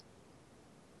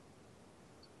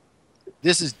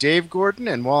This is Dave Gordon,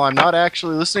 and while I'm not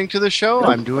actually listening to the show,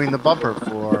 I'm doing the bumper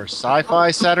for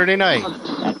Sci-Fi Saturday Night.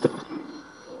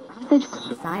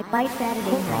 Sci-Fi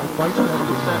Saturday Night.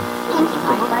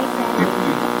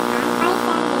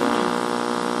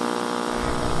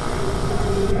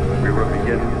 We will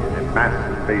begin a mass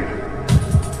invasion.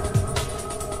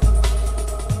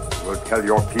 We'll tell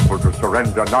your people to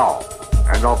surrender now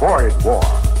and avoid war.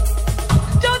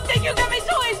 Don't think you get me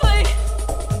so easily!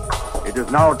 It is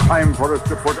now time for us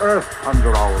to put Earth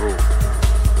under our rule.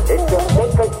 It's your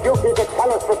sacred duty to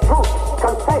tell us the truth.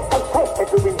 Confess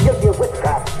that you've been guilty of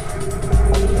witchcraft.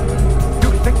 You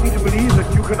expect me to believe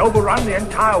that you can overrun the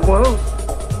entire world?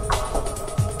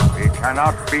 We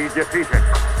cannot be defeated.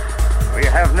 We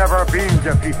have never been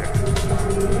defeated.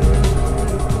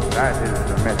 That is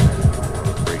the message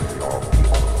to bring your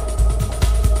people.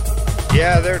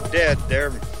 Yeah, they're dead.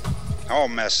 They're all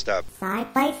messed up.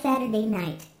 Sci-Fi Saturday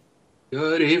Night.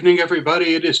 Good evening,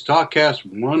 everybody. It is TalkCast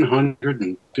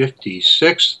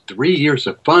 156. 3 years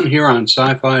of fun here on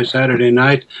Sci-Fi Saturday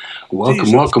Night. Welcome,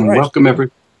 Jesus welcome, Christ. welcome,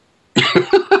 every.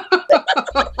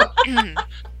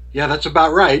 Yeah, that's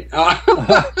about right.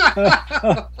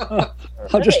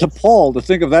 I'm just appalled to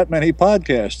think of that many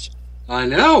podcasts. I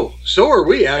know. So are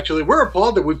we, actually. We're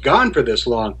appalled that we've gone for this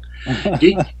long.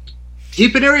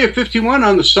 Deep in Area 51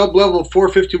 on the sub-level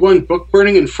 451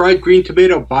 book-burning and fried green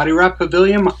tomato body wrap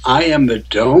pavilion, I am the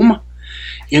Dome.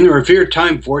 In the revered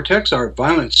time vortex, our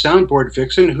violent soundboard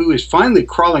vixen, who is finally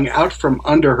crawling out from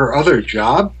under her other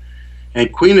job,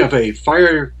 and queen of a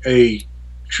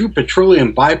true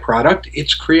petroleum byproduct,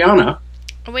 it's Kriana.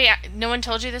 Wait, no one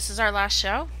told you this is our last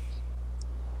show?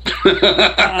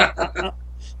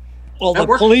 Well, the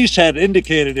police had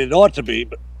indicated it ought to be,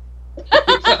 but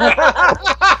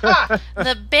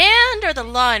The band or the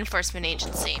law enforcement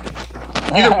agency?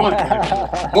 Either one.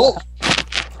 Both.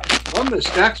 From the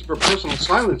stacks of her personal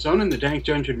silent zone in the Dank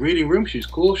Dungeon reading room, she's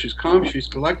cool, she's calm, she's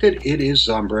collected. It is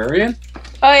Zombrarian.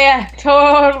 Oh yeah,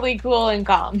 totally cool and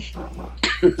calm.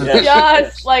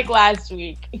 Just like last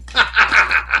week.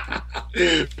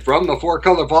 From the Four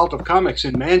Color Vault of Comics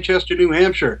in Manchester, New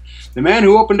Hampshire, the man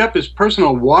who opened up his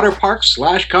personal water park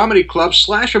 / comedy club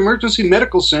 / emergency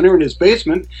medical center in his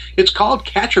basement. It's called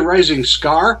Catch a Rising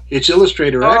Scar. It's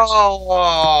Illustrator X.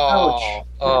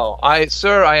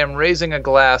 Sir, I am raising a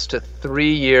glass to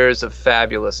 3 years of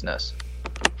fabulousness.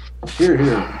 Here,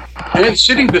 here. And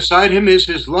sitting beside him is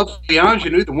his lovely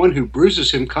ingenue, the one who bruises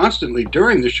him constantly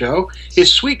during the show,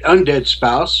 his sweet undead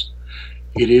spouse.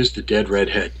 It is the Dead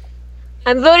Redhead.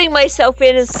 I'm voting myself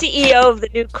in as CEO of the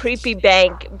new Creepy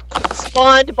Bank,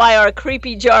 spawned by our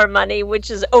Creepy Jar money, which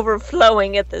is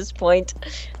overflowing at this point,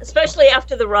 especially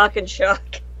after the Rock and Shock.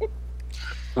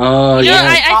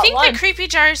 I think the creepy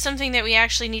jar is something that we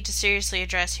actually need to seriously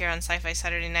address here on Sci-Fi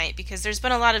Saturday Night, because there's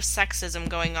been a lot of sexism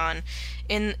going on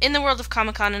in the world of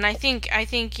Comic-Con, and I think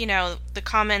the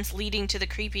comments leading to the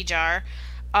creepy jar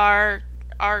are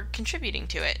contributing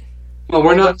to it. Well,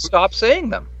 we're not. Stop saying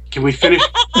them. Can we finish?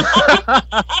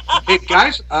 Hey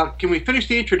guys, can we finish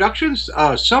the introductions?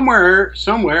 Somewhere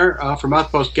from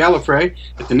Outpost Gallifrey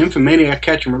at the Nymphomaniac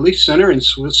Catch and Release Center in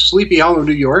Sleepy Hollow,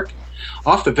 New York,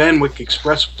 off the Van Wyck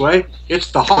Expressway,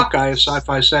 it's the Hawkeye of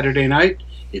Sci-Fi Saturday Night.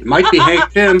 It might be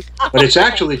Hank Pym, but it's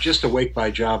actually just Awake by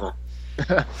Java.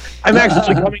 I'm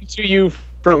actually coming to you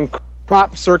from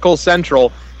Crop Circle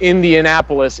Central,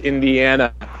 Indianapolis,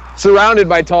 Indiana. Surrounded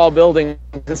by tall buildings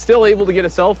and still able to get a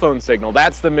cell phone signal.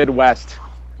 That's the Midwest.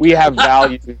 We have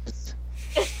values.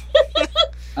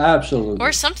 Absolutely.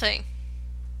 Or something.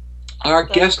 Our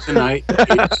guest tonight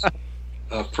is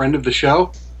a friend of the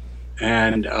show,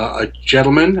 and a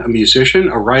gentleman, a musician,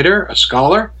 a writer, a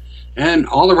scholar, and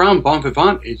all-around bon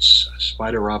vivant. It's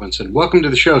Spider Robinson. Welcome to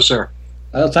the show, sir.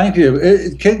 Thank you.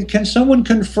 Can someone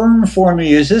confirm for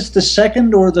me, is this the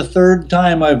second or the third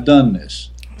time I've done this?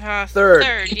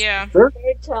 Third, yeah. Third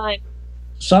time.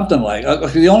 Something like.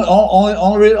 The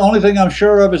only thing I'm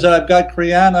sure of is that I've got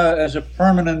Kriana as a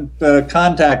permanent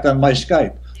contact on my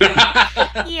Skype.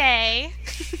 Yay.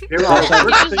 There are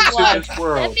worse things in this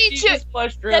world.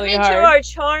 That means you're our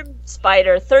charm,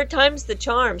 Spider. Third time's the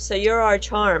charm, so you're our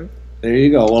charm. There you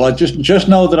go. Well, I just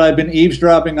know that I've been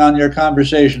eavesdropping on your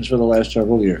conversations for the last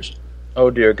several years.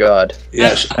 Oh, dear God.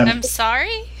 Yes. I'm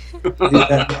sorry?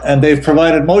 And they've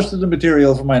provided most of the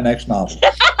material for my next novel.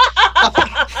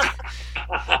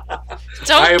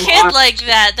 Don't kid like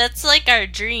that. That's like our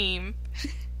dream.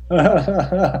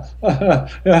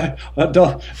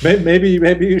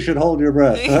 Maybe you should hold your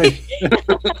breath. Right?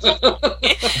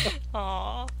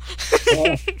 Aww.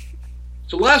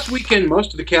 So last weekend,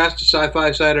 most of the cast of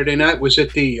Sci-Fi Saturday Night was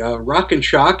at the Rock and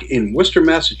Shock in Worcester,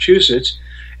 Massachusetts.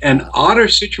 An odder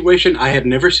situation I had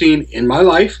never seen in my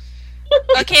life.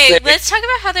 Okay, let's talk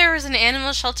about how there was an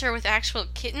animal shelter with actual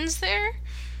kittens there.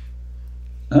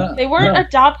 They weren't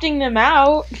adopting them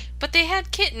out, but they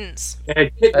had kittens. They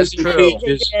had kittens in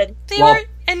cages.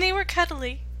 They were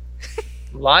cuddly.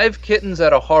 Live kittens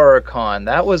at a horror con.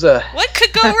 That was a... What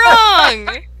could go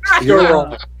wrong? You're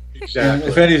wrong. Exactly.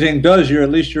 If anything does,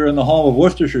 at least you're in the home of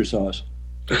Worcestershire sauce.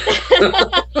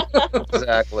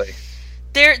 Exactly.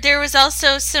 There was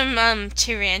also some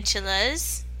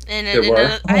tarantulas.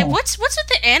 And what's with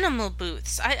the animal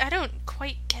booths? I don't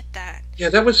quite get that. Yeah,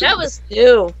 that was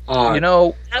new. You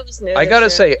know, that was new. I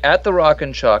gotta say, at the Rock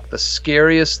and Shock, the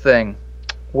scariest thing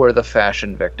were the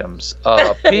fashion victims.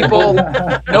 People,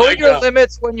 know your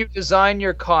limits when you design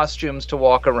your costumes to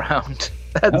walk around.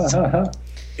 That's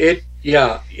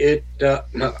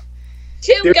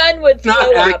Tim Gunn would throw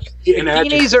up.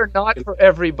 Bikinis are not for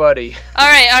everybody. All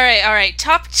right.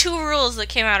 Top 2 rules that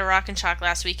came out of Rock and Shock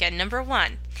last weekend. Number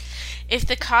 1, if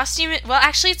the costume... Well,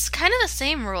 actually, it's kind of the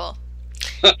same rule.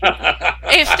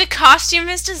 If the costume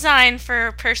is designed for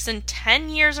a person 10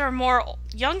 years or more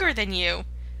younger than you,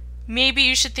 maybe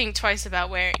you should think twice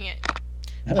about wearing it.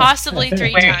 Possibly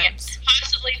 3 times.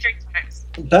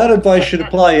 That advice should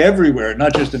apply everywhere,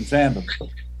 not just in fandom.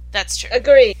 That's true.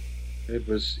 Agreed. It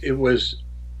was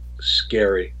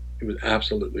scary. It was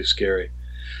absolutely scary.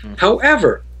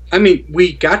 However, I mean,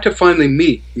 we got to finally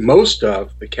meet most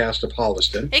of the cast of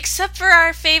Holliston. Except for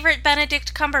our favorite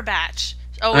Benedict Cumberbatch.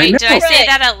 Oh, wait, did I say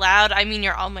that out loud? I mean,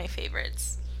 you're all my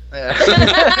favorites.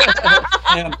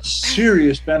 I am a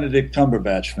serious Benedict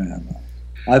Cumberbatch fan.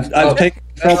 I've taken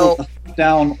trouble to hunt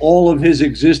down all of his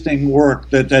existing work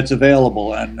that's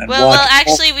available and well,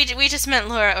 actually, we just meant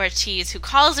Laura Ortiz, who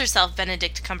calls herself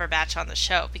Benedict Cumberbatch on the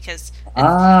show because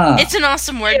it's an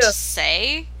awesome word to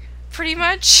say, pretty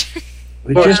much.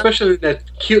 Well, especially that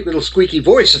cute little squeaky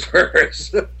voice of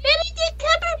hers. Benedict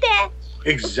Cumberbatch.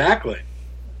 Exactly.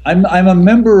 I'm a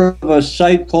member of a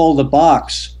site called The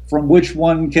Box, from which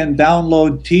one can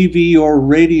download TV or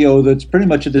radio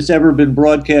that's ever been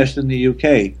broadcast in the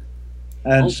UK.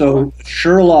 And so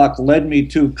Sherlock led me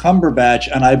to Cumberbatch,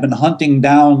 and I've been hunting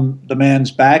down the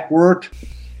man's back work.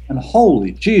 And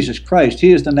holy Jesus Christ,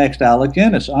 he is the next Alec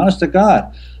Guinness, honest to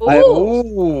God.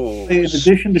 In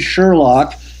addition to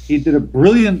Sherlock, he did a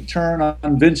brilliant turn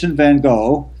on Vincent van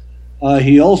Gogh.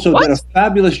 He also did a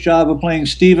fabulous job of playing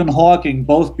Stephen Hawking,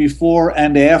 both before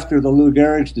and after the Lou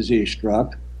Gehrig's disease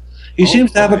struck. He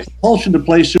seems to have a compulsion to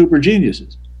play super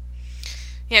geniuses.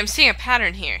 Yeah, I'm seeing a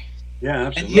pattern here. Yeah,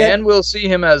 absolutely. And we'll see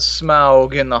him as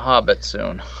Smaug in The Hobbit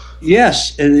soon.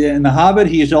 Yes, in The Hobbit,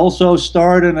 he's also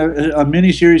starred in a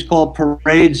miniseries called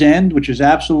Parade's End, which is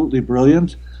absolutely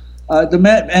brilliant.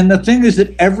 The thing is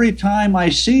that every time I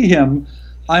see him,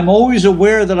 I'm always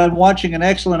aware that I'm watching an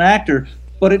excellent actor,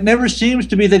 but it never seems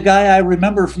to be the guy I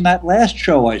remember from that last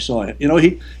show I saw him. You know,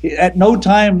 he at no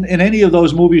time in any of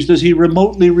those movies does he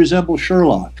remotely resemble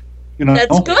Sherlock. You know,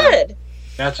 that's good.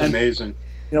 That's amazing.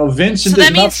 You know, Vincent. So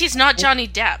that means he's not Johnny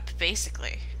Depp,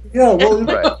 basically. Yeah, well,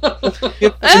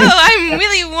 I'm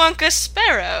Willy Wonka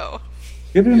Sparrow.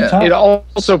 Give him time. It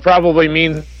also probably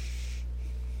means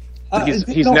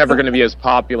he's never going to be as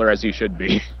popular as he should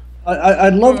be.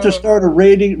 I'd love to start a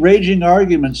raging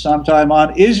argument sometime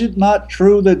on, is it not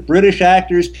true that British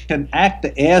actors can act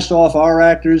the ass off our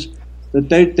actors? That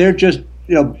they're just,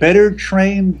 better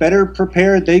trained, better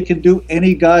prepared, they can do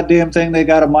any goddamn thing they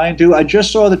got a mind to? I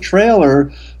just saw the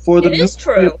trailer for the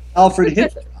movie of Alfred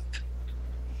Hitchcock.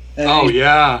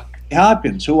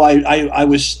 Hopkins, who I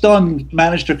was stunned,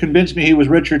 managed to convince me he was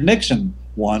Richard Nixon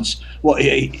once. Well,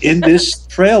 in this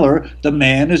trailer, the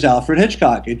man is Alfred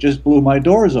Hitchcock. It just blew my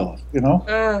doors off,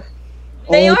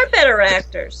 They are better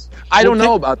actors. I don't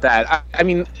know about that. I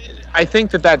mean, I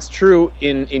think that's true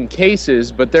in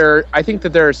cases, but I think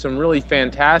that there are some really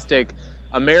fantastic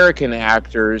American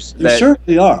actors. There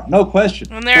certainly are, no question.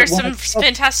 And there are some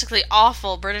fantastically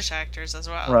awful British actors as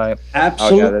well. Right.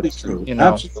 Absolutely true.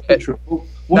 Absolutely true.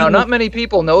 Now, not many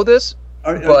people know this,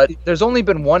 but there's only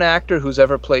been one actor who's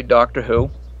ever played Doctor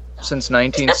Who since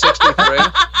 1963.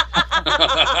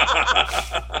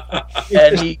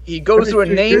 And he goes through a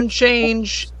name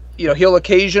change. He'll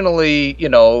occasionally,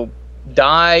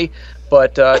 die,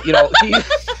 but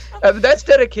that's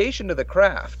dedication to the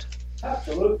craft.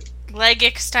 Absolutely. Leg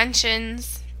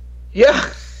extensions. Yeah.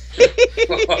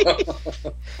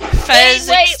 Fez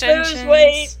extensions. Lose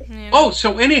weight. Oh,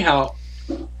 so anyhow,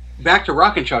 back to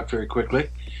Rock and Shock very quickly.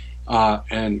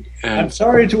 And I'm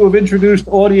sorry to have introduced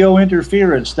audio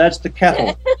interference. That's the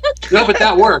kettle. No, but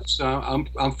that works. I'm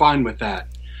fine with that.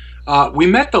 We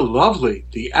met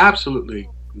the absolutely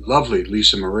lovely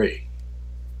Lisa Marie.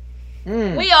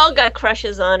 We all got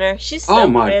crushes on her. She's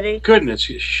so pretty. Goodness,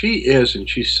 she is, and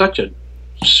she's such a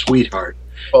sweetheart.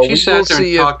 Well, she sat there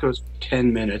and talked to us for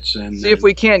 10 minutes. And see if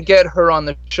we can't get her on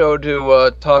the show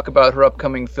to talk about her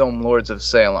upcoming film, Lords of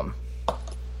Salem.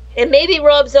 And maybe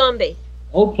Rob Zombie.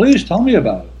 Oh, please tell me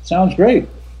about it. Sounds great.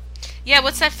 Yeah,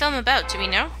 what's that film about? Do we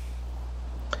know?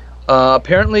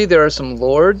 Apparently there are some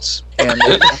lords. And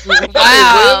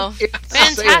wow.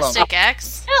 Fantastic,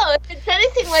 X. No, if it's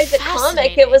anything like the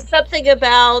comic, it was something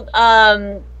about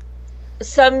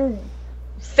some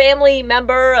family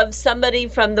member of somebody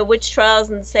from the witch trials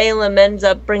in Salem ends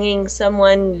up bringing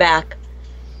someone back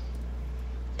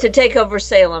to take over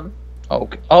Salem.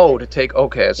 Okay. Oh, to take...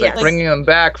 Okay, it's like Yes. bringing them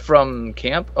back from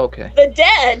camp? Okay. The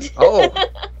dead. Oh.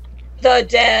 The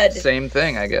dead. Same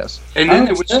thing, I guess. And then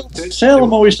it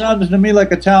Salem always sounded to me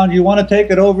like a town. You want to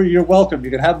take it over, you're welcome.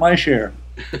 You can have my share.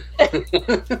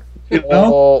 You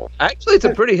know? Well, actually, it's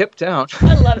a pretty hip town.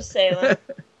 I love Salem.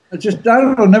 It just, I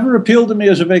don't know, never appealed to me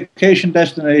as a vacation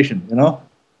destination, you know?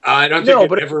 I don't No, think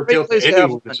but it ever it's a great appealed place to to have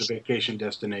anyone lunch. as a vacation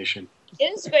destination. It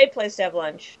is a great place to have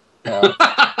lunch. Can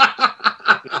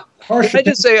I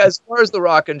just say, as far as the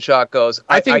Rock and Shock goes,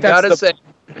 I think I that's gotta the- say,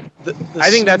 I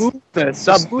think that's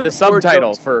the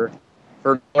subtitle for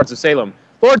Lords of Salem.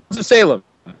 Lords of Salem,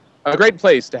 a great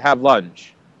place to have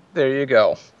lunch. There you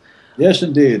go. Yes,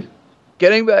 indeed.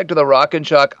 Getting back to the Rock and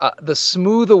Shock, the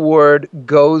Smooth Award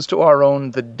goes to our own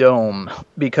The Dome,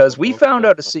 because we found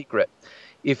out a secret.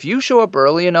 If you show up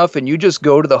early enough and you just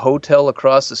go to the hotel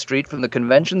across the street from the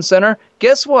convention center,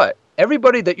 guess what?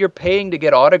 Everybody that you're paying to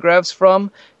get autographs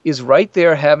from is right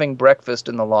there having breakfast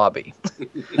in the lobby.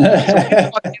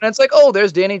 And it's like, oh,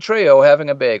 there's Danny Trejo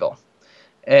having a bagel.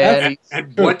 And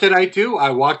what did I do? I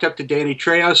walked up to Danny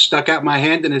Trejo, stuck out my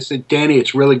hand, and I said, Danny,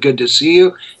 it's really good to see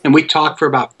you. And we talked for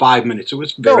about 5 minutes. It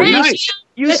was very nice.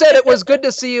 You said it was good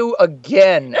to see you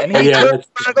again. And he Yeah, turns around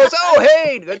and goes, oh,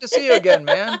 hey, good to see you again,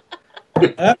 man.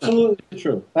 Absolutely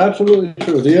true. Absolutely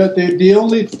true. The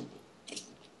only,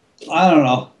 I don't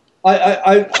know.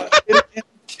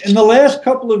 In the last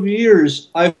couple of years,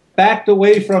 I've backed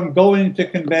away from going to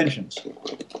conventions.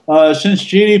 Since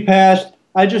Jeannie passed,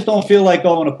 I just don't feel like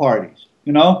going to parties,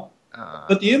 you know?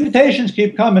 But the invitations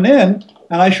keep coming in,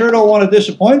 and I sure don't want to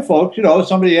disappoint folks. You know,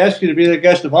 somebody asks you to be the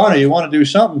guest of honor, you want to do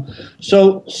something.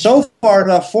 So far,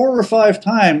 now 4 or 5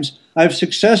 times, I've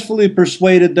successfully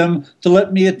persuaded them to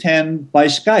let me attend by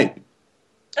Skype.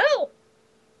 Oh.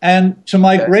 And to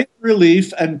my great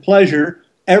relief and pleasure,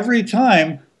 every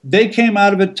time they came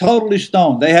out of it totally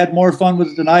stoned. They had more fun with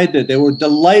it than I did. They were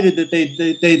delighted that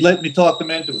they'd let me talk them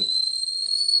into it.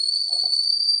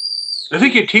 I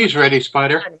think your tea's ready,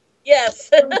 Spider. Yes.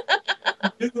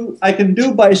 I can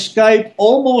do by Skype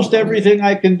almost everything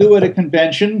I can do at a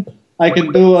convention. I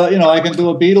can do a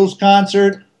Beatles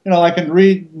concert. You know, I can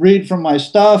read from my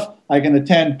stuff. I can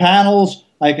attend panels.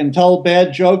 I can tell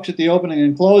bad jokes at the opening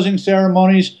and closing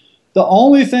ceremonies. The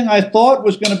only thing I thought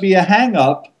was going to be a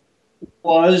hang-up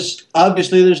was,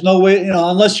 obviously, there's no way, you know,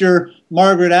 unless you're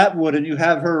Margaret Atwood and you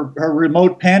have her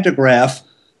remote pantograph,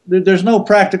 there's no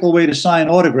practical way to sign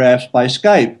autographs by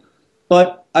Skype.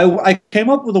 But I came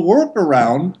up with a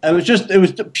workaround. It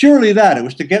was purely that. It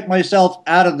was to get myself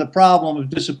out of the problem of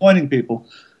disappointing people.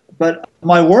 But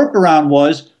my workaround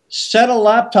was set a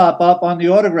laptop up on the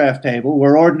autograph table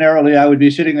where ordinarily I would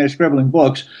be sitting there scribbling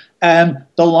books, and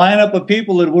the lineup of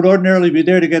people that would ordinarily be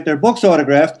there to get their books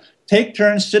autographed take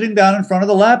turns sitting down in front of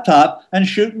the laptop and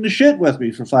shooting the shit with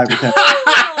me for 5 or 10 minutes.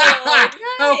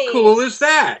 How cool is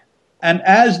that? And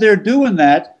as they're doing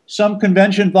that, some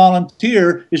convention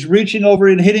volunteer is reaching over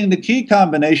and hitting the key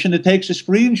combination that takes a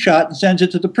screenshot and sends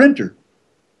it to the printer.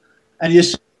 And you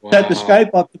set the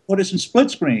Skype up to put us in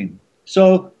split screen.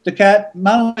 So the cat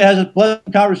not only has a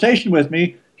pleasant conversation with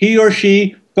me, he or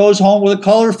she goes home with a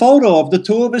color photo of the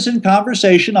two of us in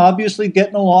conversation, obviously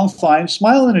getting along fine,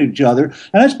 smiling at each other.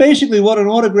 And that's basically what an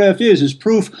autograph is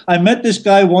proof I met this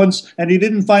guy once and he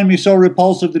didn't find me so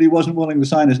repulsive that he wasn't willing to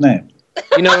sign his name.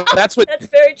 You know, that's what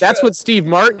very that's true. what Steve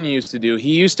Martin used to do.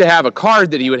 He used to have a card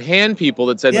that he would hand people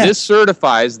that said, Yes. "This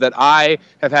certifies that I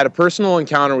have had a personal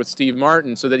encounter with Steve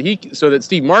Martin," so that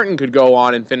Steve Martin could go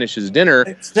on and finish his dinner,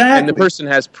 Exactly. and the person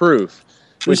has proof,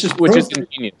 which is perfect.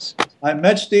 ingenious. I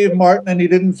met Steve Martin and he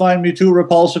didn't find me too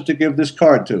repulsive to give this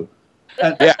card to.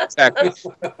 And Yeah, exactly.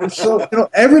 so, you know,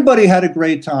 everybody had a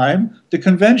great time. The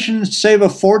conventions save a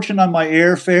fortune on my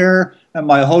airfare and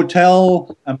my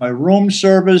hotel and my room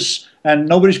service, and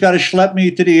nobody's got to schlep me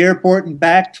to the airport and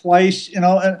back twice. You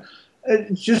know, and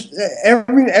it's just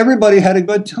everybody had a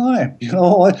good time. You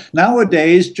know,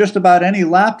 nowadays just about any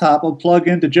laptop will plug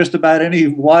into just about any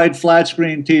wide flat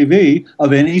screen TV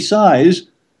of any size,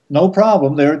 no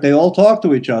problem. They all talk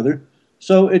to each other.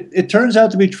 So it turns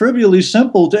out to be trivially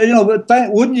simple.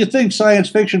 But wouldn't you think science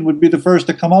fiction would be the first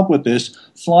to come up with this,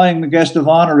 flying the guest of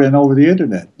honor in over the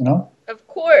internet? You know. Of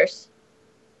course.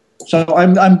 So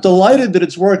I'm delighted that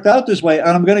it's worked out this way, and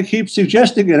I'm going to keep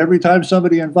suggesting it every time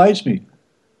somebody invites me,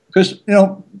 because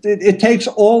it takes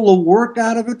all the work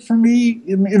out of it for me.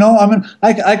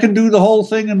 I can do the whole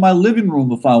thing in my living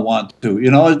room if I want to.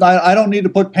 I don't need to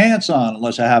put pants on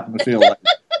unless I happen to feel like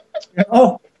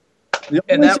it.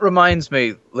 And that reminds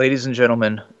me, ladies and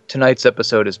gentlemen, tonight's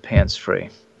episode is pants free.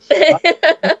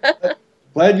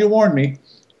 Glad you warned me.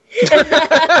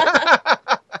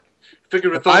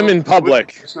 Figure if I'm in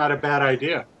public, it's not a bad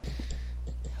idea.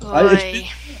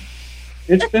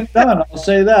 It's been done. I'll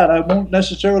say that. I won't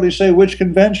necessarily say which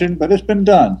convention, but it's been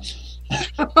done.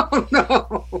 Oh,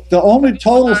 no. The only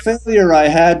total failure I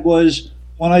had was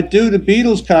when I do the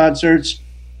Beatles concerts.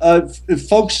 If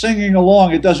folks singing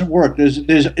along, it doesn't work. There's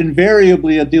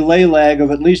invariably a delay lag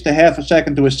of at least a half a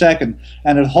second to a second,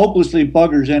 and it hopelessly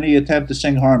buggers any attempt to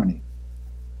sing harmony.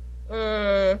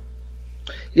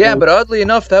 Yeah, but oddly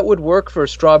enough, that would work for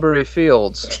Strawberry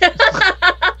Fields.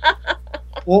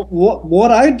 Well, what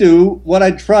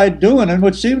I tried doing, and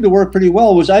what seemed to work pretty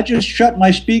well, was I just shut my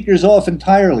speakers off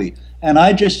entirely. And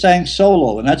I just sang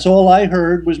solo, and that's all I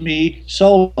heard was me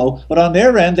solo. But on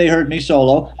their end, they heard me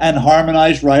solo and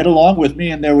harmonized right along with me,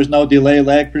 and there was no delay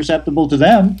lag perceptible to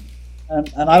them.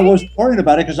 And I wasn't worried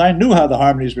about it because I knew how the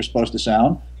harmonies were supposed to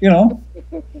sound,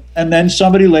 And then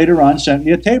somebody later on sent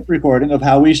me a tape recording of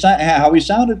how we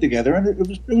sounded together, and it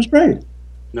was great.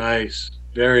 Nice,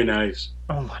 very nice.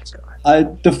 Oh my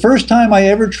God! The first time I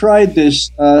ever tried this,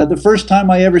 the first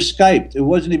time I ever Skyped, it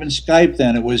wasn't even Skype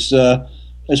then. It was.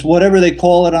 It's whatever they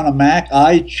call it on a Mac,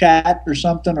 iChat or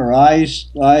something, or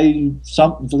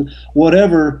something,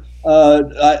 whatever.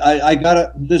 I'm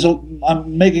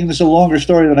making this a longer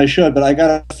story than I should, but I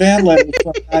got a fan letter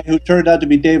from a guy who turned out to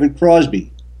be David Crosby.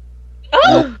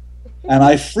 Oh. And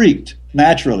I freaked,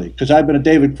 naturally, because I've been a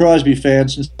David Crosby fan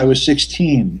since I was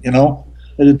 16,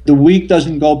 The week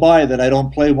doesn't go by that I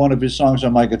don't play one of his songs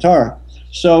on my guitar.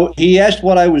 So he asked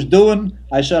what I was doing.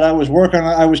 I said I was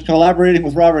collaborating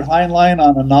with Robert Heinlein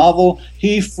on a novel.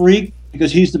 He freaked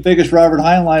because he's the biggest Robert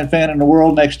Heinlein fan in the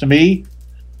world next to me.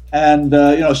 And,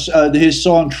 his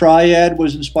song Triad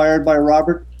was inspired by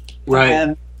Robert. Right.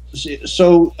 And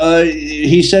so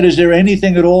he said, is there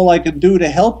anything at all I can do to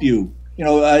help you?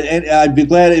 I'd be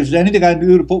glad if there's anything I can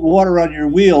do to put water on your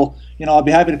wheel. I'll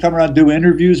be happy to come around and do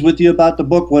interviews with you about the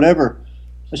book, whatever.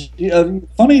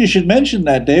 Funny you should mention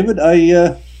that, David.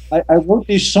 I wrote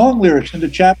these song lyrics into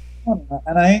chapter 1,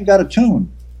 and I ain't got a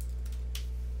tune.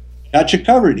 Got you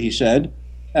covered, he said.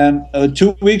 And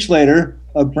 2 weeks later,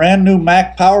 a brand new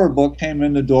Mac PowerBook came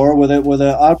in the door with an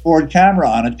outboard camera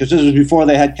on it, because this was before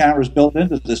they had cameras built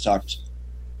into the suckers.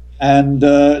 And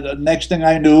the next thing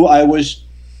I knew, I was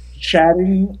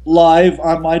chatting live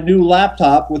on my new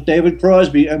laptop with David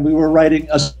Crosby, and we were writing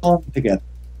a song together.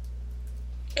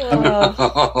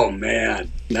 Oh man,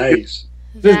 nice.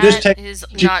 That is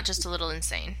not just a little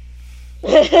insane.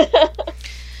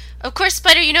 Of course,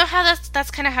 Spider, you know how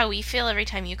that's kind of how we feel every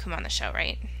time you come on the show,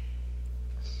 right?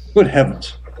 Good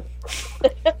heavens.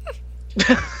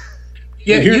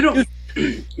 Yeah,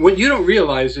 what you don't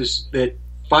realize is that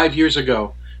 5 years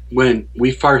ago, when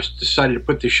we first decided to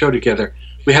put this show together,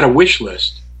 we had a wish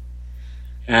list.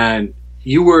 And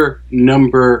you were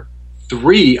number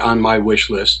 3 on my wish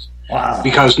list. Wow.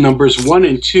 Because numbers 1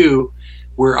 and 2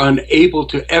 were unable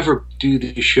to ever do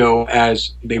the show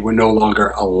as they were no longer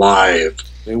alive.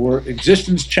 They were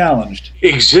existence challenged.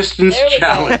 Existence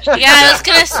challenged. Yeah, I was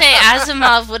gonna say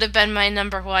Asimov would have been my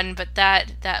number 1, but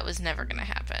that was never gonna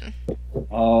happen.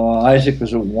 Oh, Isaac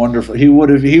was a wonderful. He would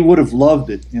have loved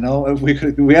it.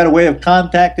 If we had a way of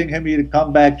contacting him, he'd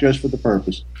come back just for the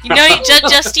purpose.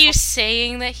 Just you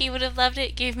saying that he would have loved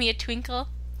it gave me a twinkle.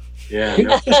 Yeah,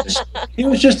 he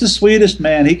was just the sweetest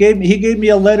man. He gave me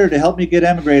a letter to help me get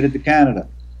emigrated to Canada.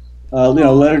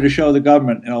 Letter to show the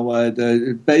government.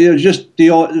 Just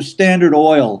the Standard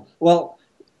Oil. Well,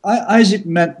 Isaac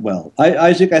meant well.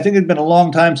 Isaac, I think it had been a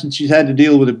long time since he's had to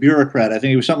deal with a bureaucrat. I think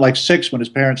he was something like 6 when his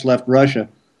parents left Russia.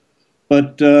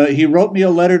 But he wrote me a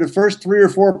letter. The first 3 or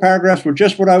 4 paragraphs were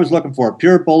just what I was looking for.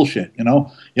 Pure bullshit,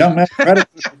 Young man, credit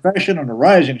for the profession and a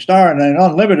rising star and an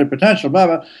unlimited potential, blah,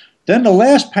 blah. Then the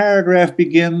last paragraph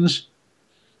begins,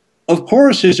 of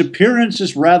course, his appearance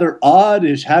is rather odd.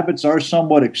 His habits are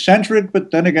somewhat eccentric,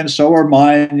 but then again, so are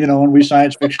mine, and we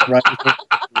science fiction writers.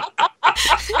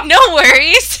 No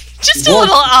worries. Just a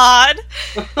little odd.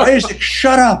 Isaac,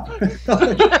 shut up.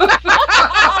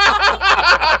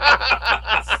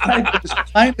 As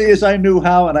kindly as I knew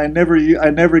how, and I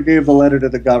never gave the letter to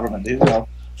the government. You know,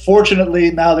 fortunately,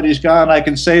 now that he's gone, I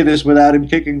can say this without him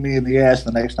kicking me in the ass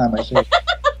the next time I say it.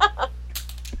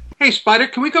 Hey, Spider,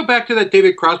 can we go back to that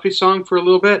David Crosby song for a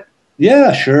little bit?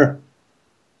 Yeah, sure.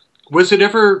 Was it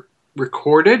ever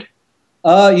recorded?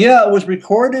 Yeah, it was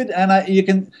recorded, and you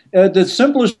can. The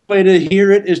simplest way to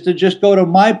hear it is to just go to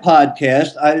my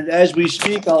podcast. As we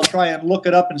speak, I'll try and look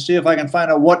it up and see if I can find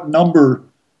out what number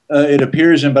it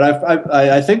appears in. But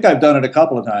I think I've done it a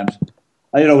couple of times.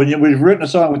 When you've written a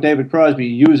song with David Crosby,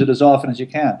 you use it as often as you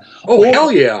can. Oh,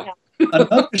 hell yeah!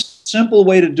 Another simple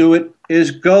way to do it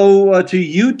is go to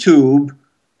YouTube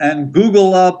and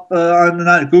Google up,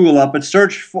 not Google up, but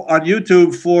search on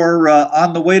YouTube for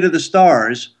On the Way to the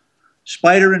Stars,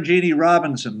 Spider and Jeannie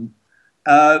Robinson.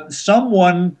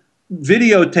 Someone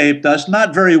videotaped us,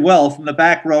 not very well, from the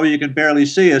back row you can barely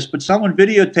see us, but someone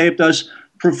videotaped us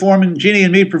performing, Jeannie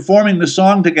and me performing the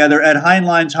song together at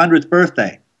Heinlein's 100th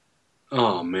birthday.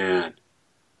 Oh, man.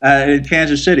 In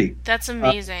Kansas City. That's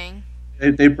amazing.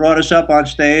 They brought us up on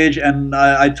stage, and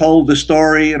I told the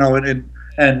story,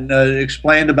 and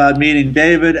explained about meeting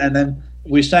David, and then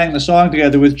we sang the song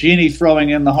together with Jeannie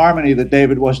throwing in the harmony that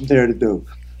David wasn't there to do.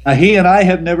 He and I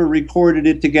have never recorded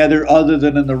it together other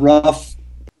than in the rough,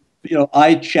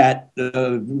 iChat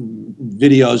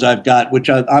videos I've got, which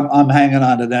I'm hanging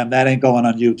on to them. That ain't going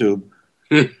on YouTube.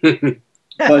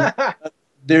 But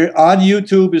there on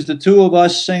YouTube is the two of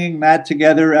us singing that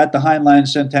together at the Heinlein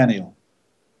Centennial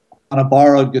on a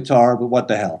borrowed guitar, but what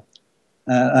the hell.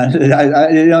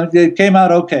 It came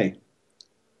out okay.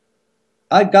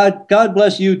 God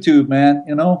bless YouTube, man.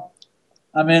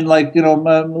 I mean, my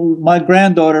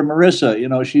granddaughter Marissa.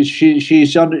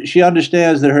 She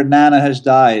understands that her nana has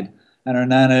died and her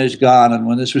nana is gone. And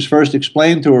when this was first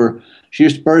explained to her, she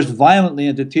burst violently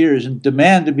into tears and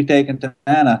demanded to be taken to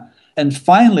nana. And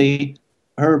finally,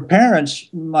 her parents,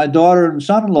 my daughter and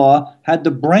son-in-law, had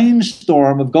the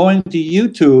brainstorm of going to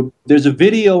YouTube. There's a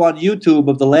video on YouTube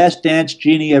of the last dance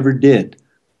Jeannie ever did,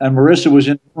 and Marissa was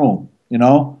in the room,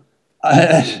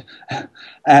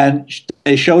 and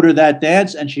they showed her that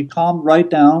dance, and she calmed right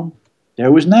down.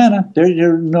 There was Nana.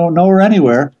 There nowhere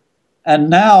anywhere.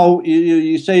 And now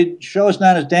you say, show us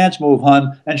Nana's dance move,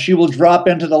 hon, and she will drop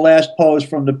into the last pose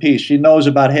from the piece. She knows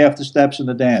about half the steps in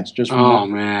the dance.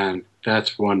 Man,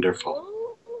 that's wonderful.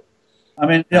 I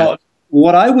mean,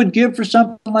 what I would give for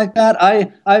something like that,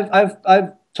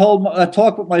 I've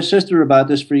talked with my sister about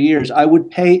this for years. I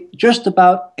would pay just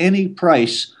about any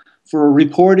price for a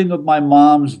recording of my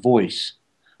mom's voice.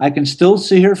 I can still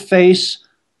see her face,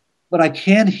 but I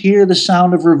can't hear the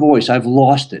sound of her voice. I've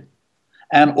lost it.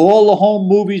 And all the home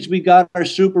movies we got are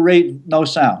Super 8, no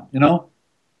sound,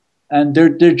 And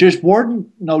there just weren't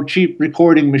no cheap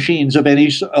recording machines of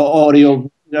any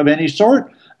audio of any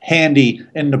sort handy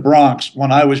in the Bronx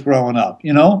when I was growing up,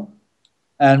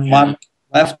 And Mom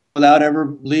left without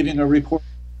ever leaving a record.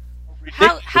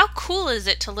 How cool is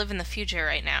it to live in the future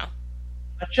right now?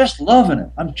 I'm just loving it.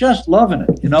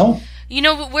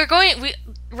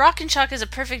 Rock and Chuck is a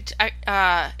perfect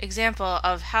example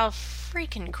of how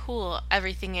freaking cool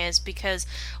everything is, because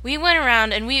we went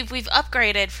around and we've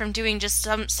upgraded from doing just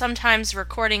sometimes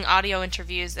recording audio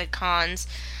interviews at cons,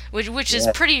 which is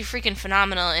pretty freaking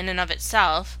phenomenal in and of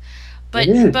itself. But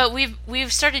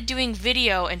we've started doing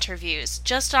video interviews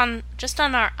just on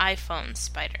our iPhones,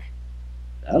 Spider.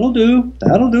 That'll do.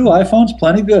 iPhone's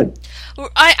plenty good.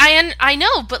 I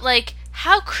know, but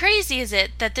how crazy is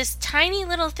it that this tiny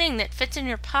little thing that fits in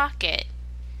your pocket?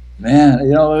 Man,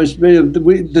 it was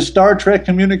the Star Trek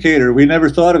communicator. We never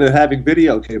thought of it having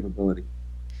video capability.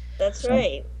 That's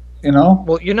right.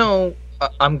 Well,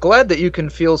 I'm glad that you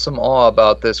can feel some awe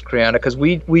about this, Kriana, because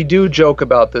we do joke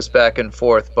about this back and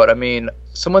forth. But I mean,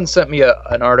 someone sent me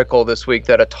an article this week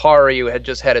that Atari had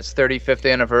just had its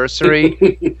 35th anniversary,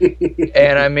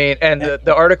 and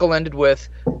the article ended with,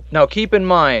 "Now keep in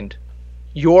mind,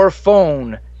 your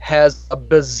phone has a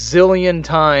bazillion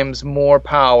times more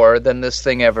power than this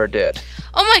thing ever did."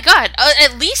 Oh my god,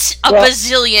 at least a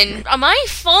bazillion. My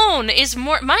phone is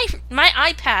more... My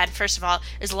iPad, first of all,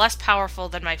 is less powerful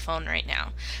than my phone right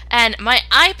now. And my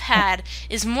iPad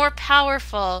is more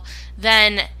powerful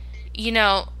than,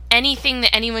 anything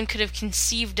that anyone could have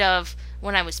conceived of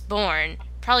when I was born.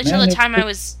 Probably till the time I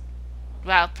was...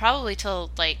 probably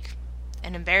till,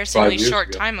 an embarrassingly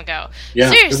short time ago. Yeah.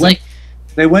 Seriously.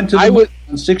 They went to the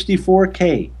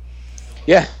 64K.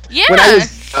 Yeah. Yeah. When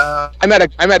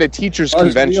I'm at a teachers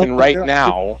convention right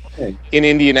now in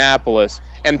Indianapolis,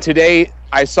 and today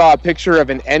I saw a picture of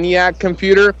an ENIAC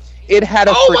computer. It had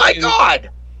a my God!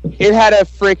 It had a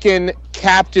freaking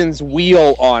captain's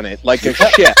wheel on it, like a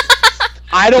ship.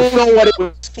 I don't know what it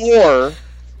was for,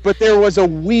 but there was a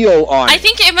wheel on it. I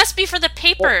think it must be for the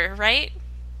paper, right?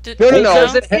 No.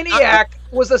 Because an ENIAC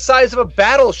was the size of a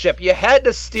battleship. You had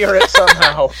to steer it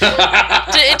somehow.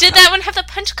 Did that one have the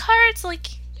punch cards? Like,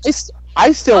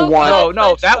 I still want.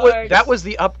 No, that was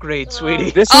the upgrade,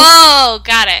 sweetie.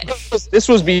 Got it. This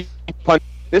was punch.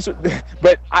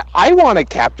 But I want a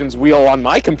captain's wheel on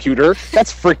my computer.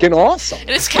 That's freaking awesome. It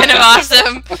is kind of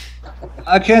awesome.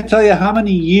 I can't tell you how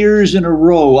many years in a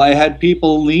row I had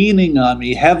people leaning on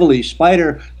me heavily.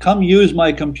 Spider, come use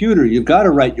my computer. You've got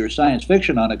to write your science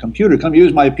fiction on a computer. Come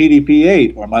use my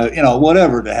PDP-8 or my,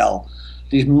 whatever the hell.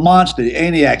 These monster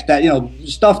ENIACs,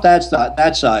 stuff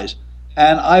that size.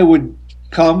 And I would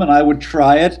come and I would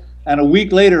try it. And a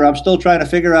week later, I'm still trying to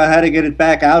figure out how to get it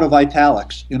back out of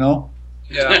italics,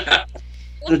 Yeah.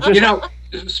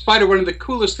 Spider, one of the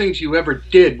coolest things you ever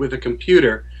did with a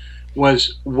computer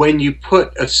was when you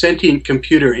put a sentient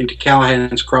computer into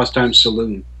Callahan's Crosstime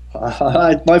Saloon.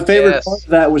 My favorite part of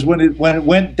that was when it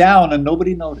went down and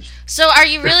nobody noticed. So are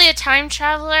you really a time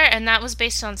traveler and that was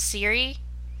based on Siri?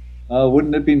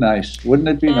 Wouldn't it be nice? Wouldn't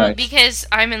it be nice? Because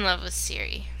I'm in love with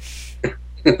Siri.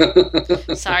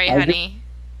 Sorry, honey.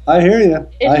 I hear you.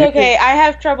 It's okay. I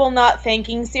have trouble not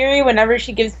thanking Siri whenever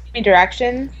she gives me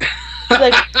directions. She's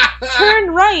like,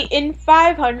 turn right in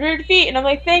 500 feet. And I'm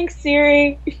like, thanks,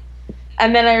 Siri.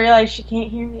 And then I realize she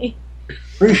can't hear me.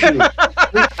 Appreciate it.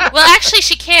 Well, actually,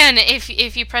 she can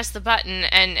if you press the button.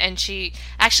 And she...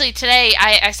 Actually, today,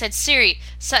 I said, Siri,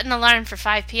 set an alarm for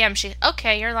 5 p.m. She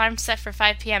okay, your alarm's set for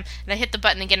 5 p.m. And I hit the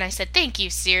button again. And I said, thank you,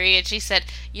 Siri. And she said,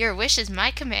 your wish is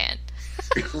my command.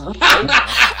 I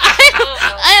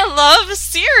love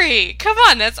Siri. Come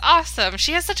on, that's awesome.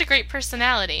 She has such a great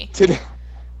personality.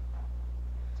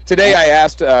 Today I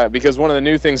asked, because one of the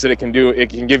new things that it can do, it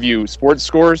can give you sports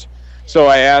scores. So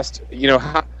I asked,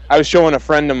 I was showing a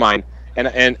friend of mine,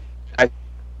 and I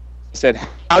said,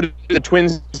 how did the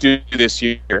Twins do this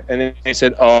year? And then they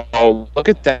said, oh, look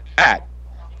at that.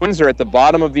 Twins are at the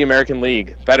bottom of the American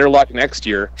League. Better luck next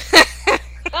year.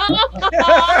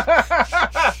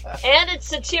 And it's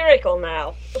satirical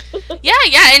now. Yeah,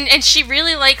 and she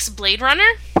really likes Blade Runner.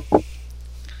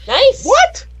 Nice.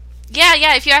 What?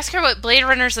 Yeah, if you ask her what Blade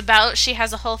Runner's about, she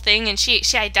has a whole thing, and she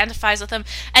identifies with them.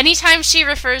 Anytime she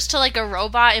refers to, like, a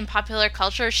robot in popular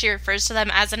culture, she refers to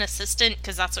them as an assistant,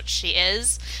 because that's what she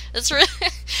is. It's really...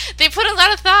 They put a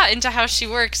lot of thought into how she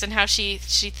works and how she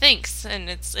thinks, and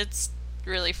it's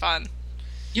really fun.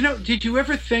 Did you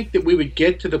ever think that we would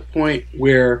get to the point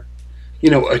where,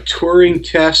 a Turing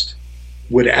test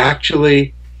would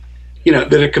actually,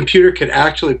 that a computer could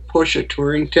actually push a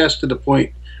Turing test to the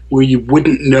point where you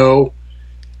wouldn't know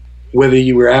whether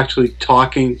you were actually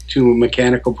talking to a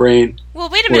mechanical brain? Well,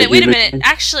 wait a minute.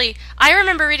 Actually, I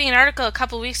remember reading an article a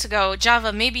couple weeks ago,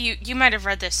 Java, maybe you might have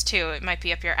read this too, it might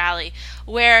be up your alley,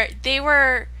 where they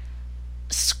were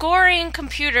scoring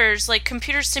computers, like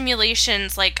computer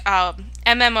simulations, like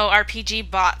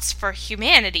MMORPG bots for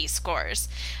humanity scores.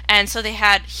 And so they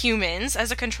had humans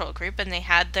as a control group, and they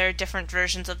had their different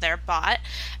versions of their bot,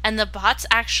 and the bots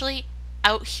actually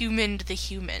out-humaned the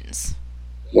humans.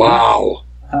 Wow.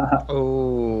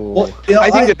 Oh. Well,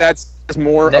 I think that's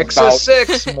more Nexus about...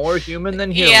 6, more human than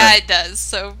human. Yeah, it does.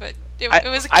 So, but it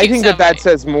was a cute I think that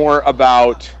says more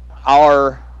about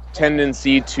our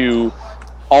tendency to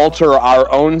alter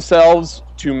our own selves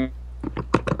to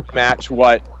match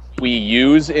what we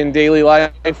use in daily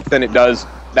life than it does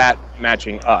that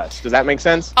matching us. Does that make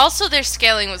sense? Also, their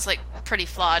scaling was like pretty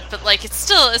flawed, but like it's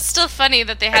still funny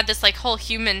that they had this like whole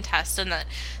human test and that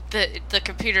the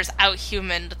computers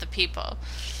out-humaned the people.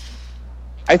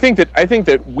 I think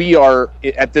that we are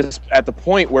at the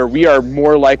point where we are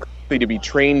more likely to be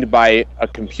trained by a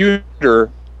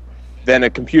computer than a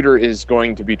computer is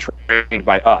going to be trained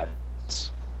by us.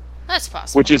 That's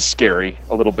possible. Which is scary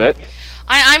a little bit.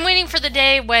 I'm waiting for the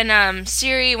day when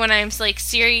Siri, when I'm like,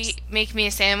 Siri, make me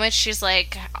a sandwich, she's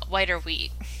like, white or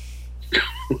wheat.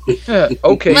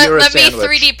 Okay, you're a let me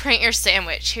sandwich. 3D print your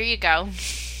sandwich. Here you go.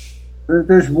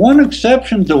 There's one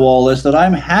exception to all this that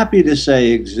I'm happy to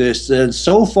say exists, and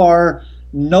so far,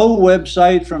 no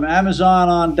website from Amazon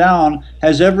on down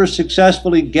has ever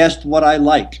successfully guessed what I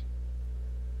like.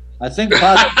 I think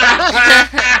Well,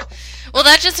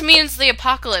 that just means the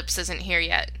apocalypse isn't here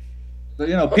yet.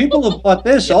 People who bought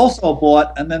this also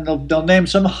bought, and then they'll name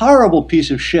some horrible piece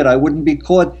of shit I wouldn't be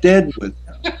caught dead with.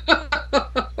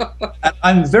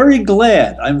 I'm very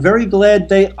glad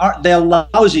they're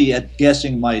lousy at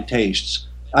guessing my tastes.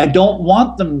 I don't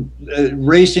want them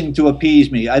racing to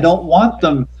appease me. I don't want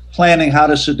them planning how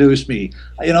to seduce me.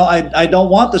 You know, I don't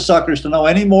want the suckers to know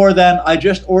any more than I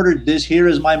just ordered this, here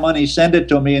is my money, send it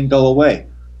to me and go away.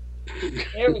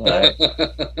 There we go.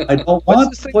 I don't What's want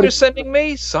this thing you're sending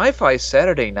me? Sci-Fi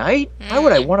Saturday Night? Why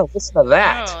would I want to listen to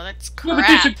that? Oh, that's Yeah, but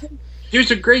crap.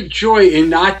 there's a great joy in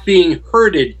not being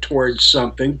herded towards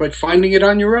something, but finding it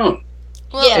on your own.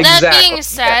 Well, Yeah. that Exactly. being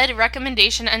said,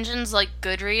 recommendation engines like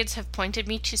Goodreads have pointed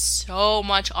me to so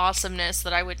much awesomeness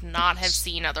that I would not have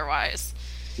seen otherwise.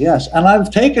 Yes, and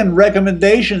I've taken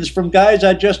recommendations from guys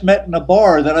I just met in a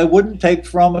bar that I wouldn't take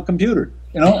from a computer,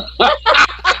 you know?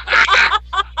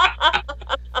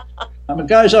 I mean,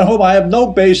 guys on whom I have no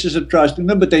basis of trusting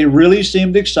them, but they really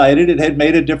seemed excited. It had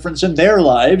made a difference in their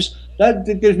lives. That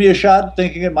gives me a shot at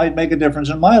thinking it might make a difference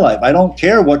in my life. I don't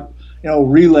care what, you know,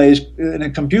 relays in a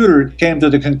computer came to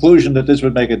the conclusion that this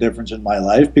would make a difference in my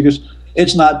life because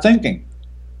it's not thinking.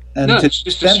 And No, to it's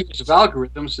just a series of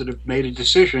algorithms that have made a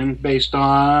decision based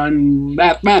on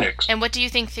mathematics. And what do you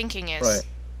think thinking is? Right.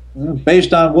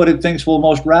 based on what it thinks will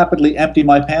most rapidly empty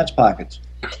my pants pockets.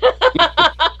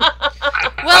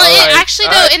 Well, actually,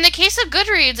 though, in the case of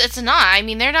Goodreads, it's not. I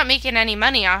mean, they're not making any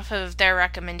money off of their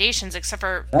recommendations, except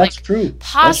for That's true.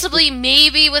 possibly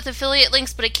maybe with affiliate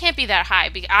links, but it can't be that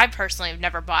high. I personally have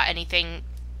never bought anything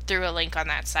through a link on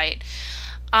that site.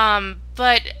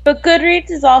 But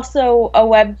Goodreads is also a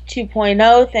Web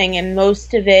 2.0 thing, and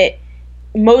most of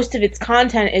its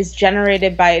content is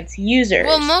generated by its users.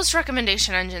 well, most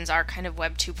recommendation engines are kind of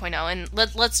Web 2.0, and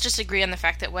let's just agree on the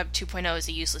fact that Web 2.0 is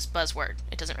a useless buzzword.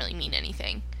 It doesn't really mean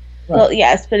anything. Well,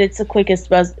 yes, but it's the quickest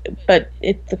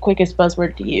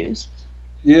buzzword to use.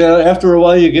 Yeah, after a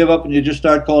while you give up and you just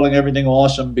start calling everything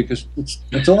awesome because it's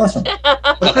awesome. There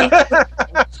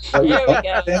we go.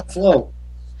 Can't flow.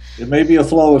 It may be a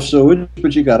flow of sewage,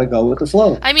 but you got to go with the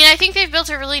flow. I mean, I think they've built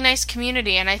a really nice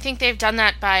community, and I think they've done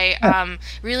that by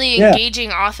really Yeah.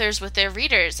 engaging authors with their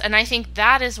readers. And I think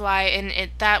that is why,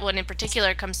 that one in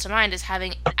particular comes to mind, is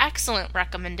having excellent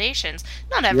recommendations.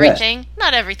 Not everything,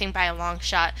 not everything by a long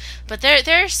shot, but there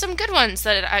are some good ones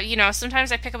that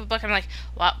sometimes I pick up a book and I'm like,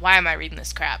 why am I reading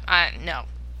this crap? No,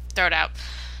 throw it out.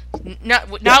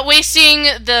 Not wasting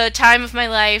the time of my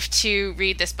life to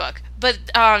read this book. But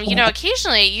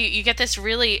occasionally you get this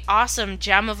really awesome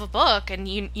gem of a book, and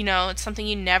it's something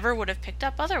you never would have picked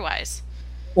up otherwise.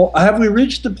 Well, have we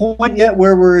reached the point yet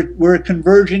where we're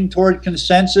converging toward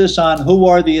consensus on who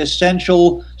are the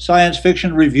essential science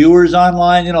fiction reviewers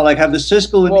online? You know, like have the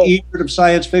Siskel and Ebert of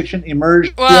science fiction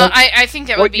emerged? Well, I think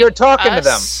that would be you're talking to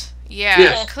them. us. Yeah,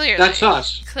 Yes, clearly. that's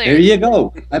us. There you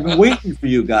go. I've been waiting for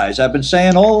you guys. I've been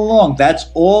saying all along that's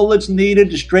all that's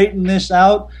needed to straighten this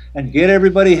out and get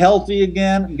everybody healthy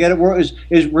again and get it where is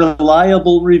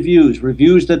reliable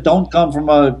reviews that don't come from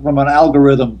an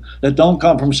algorithm, that don't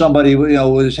come from somebody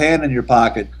with his hand in your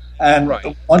pocket. And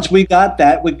once we got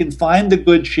that, we can find the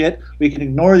good shit, we can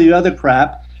ignore the other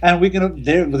crap, and we can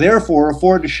therefore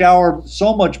afford to shower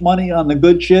so much money on the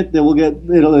good shit that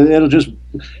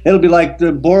it'll be like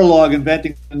the Borlaug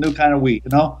inventing a new kind of wheat,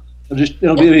 It'll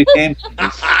be a game.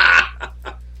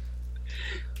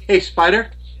 Hey, Spider?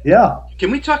 Yeah.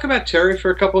 Can we talk about Terry for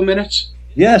a couple of minutes?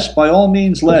 Yes, by all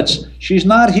means, let's. She's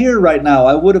not here right now.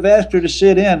 I would have asked her to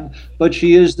sit in, but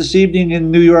she is this evening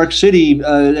in New York City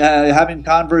having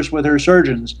converse with her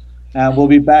surgeons, and we'll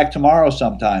be back tomorrow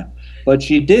sometime. But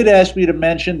she did ask me to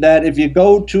mention that if you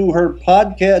go to her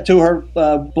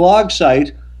blog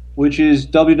site, which is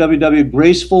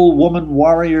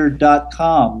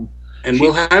www.gracefulwomanwarrior.com, and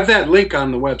we'll have that link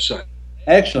on the website.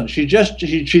 Excellent. She just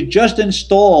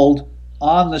installed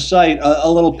on the site a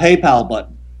little PayPal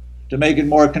button to make it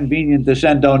more convenient to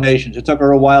send donations. It took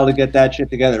her a while to get that shit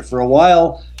together. For a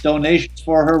while, donations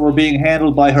for her were being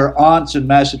handled by her aunts in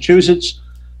Massachusetts,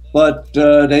 but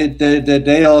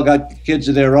they all got kids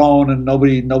of their own, and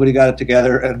nobody got it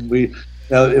together. And we,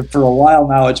 for a while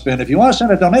now, it's been, if you want to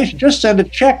send a donation, just send a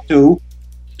check to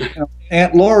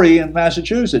Aunt Lori in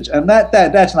Massachusetts, and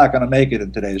that's not going to make it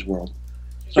in today's world.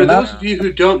 For those of you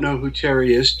who don't know who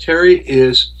Terry is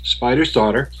Spider's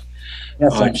daughter.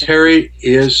 Yes, Terry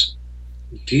is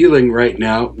dealing right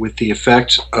now with the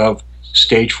effects of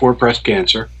stage 4 breast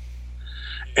cancer,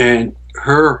 and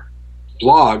her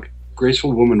blog,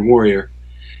 Graceful Woman Warrior,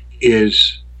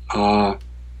 is I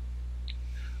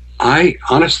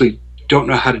honestly don't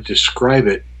know how to describe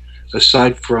it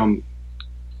aside from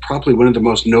probably one of the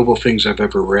most noble things I've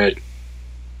ever read.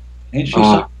 Ain't she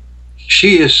something?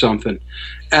 She is something.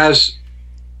 As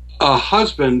a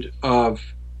husband of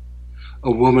a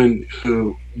woman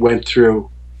who went through,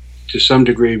 to some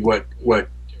degree, what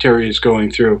Terry is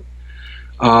going through,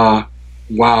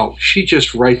 wow, she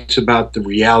just writes about the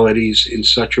realities in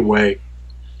such a way,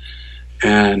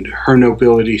 and her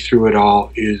nobility through it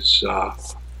all is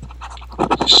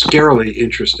scarily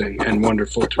interesting and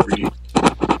wonderful to read.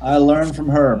 I learned from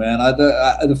her, man.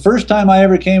 The first time I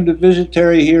ever came to visit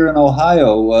Terry here in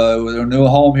Ohio, with her new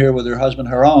home here with her husband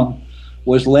Haron,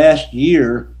 was last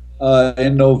year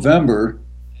in November,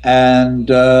 and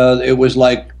it was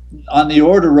like on the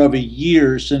order of a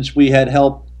year since we had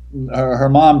helped her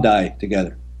mom die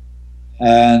together.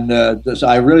 And so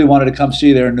I really wanted to come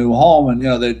see their new home, and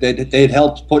they'd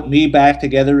helped put me back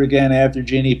together again after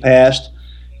Jeannie passed.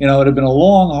 It had been a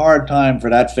long, hard time for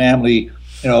that family,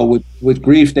 with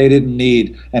grief they didn't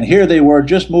need. And here they were,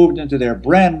 just moved into their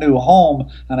brand new home,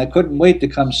 and I couldn't wait to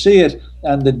come see it.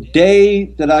 And the day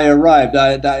that I arrived,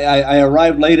 I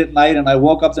arrived late at night, and I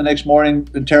woke up the next morning,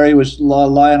 and Terry was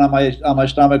lying on my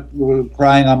stomach,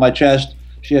 crying on my chest.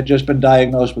 She had just been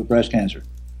diagnosed with breast cancer.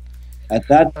 At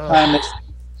that time, it's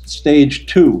stage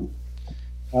 2.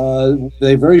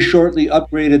 They very shortly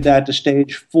upgraded that to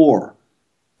stage 4.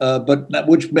 But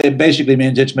which basically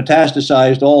means it's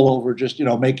metastasized all over. Just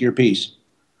make your peace.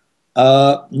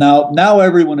 Now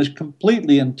everyone is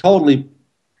completely and totally,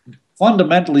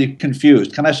 fundamentally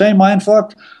confused. Can I say mind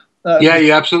fucked? Yeah,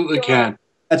 you absolutely can.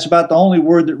 That's about the only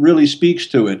word that really speaks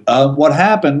to it. What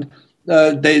happened?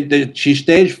 She's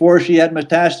stage 4. She had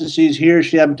metastases here.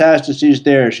 She had metastases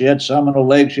there. She had some in her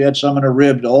leg. She had some in her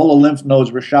ribs. All the lymph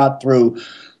nodes were shot through.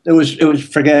 It was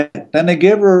forget it. Then they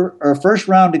gave her first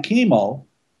round of chemo.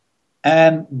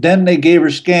 And then they gave her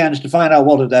scans to find out,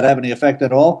 well, did that have any effect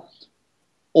at all?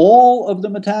 All of the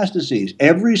metastases,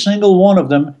 every single one of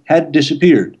them had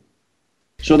disappeared.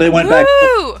 So they went back.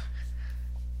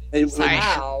 They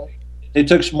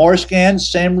took some more scans,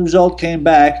 same result came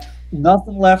back.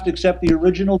 Nothing left except the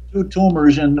original 2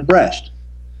 tumors in the breast.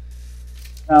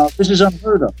 Now, this is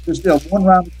unheard of. Just one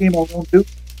round of chemo don't do,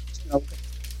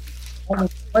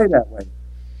 play that way.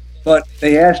 But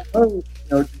they asked her,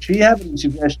 did she have any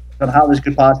suggestions on how this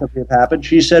could possibly have happened?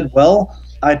 She said, well,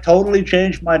 I totally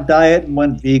changed my diet and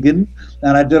went vegan,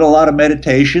 and I did a lot of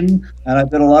meditation, and I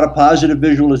did a lot of positive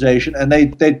visualization, and they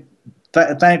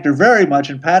thanked her very much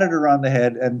and patted her on the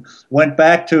head and went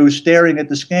back to staring at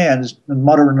the scans and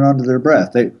muttering under their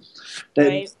breath.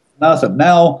 Nothing.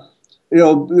 Now,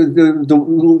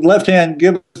 the left hand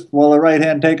giveth while the right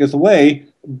hand taketh away.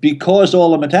 Because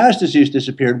all the metastases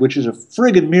disappeared, which is a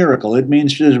friggin' miracle. It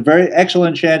means there's a very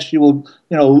excellent chance she will,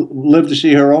 live to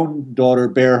see her own daughter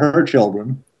bear her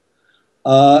children.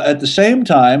 At the same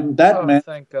time, that meant,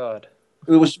 thank God,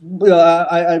 it was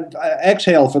I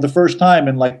exhale for the first time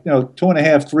in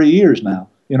 2.5, 3 years now.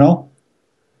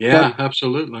 Yeah,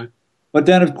 absolutely. But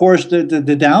then, of course,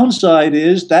 the downside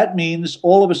is that means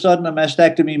all of a sudden a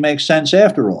mastectomy makes sense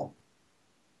after all.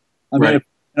 I mean,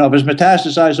 if it's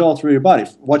metastasized all through your body,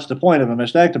 what's the point of a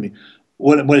mastectomy?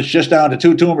 When it's just down to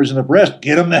 2 tumors in the breast,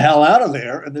 get them the hell out of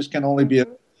there, and this can only be a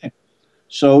thing.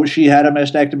 So she had a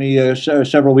mastectomy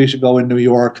several weeks ago in New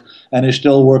York and is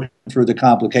still working through the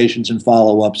complications and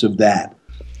follow-ups of that.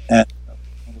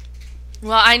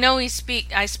 Well, I know I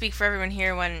speak for everyone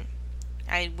here when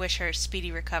I wish her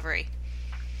speedy recovery.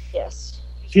 Yes.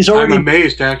 I'm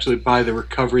amazed, actually, by the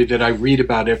recovery that I read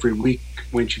about every week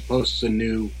when she posts a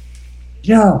new...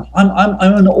 Yeah,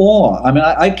 I'm in awe. I mean,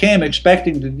 I came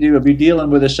expecting to be dealing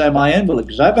with a semi-invalid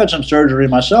because I've had some surgery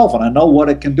myself, and I know what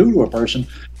it can do to a person.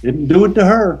 Didn't do it to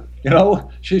her.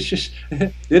 She just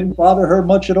didn't bother her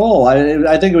much at all.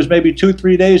 I think it was maybe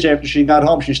 2-3 days after she got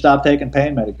home, she stopped taking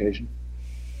pain medication.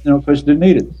 Because she didn't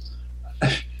need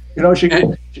it.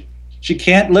 She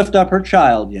can't lift up her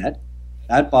child yet.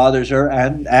 That bothers her,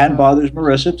 and bothers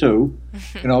Marissa too.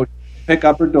 Pick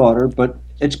up her daughter, but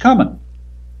it's coming.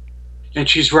 And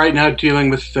she's right now dealing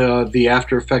with the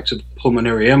after effects of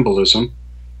pulmonary embolism.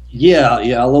 Yeah,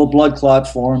 a little blood clot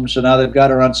forms, so now they've got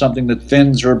her on something that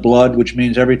thins her blood, which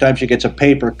means every time she gets a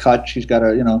paper cut, she's got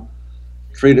to,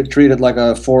 treat it like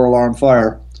a 4-alarm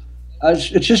fire.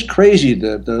 It's just crazy.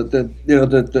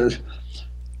 The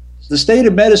state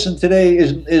of medicine today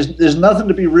is nothing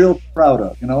to be real proud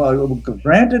of.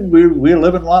 Granted, we're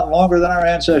living a lot longer than our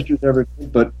ancestors ever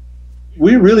did, but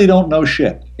we really don't know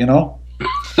shit. Well,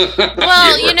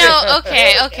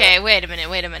 okay, wait a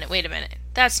minute.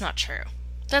 That's not true.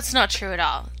 That's not true at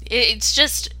all. It's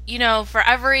just, for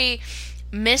every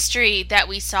mystery that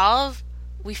we solve,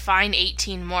 we find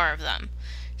 18 more of them.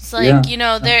 It's like,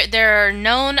 there are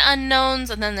known unknowns,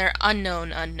 and then there are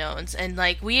unknown unknowns. And,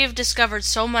 we have discovered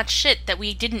so much shit that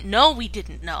we didn't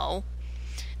know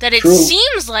that it True.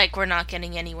 seems like we're not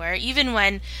getting anywhere, even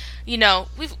when, you know,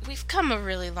 we've come a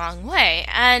really long way.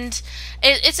 And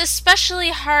it's especially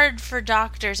hard for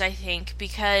doctors, I think,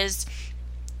 because,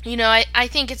 you know, I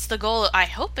think it's the goal, I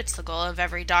hope it's the goal of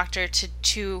every doctor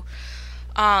to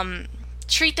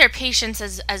treat their patients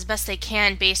as best they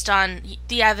can based on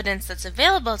the evidence that's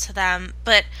available to them.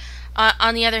 But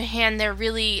on the other hand, they're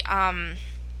really...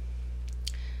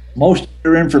 most of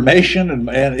their information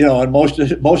and you know, and most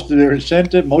of their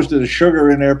incentive, most of the sugar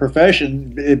in their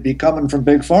profession, it'd be coming from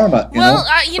big pharma.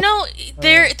 You know,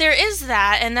 there is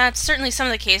that, and that's certainly some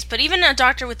of the case. But even a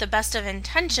doctor with the best of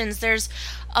intentions, there's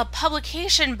a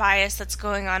publication bias that's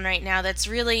going on right now that's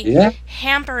really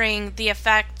hampering the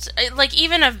effect. Like,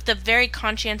 even of the very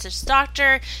conscientious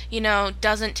doctor, you know,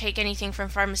 doesn't take anything from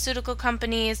pharmaceutical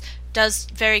companies, does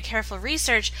very careful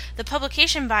research. The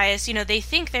publication bias, you know, they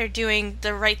think they're doing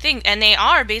the right thing, and they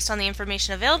are based on the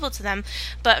information available to them.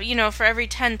 But, you know, for every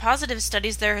 10 positive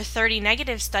studies, there are 30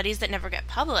 negative studies that never get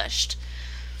published.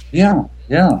 Yeah.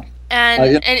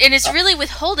 And it's really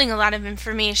withholding a lot of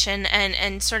information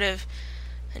and sort of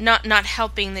not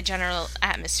helping the general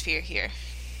atmosphere here.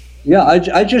 Yeah,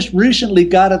 I just recently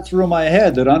got it through my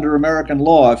head that under American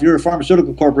law, if you're a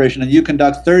pharmaceutical corporation and you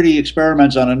conduct 30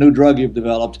 experiments on a new drug you've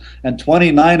developed, and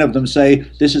 29 of them say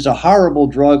this is a horrible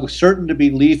drug, certain to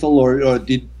be lethal or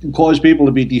cause people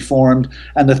to be deformed,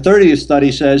 and the 30th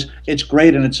study says it's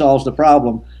great and it solves the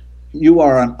problem, you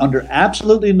are under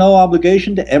absolutely no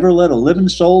obligation to ever let a living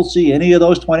soul see any of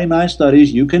those 29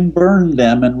 studies. You can burn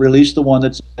them and release the one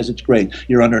that says it's great.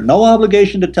 You're under no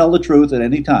obligation to tell the truth at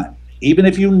any time. Even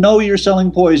if you know you're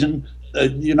selling poison,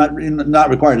 you're not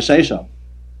required to say so.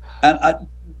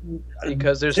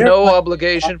 Because there's no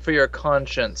obligation for your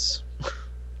conscience.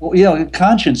 Well, you know,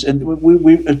 conscience, and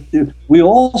we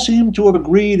all seem to have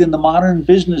agreed in the modern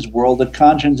business world that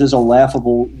conscience is a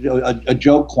laughable, a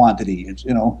joke quantity. It's,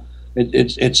 you know,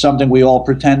 it's something we all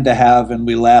pretend to have and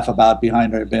we laugh about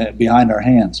behind our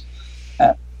hands.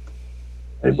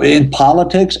 In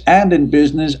politics and in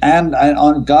business and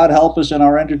on, God help us, in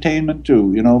our entertainment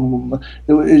too. You know,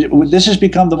 this has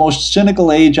become the most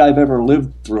cynical age I've ever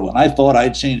lived through, and I thought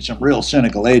I'd seen some real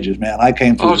cynical ages, man. I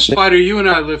came through. Oh, Spider, you and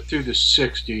I lived through the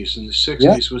 '60s, and the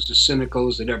 '60s was the cynical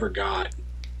as it ever got.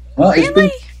 Well,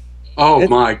 really?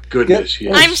 My goodness,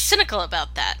 yes. I'm cynical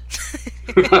about that.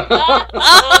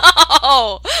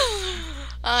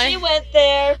 She went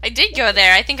there. I did go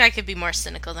there. I think I could be more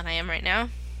cynical than I am right now.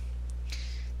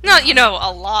 Not, you know,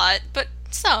 a lot, but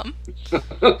some.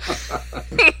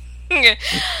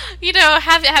 You know,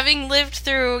 having lived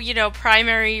through, you know,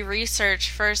 primary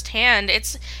research firsthand,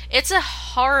 it's a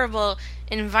horrible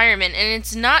environment, and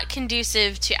it's not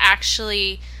conducive to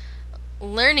actually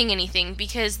learning anything,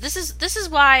 because this is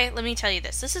why, let me tell you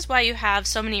this is why you have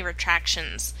so many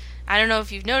retractions. I don't know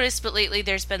if you've noticed, but lately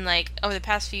there's been, like, over the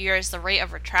past few years, the rate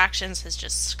of retractions has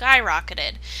just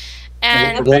skyrocketed.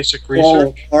 And basic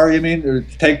research, or you mean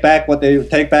take back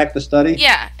the study?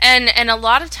 Yeah, and a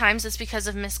lot of times it's because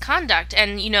of misconduct,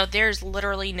 and you know, there's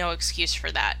literally no excuse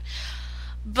for that.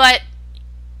 But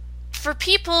for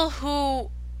people who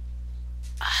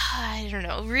I don't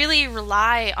know, really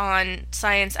rely on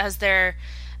science as their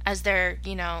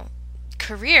you know,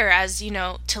 career, as, you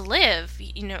know, to live,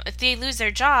 you know, if they lose their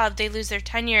job, they lose their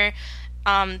tenure,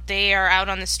 they are out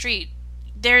on the street.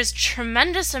 There's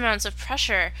tremendous amounts of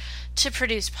pressure to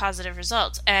produce positive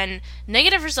results, and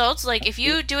negative results, like if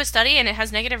you do a study and it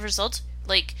has negative results,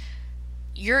 like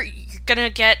you're gonna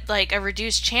get like a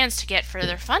reduced chance to get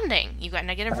further funding. You got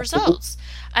negative results,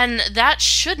 and that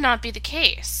should not be the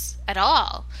case at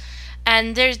all.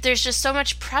 And there's just so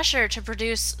much pressure to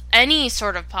produce any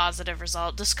sort of positive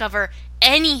result, discover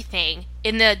anything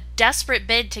in the desperate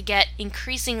bid to get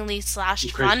increasingly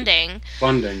slashed funding.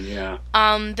 Yeah.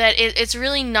 That it's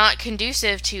really not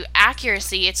conducive to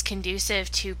accuracy. It's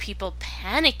conducive to people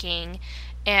panicking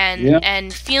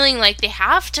and feeling like they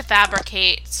have to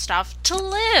fabricate stuff to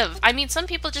live. I mean, some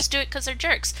people just do it because they're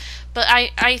jerks. But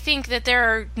I think that there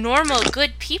are normal,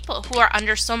 good people who are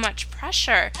under so much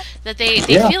pressure that they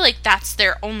feel like that's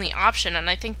their only option, and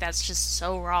I think that's just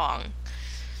so wrong.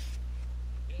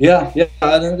 Yeah.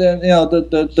 And then, you know,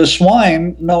 the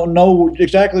swine know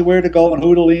exactly where to go and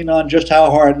who to lean on, just how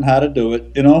hard and how to do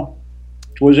it. You know,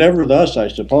 it was ever thus, I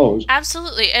suppose.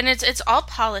 Absolutely, and it's all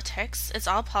politics. It's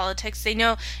all politics. They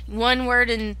know one word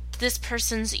in this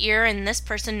person's ear and this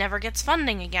person never gets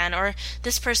funding again, or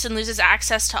this person loses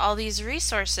access to all these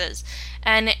resources,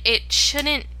 and it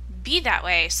shouldn't be that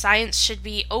way. Science should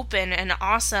be open and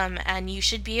awesome, and you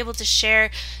should be able to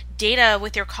share data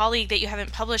with your colleague that you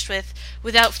haven't published with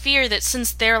without fear that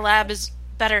since their lab is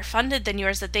better funded than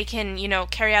yours that they can,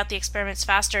 carry out the experiments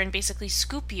faster and basically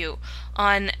scoop you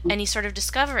on any sort of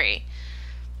discovery.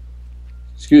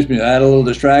 Excuse me, I had a little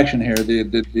distraction here.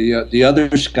 The other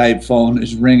Skype phone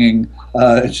is ringing.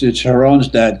 It's Jaron's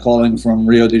dad calling from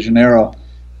Rio de Janeiro,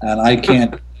 and I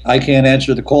can't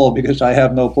answer the call because I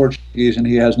have no Portuguese and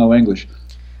he has no English.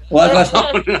 Well,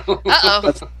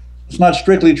 it's not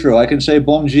strictly true. I can say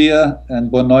bom dia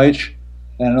and boa noite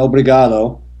and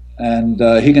obrigado, and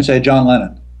he can say John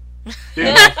Lennon.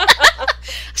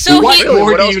 So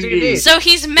what else do you need? So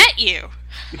he's met you.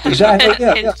 Exactly.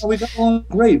 Yeah. We got along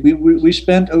great. We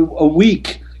spent a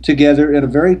week together in a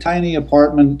very tiny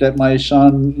apartment that my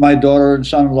daughter and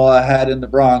son-in-law had in the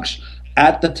Bronx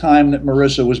at the time that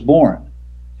Marissa was born.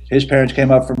 His parents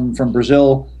came up from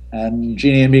Brazil, and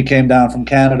Jeannie and me came down from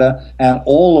Canada, and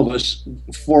all of us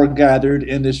foregathered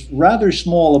in this rather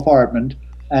small apartment,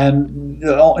 and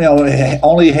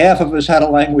only half of us had a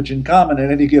language in common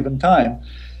at any given time.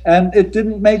 And it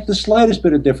didn't make the slightest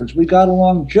bit of difference. We got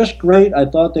along just great. I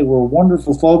thought they were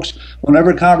wonderful folks.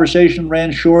 Whenever conversation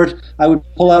ran short, I would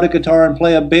pull out a guitar and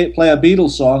play a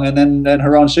Beatles song, and then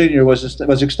Jaron Sr.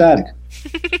 was ecstatic.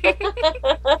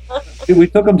 We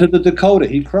took him to the Dakota.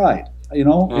 He cried.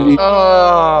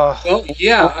 Well,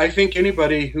 yeah, I think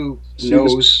anybody who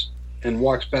knows and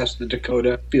walks past the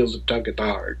Dakota feels a tug at the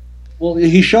heart. Well,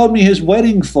 he showed me his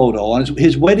wedding photo. On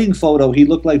his wedding photo, he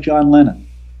looked like John Lennon.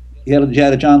 He had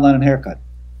a John Lennon haircut.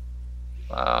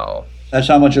 Wow. That's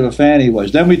how much of a fan he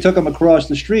was. Then we took him across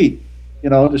the street,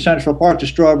 to Central Park, to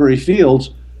Strawberry Fields,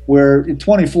 where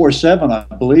 24/7,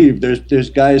 I believe,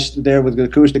 there's guys there with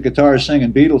acoustic guitars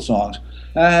singing Beatles songs.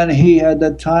 And he had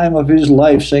the time of his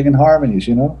life singing harmonies,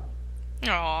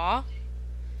 Aww.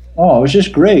 Oh, it was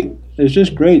just great. It's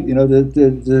just great,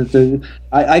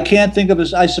 I can't think of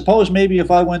this. I suppose maybe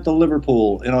if I went to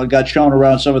Liverpool, and got shown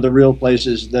around some of the real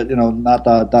places that not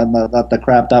the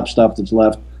crapped up stuff that's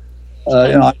left,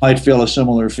 I might feel a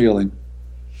similar feeling.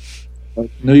 But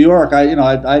New York,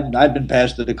 I've been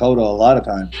past the Dakota a lot of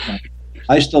times.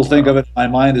 I still think of it in my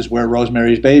mind as where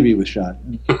Rosemary's Baby was shot.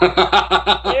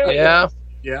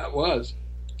 Yeah, it was.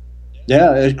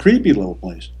 Yeah, a creepy little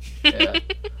place. Yeah.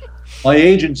 My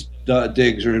agent's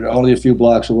digs are only a few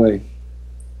blocks away.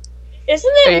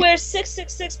 Isn't that where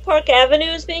 666 Park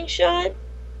Avenue is being shot?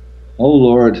 Oh,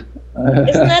 Lord.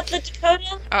 Isn't that the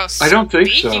Dakota? Oh, I don't think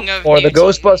so. Or the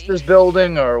Ghostbusters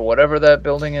building, or whatever that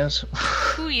building is.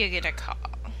 Who you gonna call?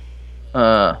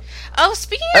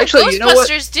 Speaking of actually,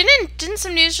 Ghostbusters, didn't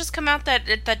some news just come out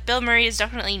that Bill Murray is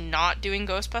definitely not doing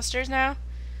Ghostbusters now?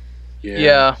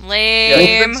 Yeah. Lame. Yeah,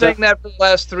 he's been saying that for the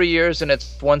last 3 years, and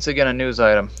it's once again a news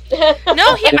item.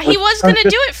 No, he was going to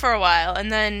do it for a while,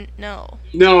 and then no.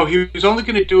 No, he was only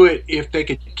going to do it if they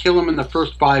could kill him in the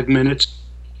first 5 minutes.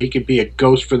 He could be a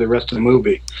ghost for the rest of the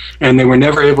movie. And they were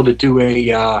never able to do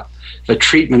a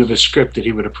treatment of a script that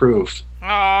he would approve.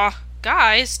 Aw,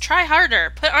 guys, try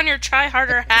harder. Put on your try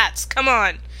harder hats. Come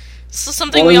on. This is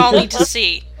something we all need to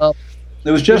see.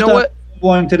 There was just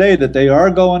going today that they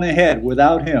are going ahead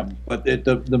without him, but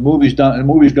the movie's done. The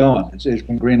movie's going. It's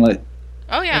been greenlit.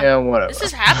 Oh yeah. Yeah, whatever. This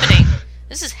is happening.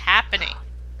 This is happening.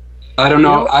 I don't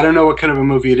know. I don't know what kind of a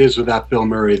movie it is without Bill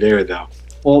Murray there, though.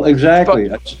 Well, exactly.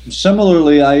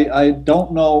 Similarly, I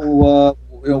don't know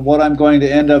what I'm going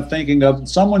to end up thinking of.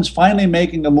 Someone's finally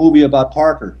making a movie about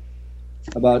Parker,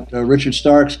 about Richard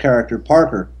Stark's character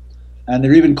Parker, and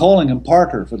they're even calling him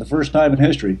Parker for the first time in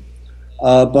history.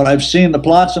 But I've seen the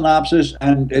plot synopsis,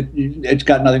 and it's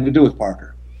got nothing to do with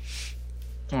Parker.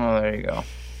 Oh, there you go.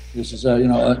 This is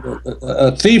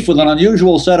a thief with an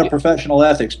unusual set of professional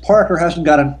ethics. Parker hasn't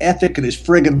got an ethic in his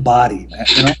friggin' body, man.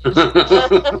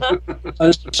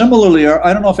 Similarly,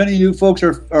 I don't know if any of you folks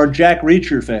are Jack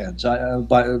Reacher fans.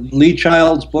 By Lee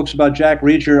Child's books about Jack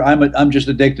Reacher, I'm just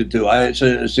addicted to.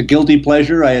 It's a guilty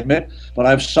pleasure, I admit, but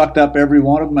I've sucked up every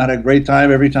one of them. I had a great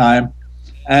time every time.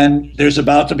 And there's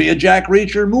about to be a Jack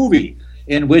Reacher movie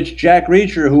in which Jack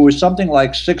Reacher, who is something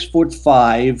like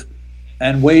 6'5"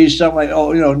 and weighs something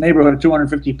like neighborhood of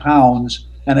 250 pounds,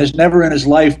 and has never in his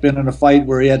life been in a fight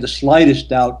where he had the slightest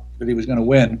doubt that he was going to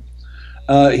win.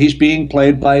 He's being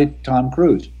played by Tom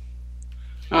Cruise.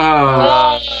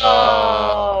 Well,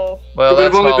 it would have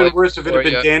that's only been worse if it had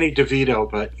been you. Danny DeVito,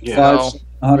 but yeah.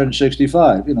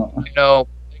 165.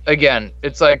 Again,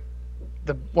 it's like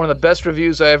one of the best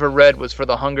reviews I ever read was for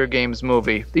the Hunger Games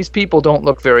movie. These people don't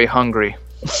look very hungry.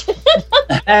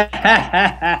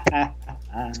 I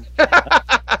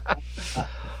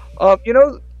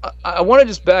want to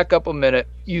just back up a minute.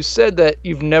 You said that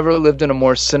you've never lived in a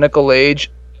more cynical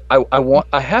age. I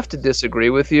have to disagree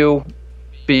with you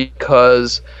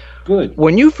because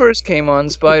when you first came on,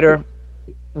 Spider,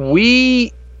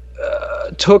 we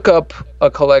took up a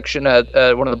collection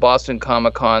at one of the Boston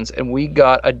Comic Cons, and we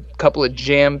got a couple of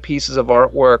jam pieces of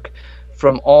artwork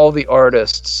from all the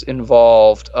artists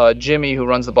involved. Jimmy, who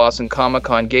runs the Boston Comic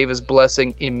Con, gave his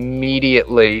blessing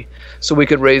immediately so we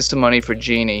could raise some money for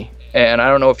Jeannie. And I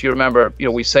don't know if you remember,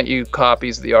 we sent you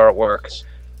copies of the artwork.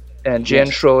 And Jan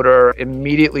Schroeder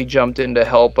immediately jumped in to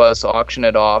help us auction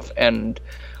it off. And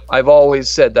I've always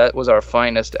said that was our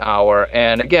finest hour.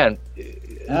 And again,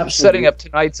 setting up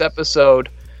tonight's episode,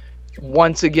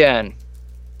 once again,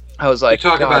 I was like,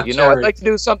 God, I'd like to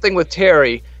do something with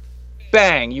Terry.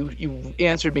 Bang, you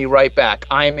answered me right back.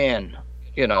 I'm in,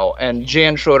 and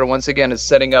Jan Schroeder once again is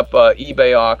setting up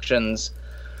eBay auctions.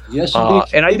 Yes, indeed.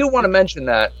 And I do want to mention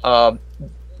that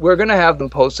we're going to have them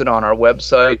posted on our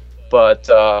website, but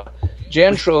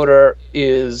Jan Schroeder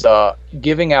is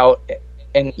giving out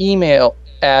an email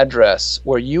address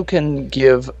where you can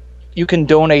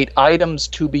donate items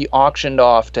to be auctioned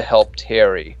off to help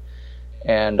Terry.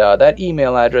 And that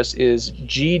email address is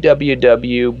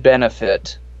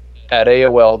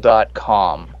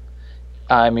gwbenefit@aol.com.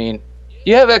 I mean,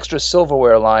 you have extra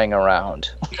silverware lying around.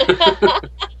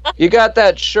 You got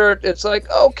that shirt. It's like,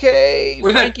 okay,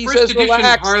 with Frankie that first says edition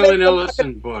relax. Harlan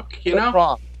Ellison book,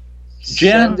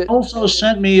 Jen also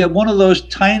sent me one of those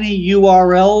tiny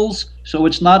URLs, so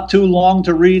it's not too long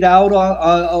to read out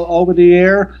over the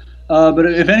air. But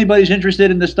if anybody's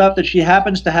interested in the stuff that she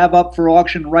happens to have up for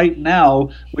auction right now,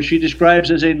 which she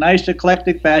describes as a nice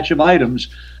eclectic batch of items,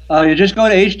 you just go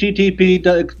to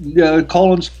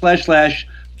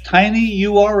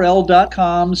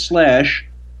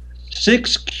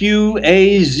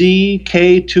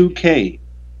http://tinyurl.com/6QAZK2K.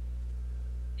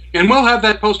 And we'll have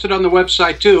that posted on the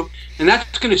website too. And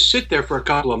that's going to sit there for a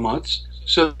couple of months.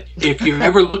 So if you're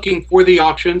ever looking for the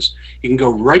auctions, you can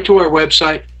go right to our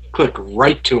website, click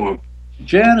right to them.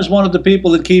 Jan is one of the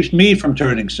people that keeps me from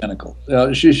turning cynical.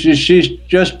 She's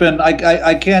just been,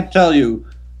 I can't tell you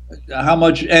how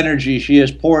much energy she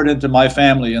has poured into my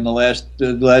family in the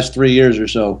last 3 years or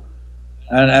so,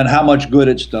 and how much good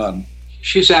it's done.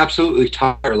 She's absolutely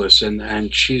tireless,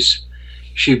 and she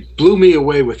blew me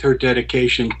away with her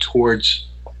dedication towards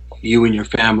you and your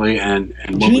family, and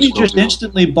what Jeannie just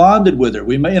instantly bonded with her.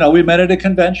 We met at a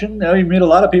convention. You meet a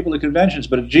lot of people at conventions,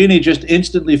 but Jeannie just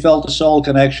instantly felt a soul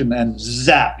connection, and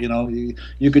zap!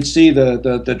 You could see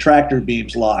the tractor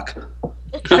beams lock.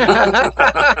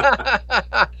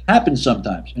 Happens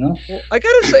sometimes, I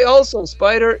gotta say also,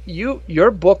 Spider,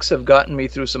 your books have gotten me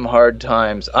through some hard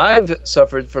times. I've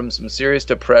suffered from some serious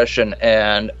depression,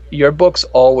 and your books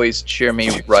always cheer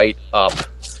me right up.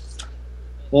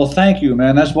 Well, thank you,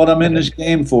 man. That's what I'm in this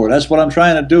game for. That's what I'm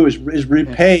trying to do is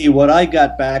repay what I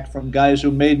got back from guys who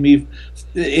made me,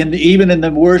 even in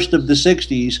the worst of the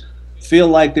 60s, feel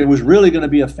like there was really going to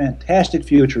be a fantastic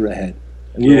future ahead.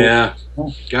 Yeah,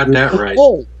 got that right.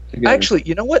 Oh, actually,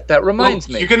 you know what? That reminds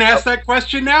me. You can ask that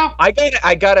question now? I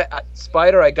gotta,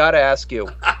 Spider, I gotta ask you.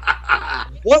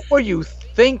 What were you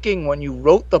thinking when you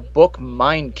wrote the book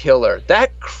Mind Killer?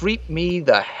 That creeped me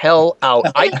the hell out.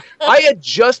 I had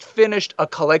just finished a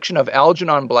collection of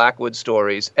Algernon Blackwood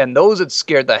stories, and those had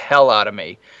scared the hell out of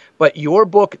me. But your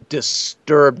book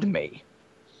disturbed me.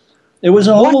 It was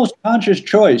an almost conscious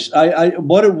choice.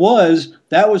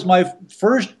 That was my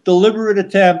first deliberate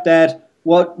attempt at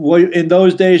what in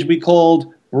those days we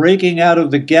called breaking out of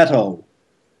the ghetto.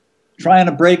 Trying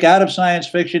to break out of science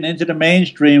fiction into the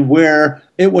mainstream where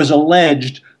it was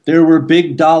alleged there were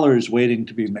big dollars waiting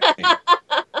to be made.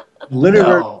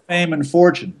 Literary fame and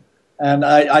fortune. And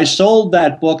I sold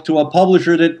that book to a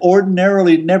publisher that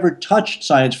ordinarily never touched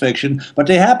science fiction, but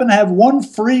they happened to have one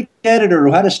freak editor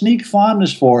who had a sneak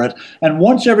fondness for it, and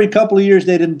once every couple of years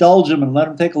they'd indulge him and let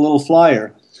him take a little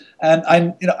flyer. And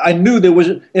I knew there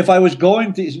was, if I was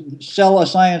going to sell a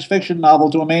science fiction novel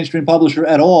to a mainstream publisher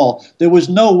at all, there was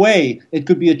no way it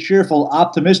could be a cheerful,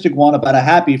 optimistic one about a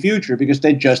happy future, because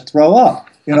they'd just throw up.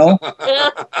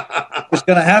 It's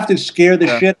going to have to scare the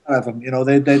shit out of them.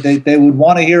 They would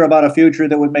want to hear about a future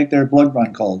that would make their blood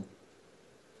run cold.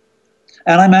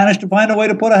 And I managed to find a way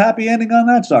to put a happy ending on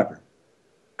that sucker.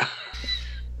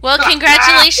 Well,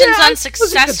 congratulations on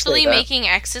successfully making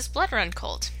X's blood run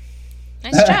cold.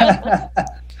 Nice job.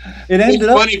 It's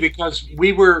funny because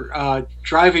we were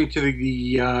driving to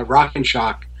the Rock and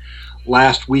Shock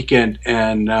last weekend,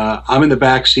 and I'm in the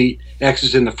back seat, X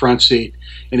is in the front seat,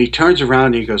 and he turns around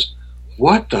and he goes,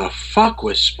 "What the fuck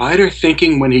was Spider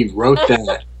thinking when he wrote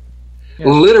that?"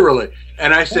 Literally.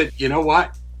 And I said, you know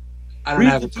what? I don't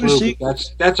have a clue.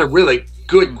 That's a really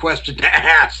good question to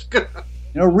ask.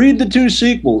 Read the two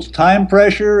sequels, Time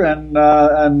Pressure and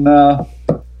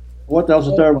What else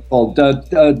is the third one called?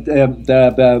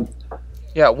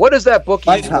 Yeah, what is that book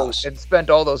you Lifehouse. wrote and spent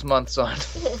all those months on?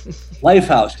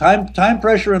 Lifehouse, Time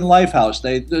Pressure and Lifehouse.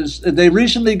 They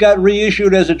recently got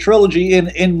reissued as a trilogy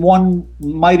in one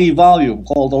mighty volume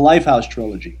called the Lifehouse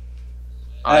trilogy.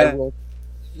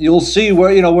 You'll see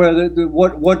where where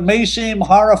what may seem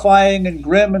horrifying and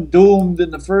grim and doomed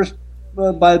in the first,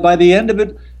 by the end of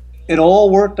it, it all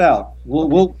worked out.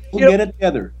 We'll get it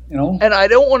together. And I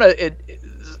don't want to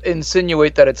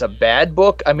insinuate that it's a bad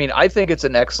book. I mean, I think it's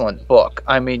an excellent book.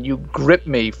 I mean, you grip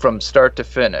me from start to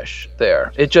finish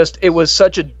there. It was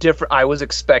such a different... I was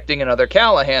expecting another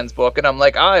Callahan's book, and I'm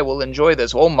like, I will enjoy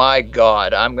this. Oh my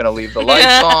God, I'm going to leave the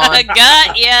lights on.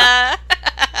 Got ya.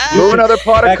 Do another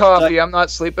pot of coffee. I'm not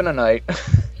sleeping tonight.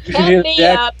 Kept me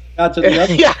up.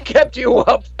 Yeah, kept you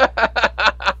up.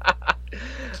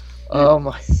 Oh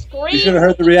my! You should have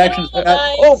heard the reactions to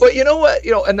that. Oh, but you know what?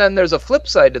 And then there's a flip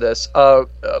side to this.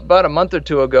 About a month or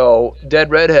two ago, Dead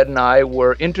Redhead and I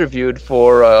were interviewed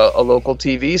for a local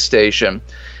TV station,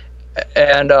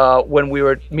 and when we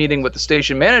were meeting with the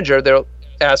station manager, they're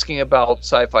asking about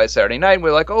Sci-Fi Saturday Night. And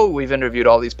we're like, "Oh, we've interviewed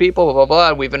all these people, blah blah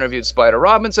blah. We've interviewed Spider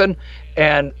Robinson."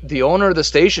 And the owner of the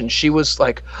station, she was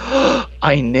like,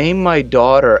 "I named my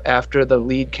daughter after the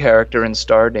lead character in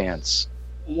Stardance."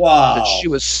 Wow. That she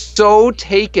was so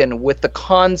taken with the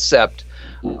concept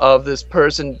of this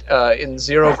person in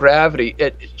zero gravity.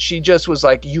 She just was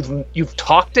like, "You've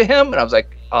talked to him?" And I was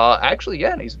like, "Actually,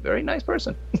 yeah, and he's a very nice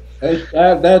person."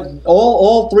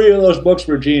 All three of those books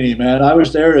were Jeannie, man. I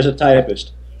was there as a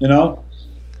typist, And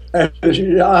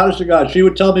honest to God, she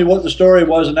would tell me what the story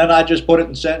was, and then I just put it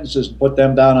in sentences and put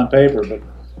them down on paper. But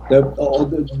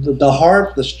the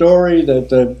heart, the story,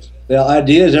 the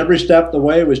ideas, every step of the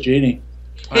way was Jeannie.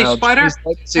 Hey, Spider,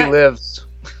 lives.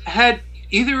 Had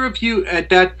either of you at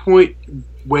that point,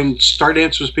 when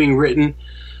Stardance was being written,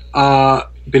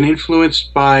 been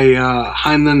influenced by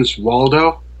Heinlein's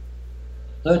Waldo?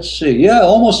 Let's see. Yeah,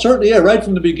 almost certainly. Yeah, right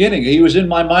from the beginning. He was in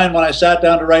my mind when I sat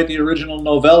down to write the original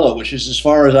novella, which is as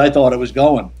far as I thought it was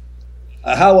going.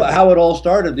 How it all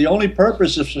started. The only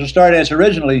purpose of Stardance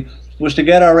originally was to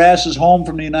get our asses home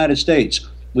from the United States.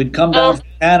 We'd come down from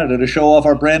Canada to show off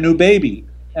our brand new baby,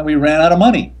 and we ran out of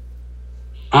money.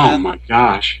 Oh my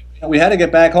gosh. We had to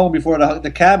get back home before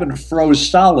the cabin froze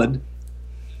solid.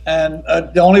 And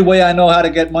the only way I know how to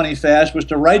get money fast was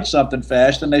to write something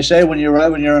fast. And they say when you're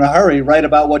in a hurry, write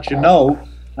about what you know.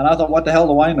 And I thought, what the hell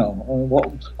do I know?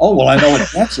 Well, I know what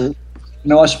a dancer.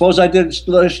 I suppose I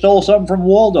stole something from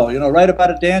Waldo. Write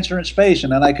about a dancer in space,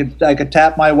 and then I could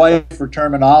tap my wife for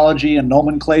terminology and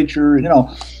nomenclature,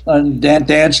 and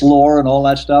dance lore and all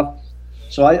that stuff.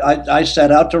 So I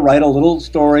set out to write a little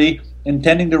story,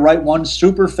 intending to write one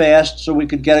super fast so we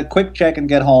could get a quick check and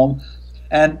get home.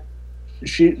 And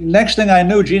next thing I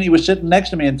knew, Jeannie was sitting next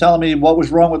to me and telling me what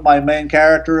was wrong with my main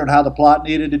character and how the plot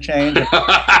needed to change.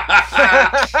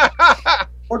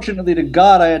 Fortunately to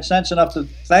God, I had sense enough to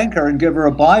thank her and give her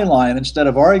a byline instead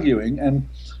of arguing. And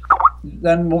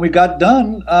then when we got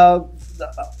done, are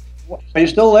you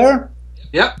still there?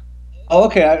 Yep. Oh,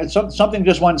 okay. Something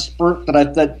just went spurt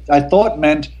that I thought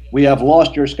meant we have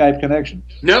lost your Skype connection.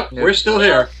 Nope, we're still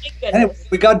here. Anyway,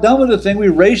 we got done with the thing. We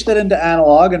raced it into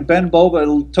analog, and Ben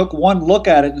Boba took one look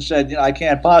at it and said, I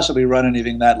can't possibly run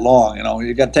anything that long.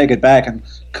 You got to take it back and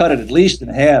cut it at least in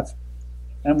half.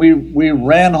 And we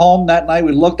ran home that night.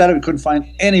 We looked at it. We couldn't find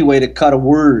any way to cut a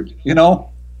word,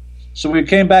 So we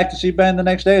came back to see Ben the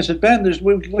next day. I said, Ben,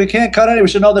 we can't cut it. We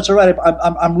said, no, that's all right.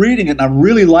 I'm reading it, and I'm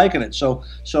really liking it. So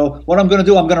what I'm going to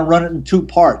do, I'm going to run it in 2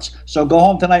 parts. So go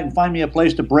home tonight and find me a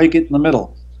place to break it in the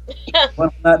middle.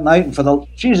 Went that night, and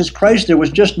Jesus Christ, there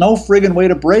was just no friggin' way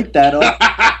to break that up.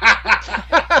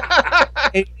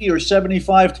 80 or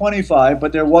 75-25,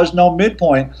 but there was no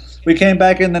midpoint. We came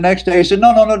back in the next day. He said,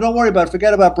 no, don't worry about it.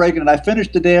 Forget about breaking it. I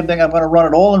finished the damn thing. I'm going to run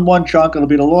it all in one chunk. It'll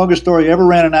be the longest story ever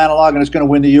ran in analog, and it's going to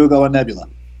win the Hugo and Nebula.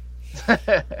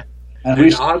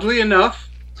 And oddly enough,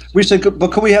 we said,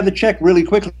 but could we have the check really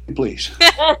quickly, please?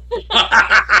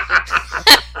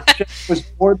 It was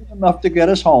more than enough to get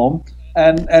us home,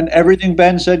 and everything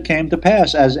Ben said came to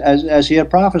pass as he had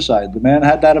prophesied. The man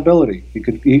had that ability. He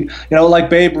could, like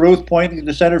Babe Ruth pointing to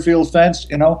the center field fence.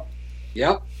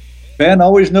 Yep. Ben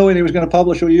always knew he was going to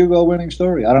publish a Hugo winning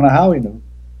story. I don't know how he knew.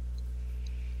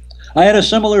 I had a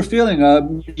similar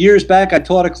feeling. Years back, I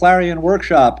taught a Clarion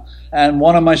workshop, and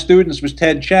one of my students was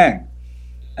Ted Chiang.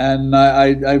 And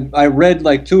I read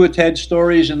like 2 of Ted's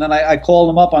stories, and then I called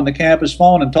him up on the campus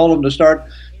phone and told him to start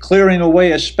clearing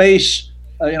away a space,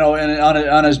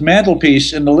 on his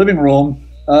mantelpiece in the living room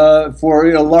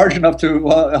for large enough to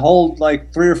hold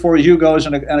like 3 or 4 Hugos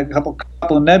and a couple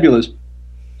of Nebulas.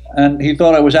 And he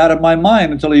thought I was out of my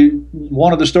mind until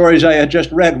one of the stories I had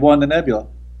just read won the Nebula.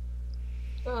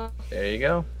 There you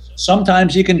go.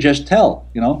 Sometimes you can just tell,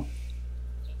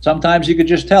 Sometimes you could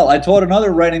just tell. I taught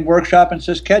another writing workshop in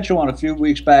Saskatchewan a few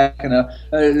weeks back, and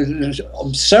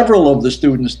several of the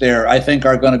students there, I think,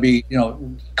 are going to be,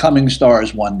 coming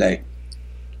stars one day.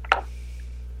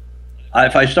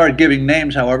 If I start giving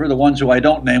names, however, the ones who I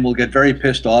don't name will get very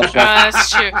pissed off. So. That's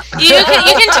true. You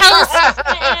can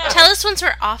tell us once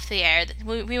we're off the air.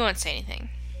 We won't say anything.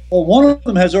 Well, one of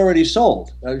them has already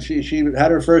sold. She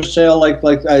had her first sale like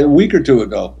a week or two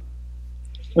ago.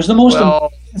 It was the most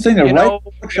important thing.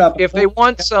 Workshop. If they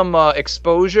want some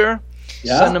exposure,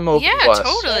 send them over to us. Yeah,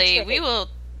 totally. We would.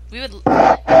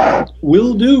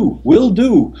 Will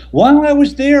do. While I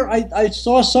was there, I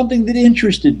saw something that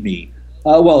interested me.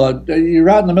 You're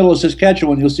out in the middle of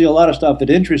Saskatchewan. You'll see a lot of stuff that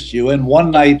interests you. And one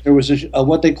night there was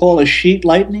what they call a sheet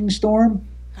lightning storm,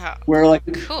 where boom,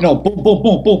 boom,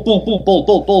 boom, boom, boom, boom,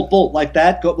 boom, boom, boom, like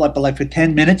that, go like for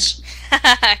 10 minutes.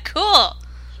 Cool.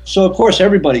 So of course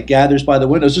everybody gathers by the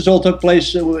windows. This all took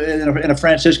place in a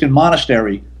Franciscan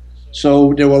monastery.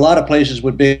 So there were a lot of places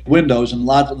with big windows and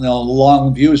lots of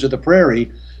long views of the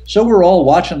prairie. So we're all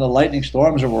watching the lightning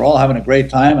storms, and we're all having a great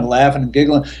time and laughing and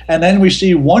giggling. And then we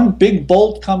see one big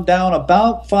bolt come down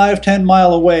about 5-10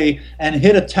 miles away and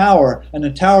hit a tower, and the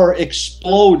tower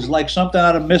explodes like something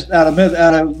out of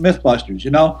Mythbusters,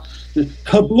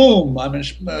 Kabloom! I mean,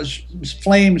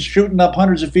 flames shooting up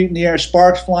hundreds of feet in the air,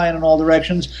 sparks flying in all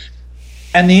directions,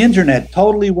 and the internet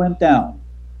totally went down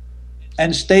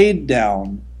and stayed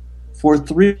down for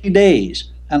 3 days.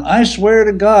 And I swear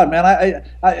to God, man, I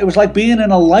it was like being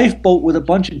in a lifeboat with a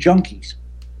bunch of junkies.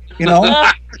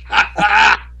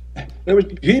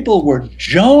 People were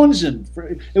jonesing.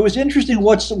 It was interesting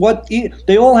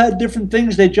they all had different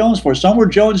things they jonesed for. Some were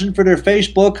jonesing for their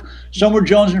Facebook. Some were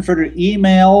jonesing for their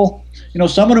email.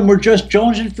 Some of them were just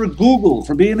jonesing for Google,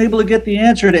 for being able to get the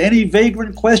answer to any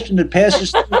vagrant question that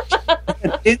passes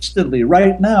through instantly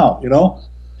right now.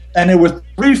 And there were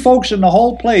 3 folks in the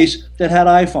whole place that had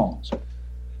iPhones.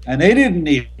 And they didn't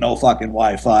need no fucking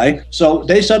Wi-Fi, so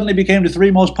they suddenly became the 3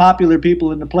 most popular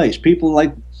people in the place. People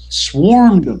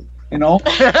swarmed them, And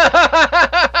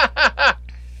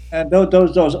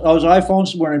those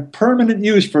iPhones were in permanent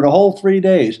use for the whole 3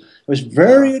 days. It was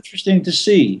very interesting to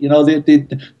see,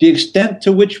 the extent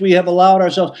to which we have allowed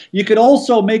ourselves. You could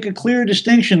also make a clear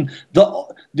distinction.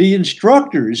 The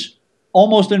instructors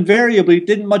almost invariably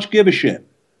didn't much give a shit.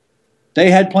 They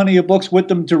had plenty of books with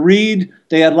them to read.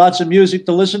 They had lots of music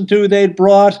to listen to they'd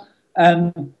brought.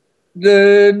 And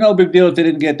no big deal if they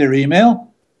didn't get their email.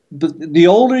 The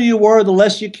older you were, the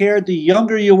less you cared. The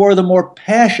younger you were, the more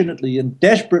passionately and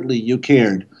desperately you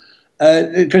cared.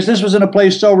 Because this was in a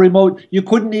place so remote, you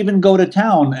couldn't even go to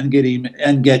town and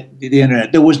get the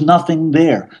internet. There was nothing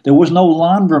there. There was no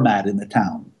laundromat in the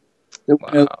town.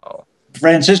 Wow.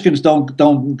 Franciscans don't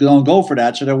go for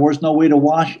that, so there was no way to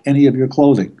wash any of your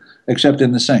clothing except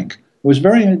in the sink. It was a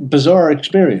very bizarre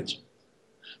experience.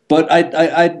 But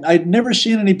I'd never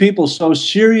seen any people so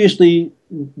seriously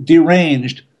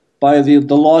deranged by the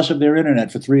loss of their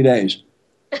internet for 3 days.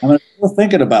 I'm still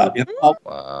thinking about,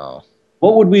 wow.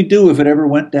 What would we do if it ever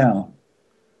went down?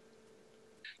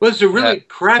 Well, there's a really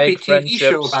crappy TV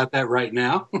show about that right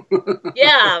now.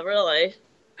 Yeah, really.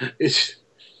 It's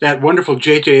that wonderful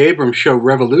J.J. Abrams show,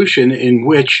 Revolution, in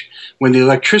which when the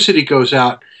electricity goes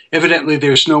out, evidently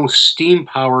there's no steam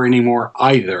power anymore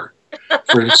either.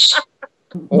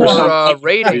 Or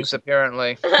ratings,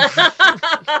 apparently.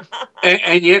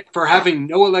 And yet, for having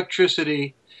no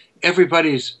electricity,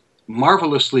 everybody's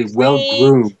marvelously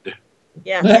well-groomed.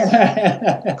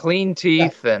 Yeah. Clean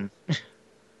teeth and...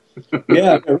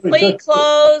 Yeah, clean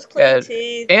clothes, clean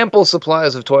teeth. Ample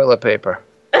supplies of toilet paper.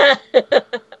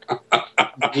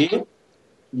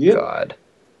 Yep. God.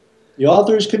 The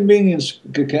author's convenience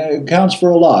counts for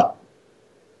a lot.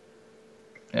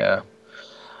 Yeah.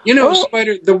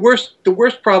 Spider, the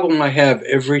worst problem I have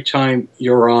every time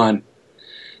you're on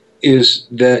is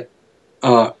that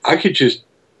I could just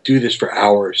do this for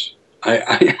hours.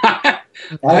 I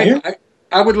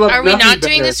would love. Are we not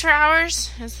doing this for hours?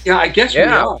 Yeah, I guess we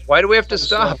are. Why do we have to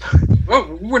stop?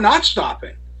 Well, we're not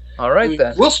stopping. All right,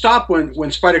 then. We'll stop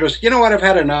when Spider goes, you know what, I've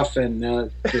had enough. And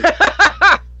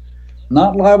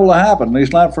not liable to happen, at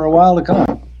least not for a while to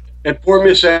come. And poor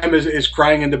Miss M is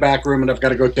crying in the back room, and I've got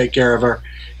to go take care of her.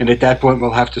 And at that point,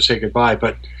 we'll have to say goodbye.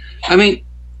 But, I mean,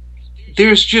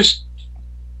 there's just...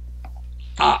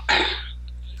 Was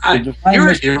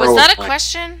that a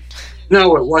question?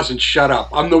 No, it wasn't. Shut up.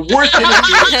 I'm the worst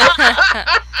interviewer.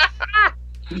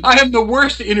 I am the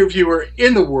worst interviewer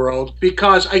in the world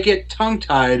because I get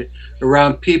tongue-tied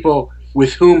around people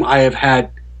with whom I have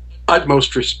had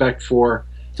utmost respect for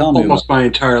almost my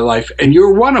entire life, and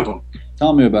you're one of them.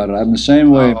 Tell me about it. I'm the same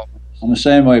way. I'm the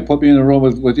same way. Put me in the room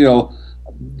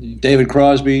with David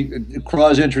Crosby.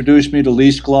 Cros introduced me to Lee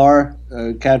Sklar.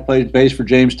 Cat plays bass for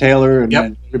James Taylor and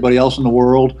everybody else in the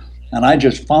world. And I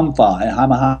just hama,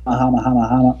 hama, hama,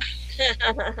 hama.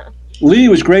 Lee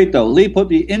was great, though. Lee put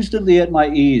me instantly at my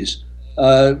ease.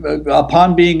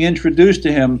 Upon being introduced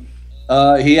to him,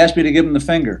 he asked me to give him the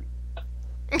finger.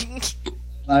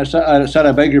 I said,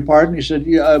 I beg your pardon? He said,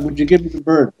 would you give me the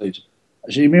bird, please?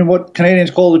 I said, you mean what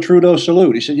Canadians call the Trudeau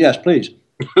salute? He said, yes, please.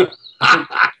 Said,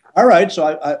 all right, so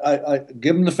I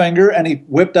give him the finger, and he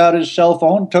whipped out his cell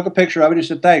phone, took a picture of it. He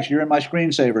said, thanks, you're in my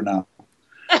screensaver now.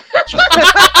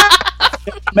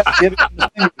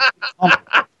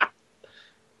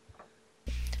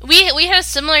 We had a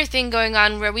similar thing going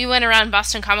on where we went around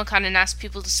Boston Comic Con and asked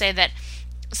people to say that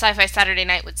Sci-Fi Saturday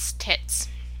Night was tits.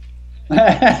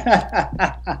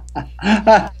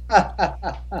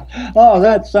 Oh,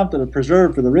 that's something to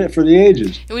preserve for the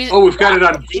ages. We've got it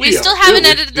on video. We still haven't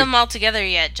edited them all together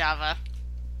yet, Java.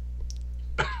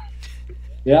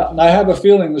 Yeah, and I have a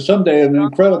feeling that someday an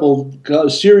incredible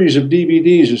series of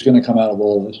DVDs is going to come out of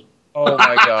all this. Oh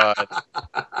my God.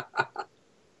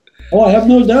 Oh, I have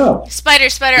no doubt. Spider,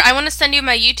 I want to send you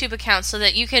my YouTube account so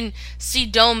that you can see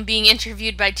Dome being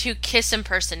interviewed by 2 Kiss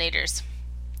impersonators.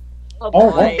 Oh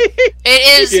boy.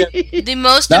 It is the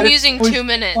most amusing 2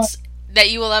 minutes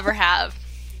that you will ever have.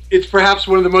 It's perhaps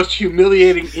one of the most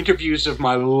humiliating interviews of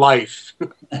my life.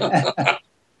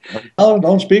 Oh,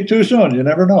 don't speak too soon. You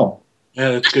never know.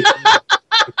 Yeah, that's good.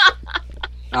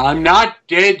 I'm not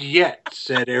dead yet,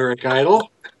 said Eric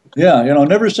Idle. Yeah,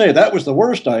 never say that was the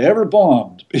worst I ever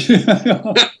bombed. It's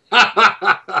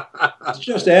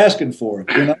just asking for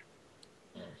it,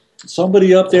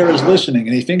 Somebody up there is listening,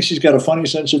 and he thinks he's got a funny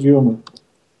sense of humor.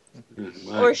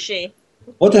 Or she.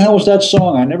 What the hell was that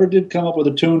song? I never did come up with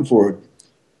a tune for it.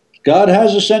 God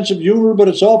has a sense of humor, but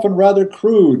it's often rather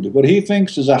crude. What he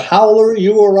thinks is a howler,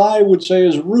 you or I would say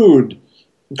is rude.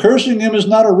 Cursing him is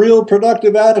not a real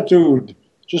productive attitude.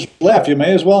 Just laugh, you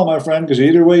may as well, my friend, because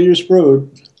either way you're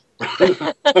screwed.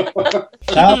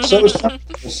 Sounds so simple.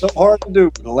 It's so hard to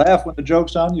do, to laugh when the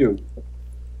joke's on you.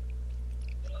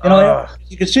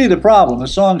 You can see the problem. The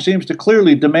song seems to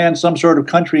clearly demand some sort of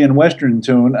country and western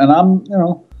tune, and I'm,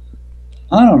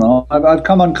 I don't know. I've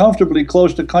come uncomfortably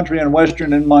close to country and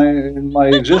western in my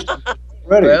existence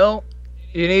already. Well,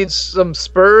 you need some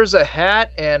spurs, a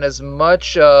hat, and as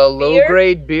much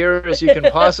low-grade beer as you can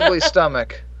possibly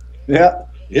stomach. Yeah,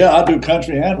 I'll do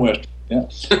country and western. Yeah.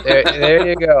 There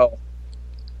you go.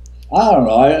 I don't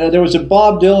know. There was a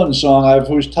Bob Dylan song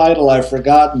whose title I've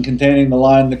forgotten, containing the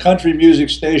line, "The country music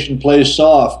station plays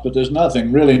soft, but there's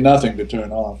really nothing to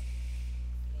turn off."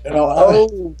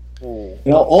 All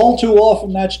too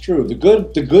often that's true. The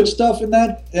good stuff in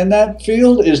that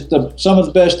field is some of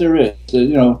the best there is.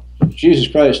 Jesus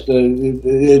Christ,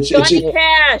 it's Johnny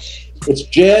Cash. It's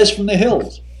jazz from the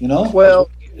hills. Well,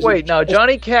 wait, now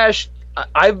Johnny Cash.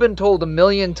 I've been told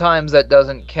 1,000,000 times that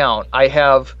doesn't count. I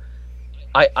have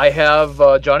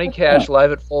Johnny Cash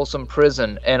live at Folsom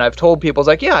Prison, and I've told people, it's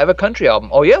like, yeah, I have a country album.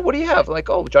 Oh yeah, what do you have? Like,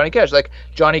 oh, Johnny Cash. Like,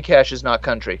 Johnny Cash is not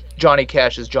country. Johnny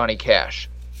Cash is Johnny Cash.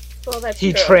 Well, that's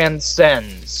he true.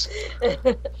 Transcends.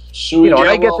 And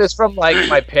I get this from like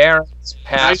my parents,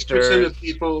 pastors. 90% of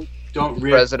people don't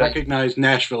recognize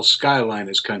Nashville skyline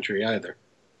as country either.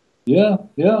 Yeah,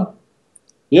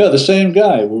 the same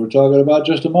guy we were talking about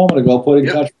just a moment ago, putting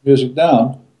country music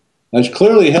down, has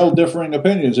clearly held differing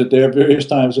opinions at various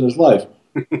times in his life.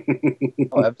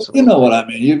 Oh, absolutely. You know what I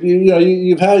mean.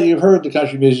 You've heard the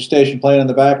country music station playing in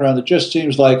the background. It just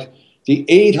seems like the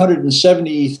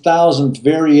 870,000th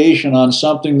variation on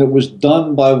something that was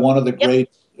done by one of the great,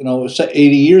 80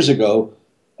 years ago,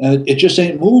 and it just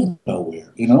ain't moved nowhere.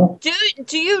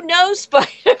 Do you know, Spider?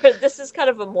 This is kind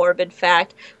of a morbid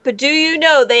fact, but do you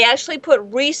know they actually put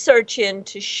research in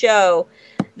to show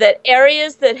that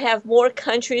areas that have more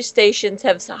country stations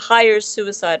have higher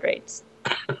suicide rates?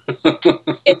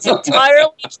 It's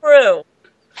entirely true.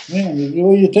 Man,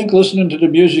 you think listening to the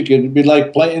music it'd be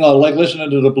like playing, like listening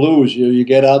to the blues. You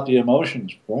get out the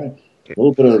emotions, right? A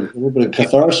little bit of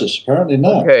catharsis. Apparently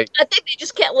not. Okay. I think they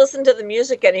just can't listen to the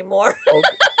music anymore.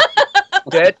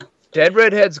 Dead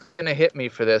Redhead's gonna hit me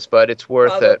for this, but it's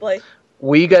worth Probably.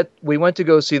 it. We went to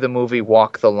go see the movie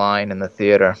Walk the Line in the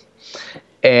theater,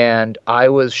 And I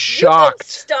was shocked.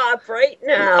 Stop right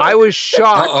now. I was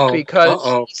shocked Uh-oh. because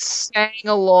Uh-oh. he sang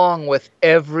along with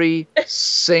every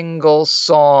single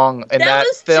song in that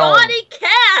was film. Johnny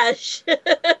Cash.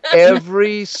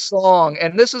 Every song.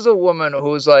 And this is a woman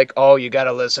who's like, oh, you got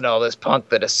to listen to all this punk,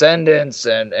 The Descendants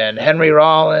and Henry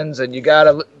Rollins, and you got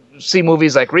to see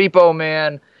movies like Repo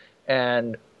Man.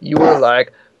 And you were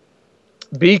like,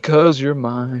 because you're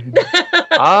mine,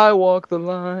 I walk the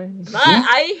line.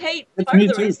 I hate part of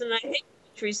the reason I hate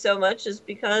country so much is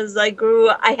because I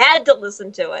had to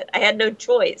listen to it. I had no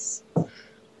choice.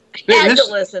 I had to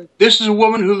listen. This is a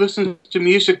woman who listens to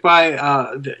music by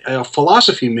a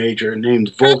philosophy major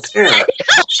named Voltaire.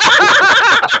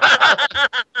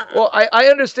 Well, I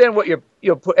understand what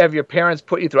have your parents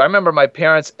put you through. I remember my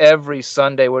parents every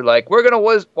Sunday were like, "We're gonna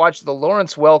watch the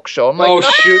Lawrence Welk show." I'm like, "Oh,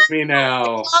 shoot me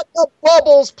now!" Not the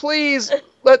Bubbles, please.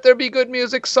 Let there be good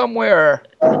music somewhere.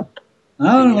 I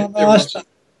don't know.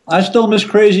 I still miss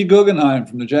Crazy Guggenheim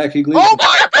from the Jackie Gleason. Oh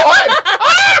my God!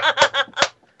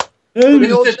 Hey,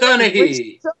 Mr.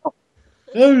 Donaghy.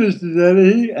 Hey, Mr.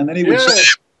 Donaghy. And then he would say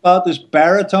about this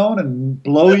baritone and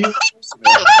blow you.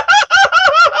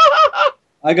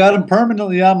 I got him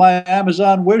permanently on my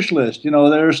Amazon wish list. You know,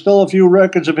 there are still a few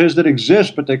records of his that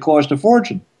exist, but they cost a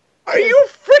fortune. Are you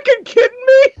freaking kidding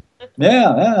me?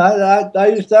 Yeah.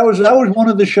 That was one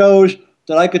of the shows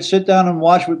that I could sit down and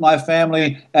watch with my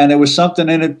family, and there was something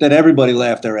in it that everybody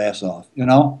laughed their ass off. You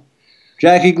know,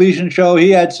 Jackie Gleason show. He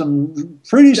had some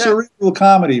pretty cerebral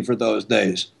comedy for those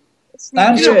days.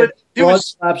 And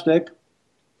slapstick.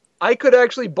 I could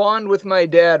actually bond with my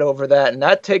dad over that, and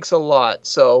that takes a lot.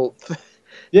 So.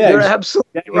 Yeah, you're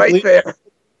absolutely right there.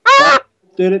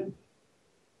 Did it?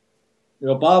 You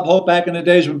know, Bob Hope back in the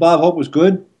days when Bob Hope was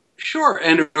good. Sure,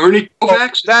 and Ernie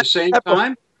Kovacs at the same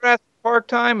time. Park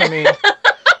time. I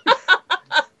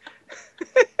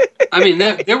mean,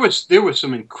 there was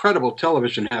some incredible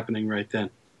television happening right then.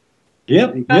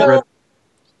 Yep.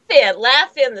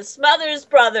 Laughing, the Smothers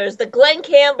Brothers, the Glenn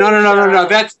Campbell. No.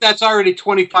 That's already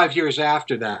 25 years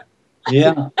after that.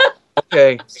 Yeah.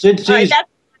 Okay.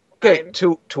 Okay,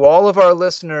 to all of our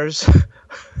listeners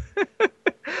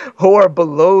who are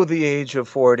below the age of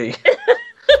 40.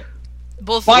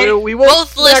 Both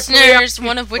listeners,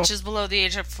 one of which is below the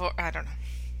age of 4. I don't know.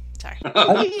 Sorry.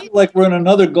 I feel like we're in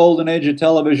another golden age of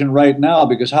television right now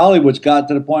because Hollywood's got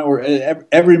to the point where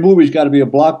every movie's got to be a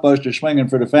blockbuster swinging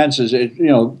for the fences.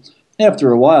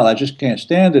 After a while, I just can't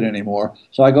stand it anymore.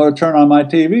 So I go to turn on my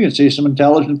TV and see some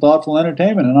intelligent, thoughtful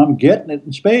entertainment, and I'm getting it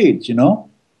in spades, you know?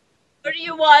 What are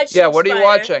you watching? Yeah, what are you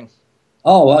watching?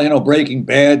 Oh, well, Breaking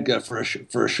Bad for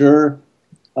sure.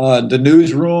 The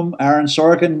Newsroom, Aaron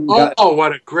Sorkin.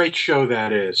 What a great show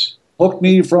that is. Hooked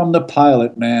me from the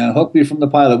pilot, man. Hooked me from the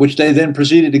pilot, which they then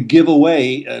proceeded to give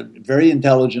away. A very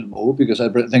intelligent move because I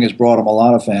think it's brought them a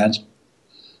lot of fans.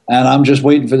 And I'm just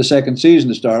waiting for the second season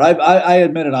to start. I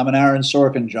admit it, I'm an Aaron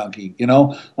Sorkin junkie, you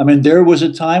know? I mean, there was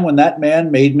a time when that man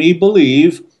made me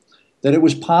believe that it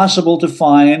was possible to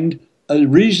find a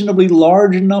reasonably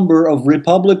large number of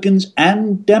Republicans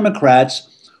and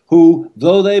Democrats who,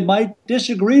 though they might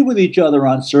disagree with each other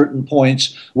on certain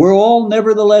points, were all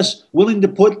nevertheless willing to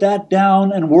put that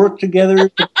down and work together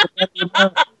to protect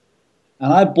America.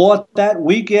 And I bought that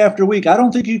week after week. I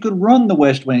don't think you could run the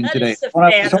West Wing today. When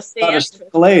I was talking about a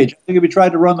single age, I think if you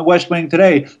tried to run the West Wing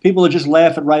today, people would just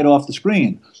laugh it right off the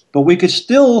screen. But we could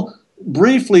still,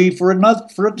 briefly, for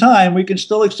a time, we can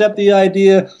still accept the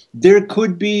idea there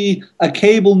could be a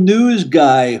cable news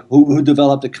guy who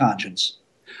developed a conscience.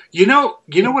 You know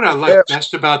what I like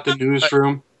best about the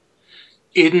Newsroom?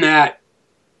 In that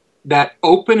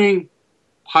opening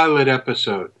pilot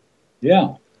episode,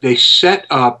 they set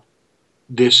up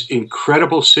this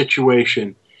incredible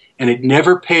situation, and it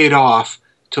never paid off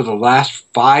till the last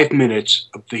 5 minutes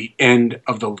of the end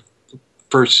of the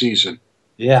first season.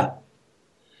 Yeah.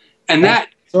 And that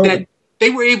they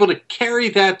were able to carry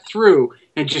that through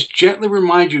and just gently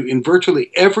remind you in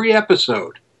virtually every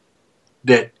episode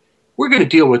that we're going to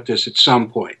deal with this at some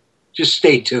point. Just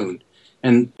stay tuned.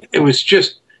 And it was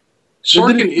just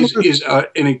Sorkin is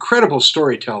an incredible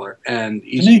storyteller, and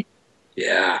he's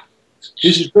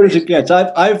as good as it gets.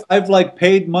 I've like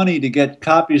paid money to get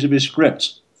copies of his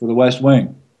scripts for The West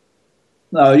Wing.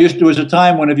 There was a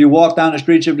time when if you walked down the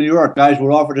streets of New York, guys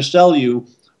would offer to sell you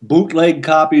bootleg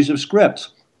copies of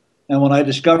scripts. And when I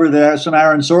discovered that some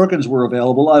Aaron Sorkins were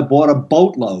available, I bought a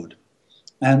boatload.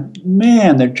 And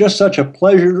man, they're just such a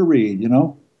pleasure to read, you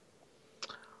know?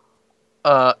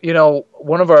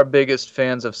 One of our biggest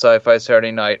fans of Sci-Fi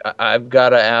Saturday Night, I've got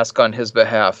to ask on his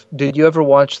behalf, did you ever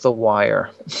watch The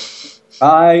Wire?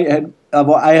 I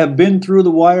I have been through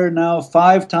The Wire now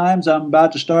 5 times. I'm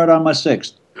about to start on my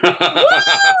 6th.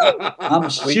 I'm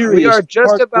serious. We are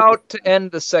just about to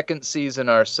end the 2nd season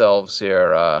ourselves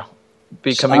here,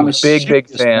 becoming big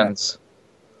fans.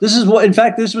 This is what, in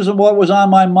fact, this was what was on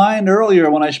my mind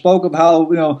earlier when I spoke of how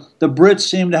the Brits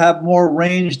seem to have more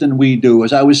range than we do.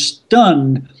 As I was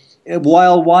stunned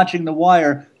while watching The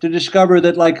Wire to discover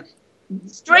that, like,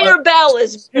 Stringer Bell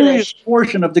is British. A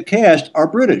portion of the cast are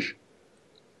British.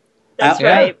 That's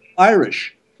right.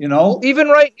 Irish. Even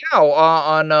right now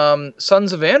on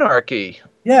Sons of Anarchy.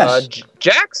 Yes.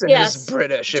 Jackson is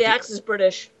British. Jackson's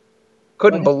British.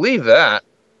 Couldn't believe that.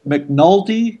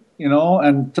 McNulty,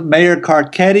 and Mayor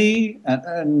Carcetti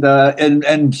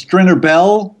and Stringer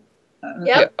Bell. Yep.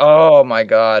 Yeah. Oh my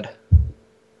God.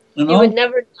 You would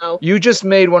never know. You just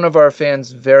made one of our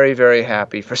fans very, very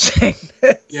happy for saying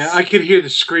this. Yeah, I could hear the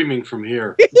screaming from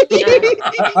here.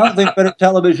 I don't think better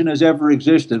television has ever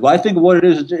existed. I think what it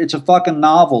is, it's a fucking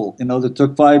novel, that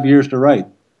took 5 years to write.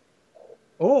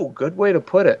 Oh, good way to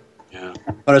put it. Yeah.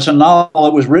 But it's a novel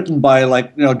that was written by,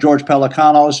 George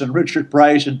Pelecanos and Richard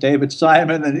Price and David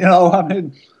Simon.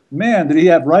 And, man, did he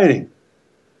have writing.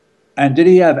 And did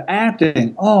he have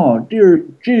acting? Oh, dear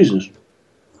Jesus.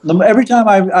 Every time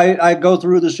I go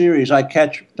through the series, I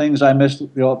catch things I missed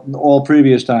all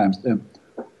previous times.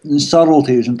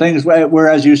 Subtleties and things where,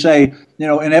 as you say,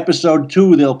 in episode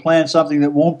 2, they'll plan something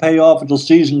that won't pay off until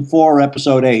season 4,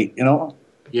 episode 8,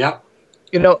 Yeah.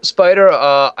 Spider,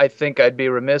 I think I'd be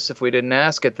remiss if we didn't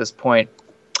ask at this point.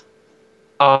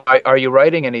 Are you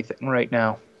writing anything right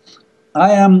now?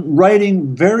 I am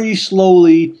writing very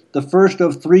slowly the first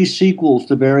of 3 sequels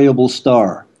to Variable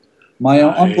Star. My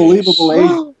unbelievable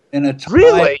age in a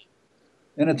time,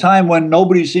 in a time when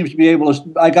nobody seems to be able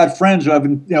to. I got friends who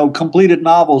have completed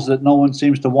novels that no one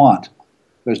seems to want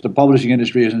because the publishing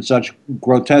industry is in such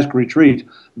grotesque retreat.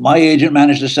 My agent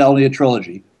managed to sell me a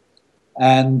trilogy,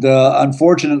 and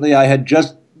unfortunately, I had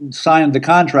just signed the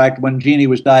contract when Jeannie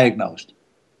was diagnosed,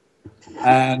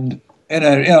 and in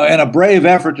a brave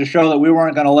effort to show that we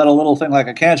weren't going to let a little thing like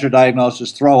a cancer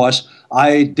diagnosis throw us,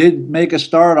 I did make a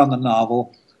start on the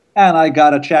novel. And I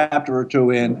got a chapter or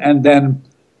 2 in, and then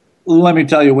let me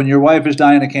tell you, when your wife is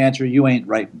dying of cancer, you ain't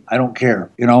writing. I don't care,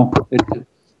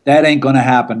 that ain't going to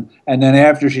happen. And then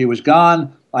after she was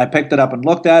gone, I picked it up and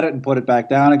looked at it and put it back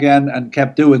down again and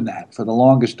kept doing that for the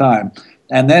longest time.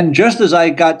 And then just as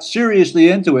I got seriously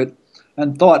into it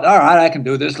and thought, all right, I can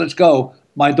do this, let's go,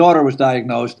 my daughter was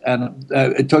diagnosed, and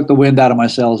it took the wind out of my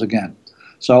sails again.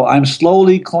 So I'm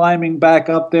slowly climbing back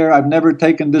up there. I've never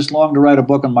taken this long to write a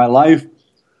book in my life.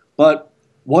 But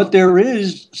what there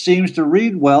is seems to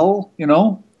read well,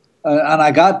 and I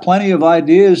got plenty of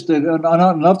ideas that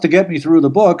are enough to get me through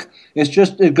the book. It's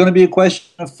going to be a question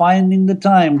of finding the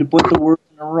time to put the words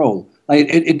in a row.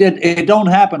 It don't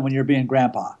happen when you're being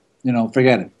grandpa.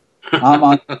 Forget it. I'm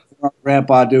on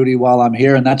grandpa duty while I'm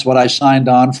here, and that's what I signed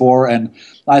on for. And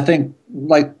I think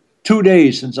 2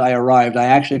 days since I arrived, I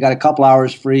actually got a couple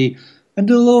hours free and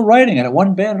did a little writing, and it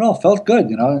wasn't bad at all. Felt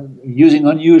good, using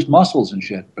unused muscles and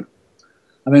shit. But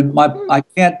I mean, I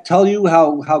can't tell you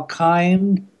how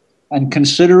kind and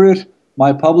considerate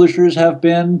my publishers have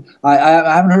been. I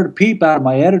haven't heard a peep out of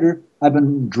my editor. I've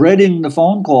been dreading the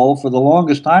phone call for the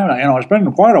longest time. It's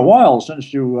been quite a while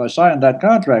since you signed that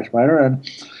contract, Spider, and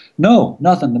no,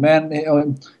 nothing. The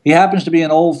man, he happens to be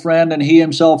an old friend, and he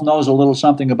himself knows a little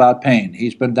something about pain.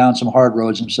 He's been down some hard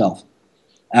roads himself,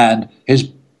 and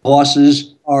his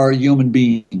bosses are human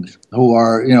beings who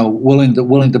are, willing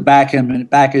to back him and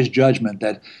back his judgment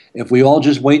that if we all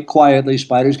just wait quietly,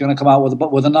 Spider's going to come out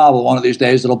with a novel one of these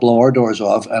days that'll blow our doors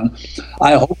off. And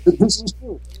I hope that this is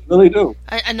true. I really do.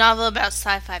 A novel about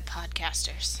sci-fi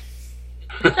podcasters.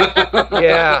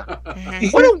 Yeah. Mm-hmm.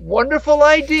 What a wonderful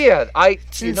idea.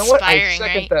 It's you know what? I inspiring,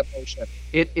 second right? that motion.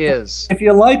 It is. If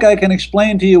you like, I can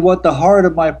explain to you what the heart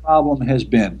of my problem has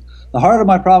been. The heart of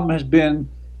my problem has been,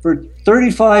 for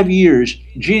 35 years,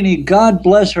 Jeannie, God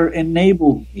bless her,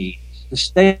 enabled me to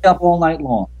stay up all night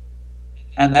long.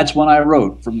 And that's when I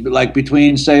wrote, from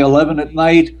between, say, 11 at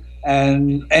night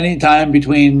and any time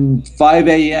between 5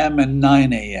 a.m. and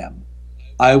 9 a.m.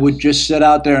 I would just sit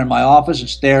out there in my office and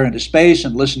stare into space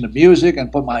and listen to music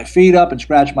and put my feet up and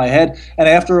scratch my head. And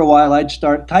after a while, I'd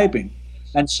start typing.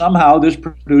 And somehow this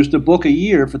produced a book a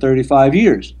year for 35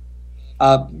 years.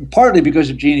 Partly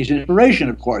because of Jeannie's inspiration,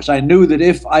 of course. I knew that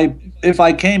if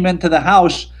I came into the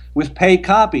house with pay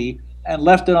copy and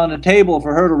left it on the table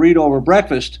for her to read over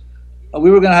breakfast, we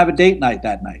were going to have a date night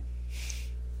that night.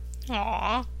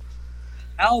 Aww.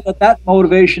 Now that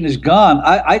motivation is gone,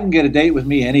 I can get a date with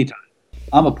me anytime.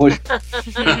 I'm a pusher.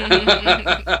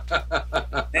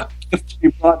 It's be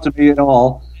brought to me at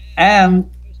all. And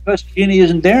because Jeannie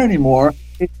isn't there anymore,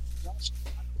 it's just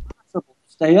impossible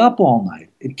to stay up all night.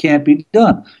 It can't be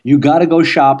done. You got to go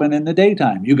shopping in the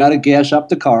daytime. You got to gas up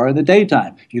the car in the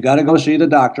daytime. You got to go see the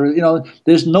doctor. You know,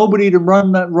 there's nobody to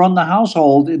run the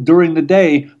household during the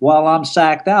day while I'm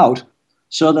sacked out,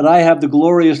 so that I have the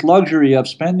glorious luxury of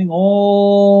spending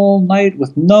all night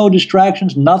with no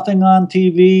distractions, nothing on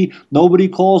TV, nobody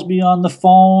calls me on the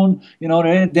phone, you know,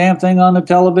 there ain't a damn thing on the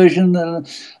television.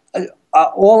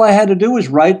 All I had to do was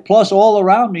write, plus all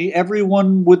around me,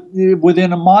 everyone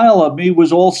within a mile of me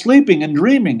was all sleeping and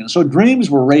dreaming. And so dreams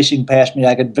were racing past me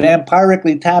I could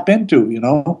vampirically tap into, you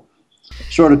know,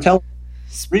 sort of tell.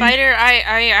 Spider,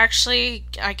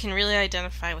 I can really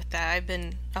identify with that. I've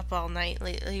been up all night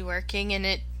lately working, and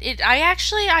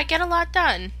I get a lot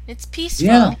done. It's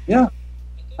peaceful. Yeah.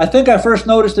 I think I first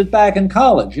noticed it back in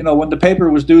college, you know, when the paper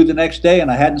was due the next day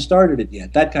and I hadn't started it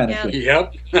yet, that kind of thing.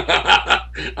 Yep.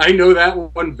 I know that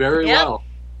one very well.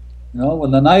 You know,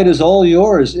 when the night is all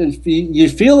yours, you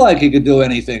feel like you could do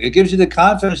anything. It gives you the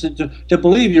confidence to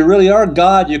believe you really are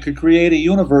God. You could create a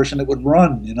universe and it would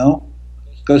run, you know.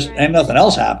 Because ain't nothing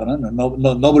else happening, and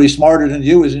nobody smarter than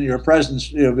you is in your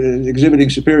presence, you know, exhibiting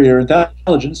superior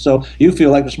intelligence. So you feel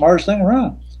like the smartest thing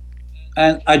around.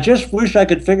 And I just wish I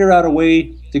could figure out a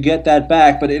way to get that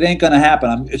back, but it ain't going to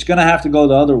happen. It's going to have to go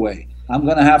the other way. I'm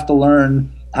going to have to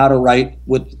learn how to write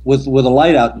with a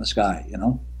light out in the sky, you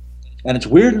know. And it's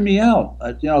weirding me out.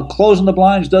 You know, closing the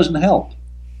blinds doesn't help.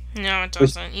 No, it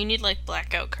doesn't. You need like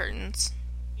blackout curtains.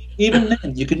 Even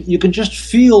then, you can just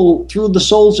feel through the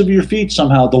soles of your feet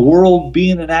somehow the world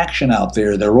being in action out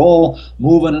there. They're all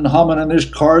moving and humming, and there's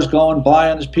cars going by,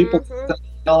 and there's people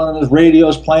yelling, and there's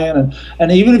radios playing,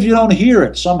 and even if you don't hear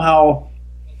it, somehow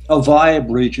a vibe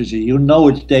reaches you. You know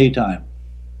it's daytime,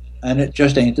 and it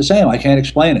just ain't the same. I can't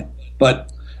explain it,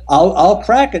 but I'll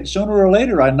crack it sooner or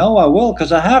later. I know I will,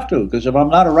 because I have to. Because if I'm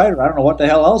not a writer, I don't know what the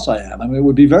hell else I am. I mean, it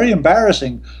would be very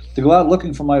embarrassing to go out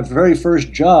looking for my very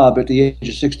first job at the age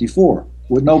of 64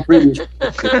 with no previous.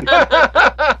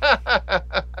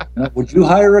 Would you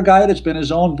hire a guy that's been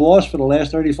his own boss for the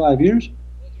last 35 years?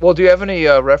 Well, do you have any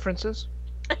references?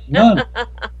 None.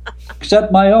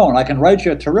 Except my own. I can write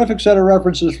you a terrific set of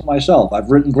references for myself. I've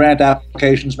written grant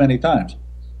applications many times.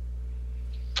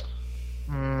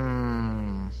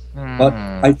 But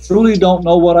I truly don't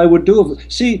know what I would do.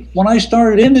 See, when I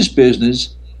started in this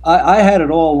business, I had it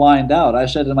all lined out. I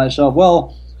said to myself,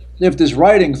 well, if this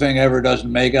writing thing ever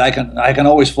doesn't make it, I can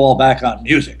always fall back on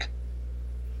music.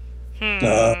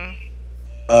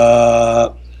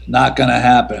 Not gonna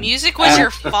happen. Music was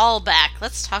your fallback.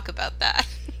 Let's talk about that.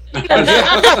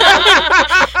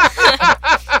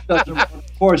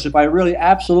 Of course, if I really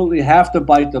absolutely have to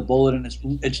bite the bullet and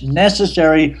it's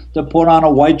necessary to put on a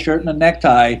white shirt and a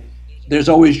necktie, there's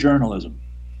always journalism.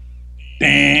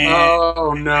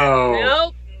 Oh, no.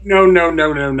 Nope. No. Not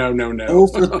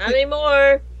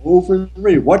anymore. 0 for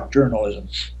 3. What journalism?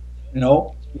 You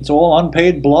know, it's all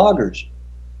unpaid bloggers.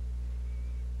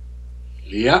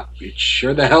 Yeah, it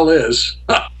sure the hell is.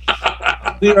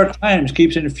 New York Times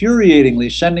keeps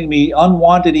infuriatingly sending me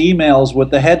unwanted emails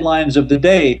with the headlines of the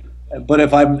day. But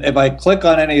if I click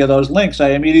on any of those links, I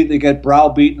immediately get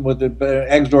browbeaten with the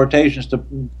exhortations to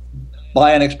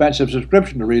buy an expensive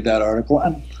subscription to read that article.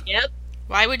 And, yep.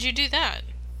 Why would you do that?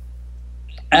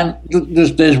 And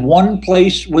there's one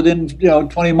place within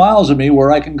 20 miles of me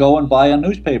where I can go and buy a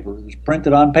newspaper. It's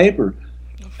printed on paper.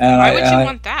 And why would you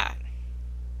want that?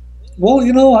 Well,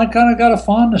 I kind of got a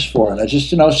fondness for it. I just,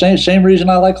 same reason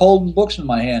I like holding books in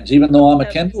my hands. Even though I'm a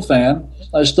Kindle fan,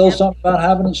 there's still something about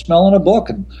having and smelling a book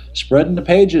and spreading the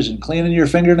pages and cleaning your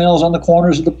fingernails on the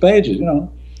corners of the pages,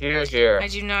 Here. I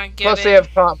do not get Plus it. they have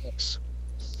comics.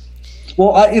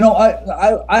 Well,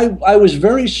 I was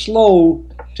very slow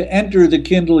to enter the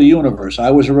Kindle universe.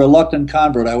 I was a reluctant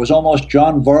convert. I was almost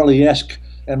John Varley-esque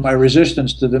in my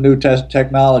resistance to the new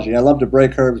technology. I love to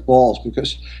break Herb's balls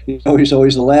because he's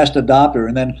always the last adopter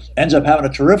and then ends up having a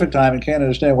terrific time and can't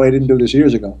understand why he didn't do this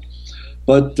years ago.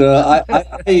 But I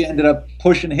ended up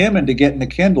pushing him into getting the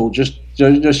Kindle just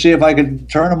to see if I could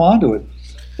turn him onto it.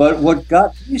 But what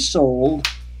got me sold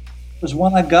was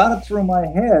when I got it through my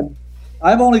head.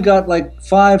 I've only got like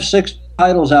 5-6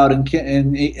 titles out in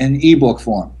ebook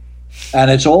form,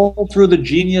 and it's all through the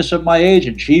genius of my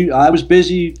agent. I was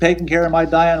busy taking care of my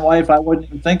dying wife. I wasn't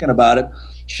even thinking about it.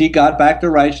 She got back the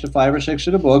rights to 5 or 6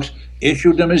 of the books,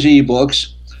 issued them as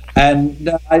ebooks, and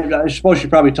I suppose she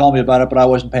probably told me about it, but I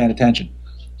wasn't paying attention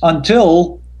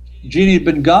until Jeannie had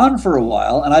been gone for a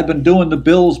while, and I'd been doing the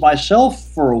bills myself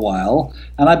for a while,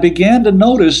 and I began to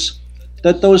notice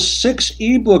that those 6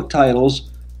 ebook titles,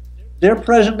 they're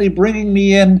presently bringing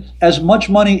me in as much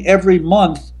money every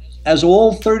month as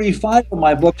all 35 of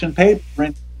my books and paper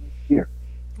bring a year.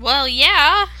 Well,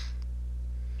 yeah.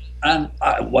 And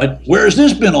where has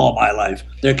this been all my life?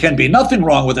 There can be nothing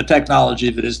wrong with a technology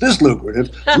that is this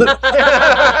lucrative.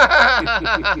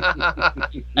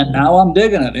 And now I'm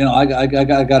digging it. I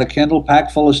got a Kindle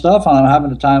packed full of stuff, and I'm having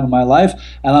the time of my life.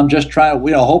 And I'm just trying,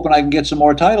 hoping I can get some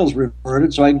more titles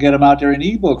reverted so I can get them out there in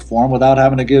ebook form without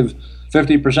having to give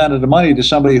 50% of the money to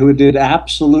somebody who did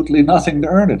absolutely nothing to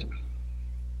earn it.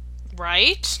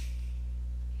 Right?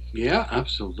 Yeah,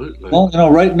 absolutely. Well,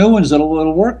 write new ones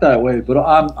it'll work that way. But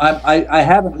I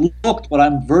haven't looked, but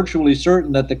I'm virtually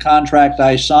certain that the contract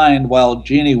I signed while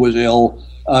Jeannie was ill,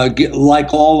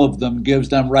 like all of them, gives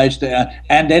them rights to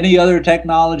and any other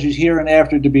technologies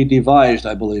hereinafter to be devised,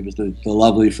 I believe is the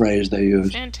lovely phrase they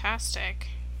use. Fantastic.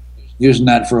 Using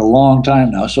that for a long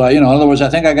time now. So, in other words, I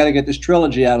think I got to get this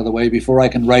trilogy out of the way before I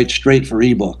can write straight for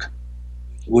ebook.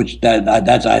 Which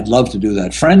that's I'd love to do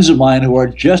that. Friends of mine who are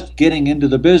just getting into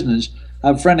the business. I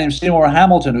have a friend named Seymour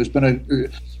Hamilton who's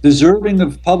been deserving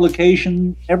of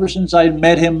publication ever since I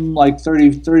met him like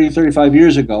 35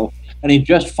 years ago. And he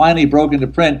just finally broke into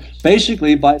print,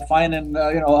 basically by finding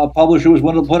a publisher who was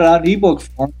willing to put it out in ebook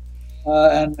form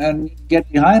and get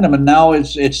behind him. And now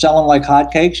it's selling like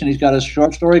hotcakes, and he's got a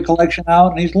short story collection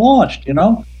out, and he's launched.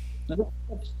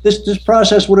 This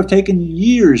process would have taken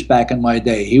years back in my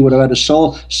day. He would have had to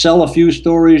sell a few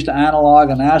stories to Analog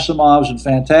and Asimov's and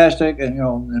Fantastic and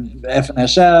and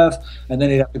FNSF, and then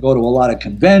he'd have to go to a lot of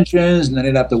conventions, and then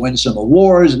he'd have to win some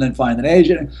awards, and then find an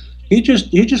agent. He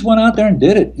just went out there and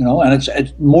did it, and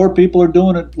it's more people are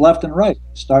doing it left and right.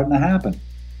 It's starting to happen.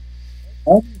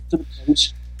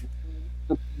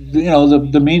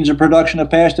 The means of production have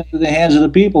passed into the hands of the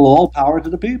people. All power to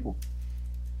the people.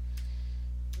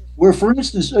 Where, for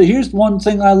instance, here's one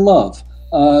thing I love.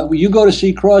 You go to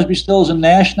see Crosby, Stills, and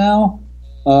Nash now,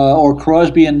 or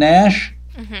Crosby and Nash,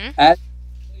 as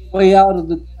you're way out of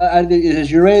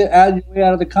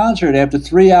the concert after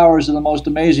 3 hours of the most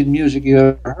amazing music you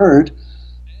ever heard.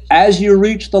 As you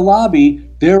reach the lobby,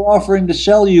 they're offering to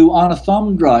sell you on a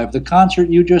thumb drive the concert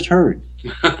you just heard.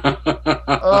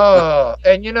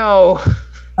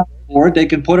 Or they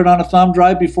can put it on a thumb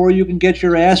drive before you can get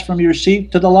your ass from your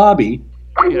seat to the lobby.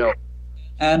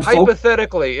 And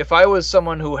hypothetically, if I was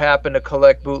someone who happened to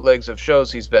collect bootlegs of shows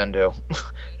he's been to,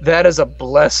 that is a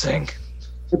blessing.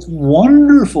 It's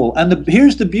wonderful. And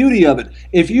here's the beauty of it.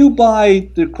 If you buy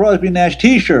the Crosby Nash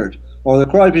t-shirt or the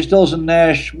Crosby, Stills and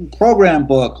Nash program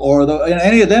book or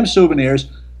any of them souvenirs,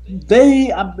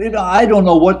 I don't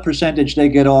know what percentage they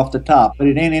get off the top, but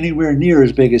it ain't anywhere near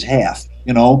as big as half.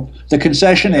 The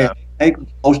concessionaire take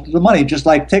most of the money, just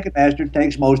like Ticketmaster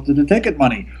takes most of the ticket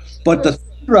money. But the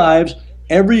drives,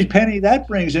 every penny that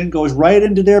brings in goes right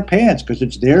into their pants because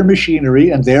it's their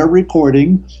machinery and their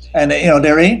recording, and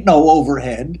there ain't no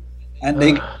overhead, and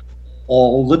they get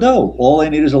all the dough. All they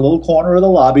need is a little corner of the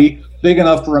lobby big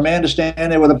enough for a man to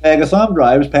stand there with a bag of thumb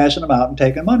drives, passing them out and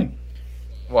taking money.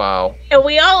 Wow. And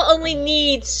we all only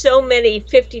need so many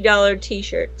 $50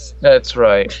 t-shirts. That's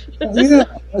right. Yeah,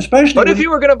 especially. But if you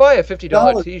were going to buy a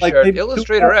 $50 t-shirt, like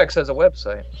Illustrator X has a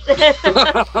website. I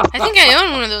think I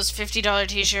own one of those $50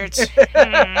 t-shirts.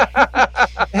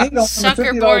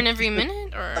 Sucker born every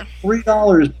minute, or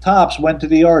 $3 tops went to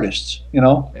the artists.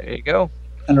 There you go.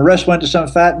 And the rest went to some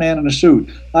fat man in a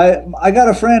suit. I got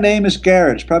a friend, Amos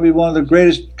Garrett, probably one of the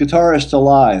greatest guitarists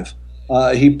alive.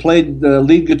 He played the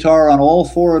lead guitar on all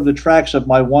 4 of the tracks of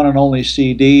my one and only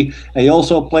CD. He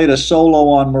also played a solo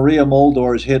on Maria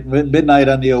Muldaur's hit Midnight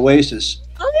on the Oasis.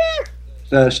 Oh,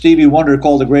 yeah. Stevie Wonder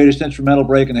called the greatest instrumental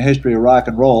break in the history of rock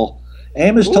and roll.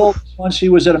 Amos told me once he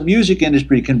was at a music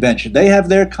industry convention. They have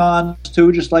their cons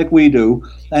too, just like we do.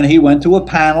 And he went to a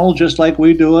panel just like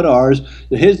we do at ours.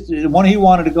 The one he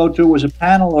wanted to go to was a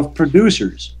panel of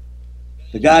producers.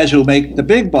 The guys who make the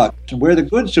big bucks and wear the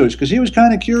good suits, because he was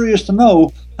kind of curious to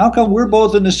know how come we're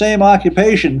both in the same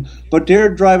occupation, but they're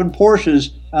driving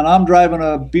Porsches and I'm driving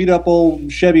a beat-up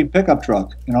old Chevy pickup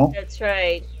truck, That's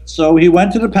right. So he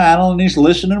went to the panel and he's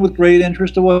listening with great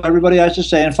interest to what everybody has to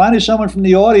say. And finally someone from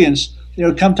the audience,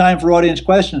 come time for audience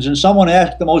questions, and someone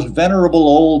asked the most venerable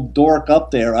old dork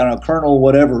up there, I don't know, Colonel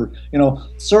whatever,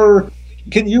 sir,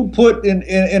 can you put in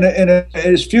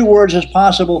as few words as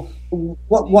possible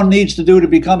what one needs to do to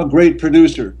become a great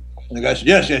producer? And the guy said,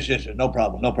 yes, no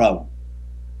problem.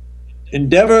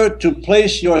 Endeavor to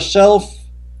place yourself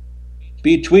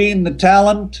between the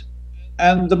talent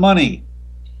and the money.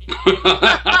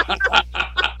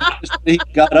 He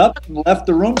got up and left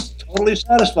the room totally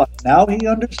satisfied. Now he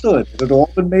understood. It had all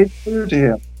been made clear to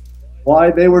him.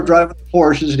 why they were driving the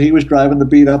Porsches and he was driving the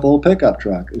beat-up old pickup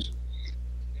truck.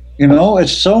 You know,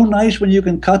 it's so nice when you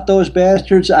can cut those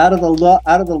bastards out of the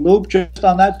loop just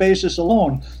on that basis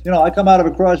alone. You know, I come out of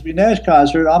a Crosby Nash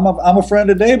concert. I'm a friend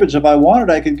of David's. If I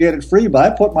wanted, I could get it free, but I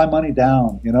put my money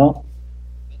down. You know,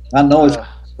 I know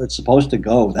it's supposed to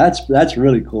go. That's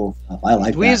really cool. I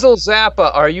like Dweezil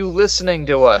Zappa, are you listening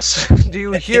to us? Do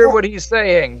you hear what he's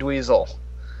saying, Dweezil?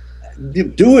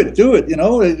 Do it. You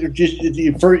know,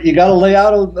 you got to lay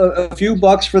out a few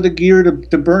bucks for the gear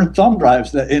to burn thumb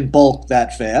drives in bulk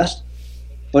that fast.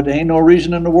 But there ain't no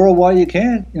reason in the world why you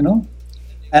can't. You know,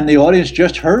 and the audience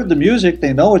just heard the music;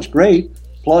 they know it's great.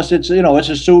 Plus, it's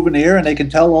a souvenir, and they can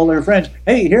tell all their friends,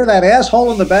 "Hey, hear that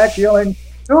asshole in the back yelling,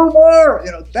 2 more!"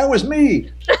 You know, that was me.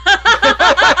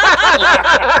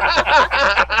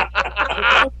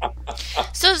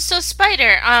 So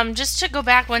Spider, just to go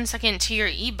back 1 second to your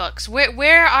ebooks,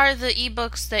 where are the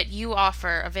ebooks that you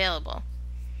offer available?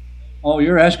 Oh,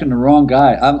 you're asking the wrong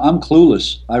guy. I'm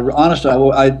clueless. Honestly,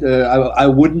 I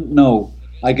wouldn't know.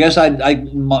 I guess I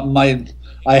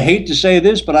hate to say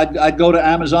this, but I'd go to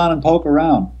Amazon and poke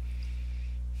around.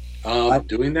 I'm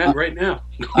doing that right now.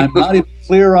 I'm not even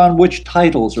clear on which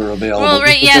titles are available. Well,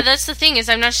 right, yeah, that's the thing, is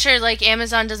I'm not sure, like,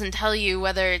 Amazon doesn't tell you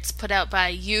whether it's put out by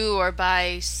you or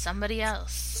by somebody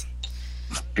else.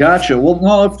 Gotcha. Well,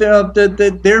 no, if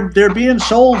they're being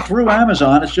sold through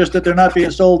Amazon, it's just that they're not being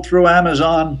sold through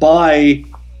Amazon by,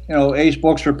 Ace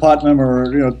Books or Putnam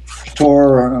or,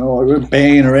 Tor or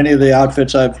Bain or any of the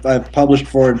outfits I've published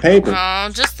for in paper. Oh,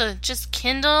 just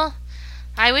Kindle?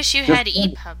 I wish you had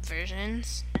EPUB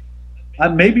versions.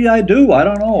 Maybe I do. I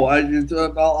don't know.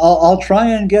 I'll try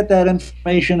and get that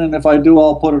information, and if I do,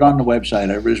 I'll put it on the website,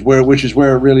 which is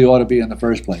where it really ought to be in the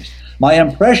first place. My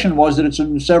impression was that it's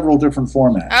in several different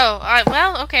formats. Oh,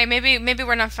 well, okay. Maybe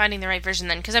we're not finding the right version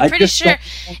then, because I'm pretty sure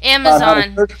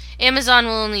Amazon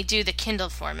will only do the Kindle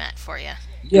format for you.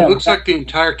 Yeah, it looks like the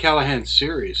entire Callahan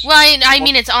series. Well, I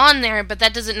mean, it's on there, but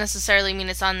that doesn't necessarily mean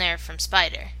it's on there from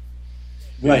Spider.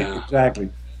 Right. Yeah. Exactly.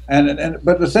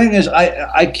 But the thing is,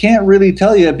 I can't really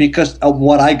tell you because of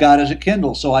what I got as a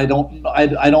Kindle, so I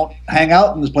don't hang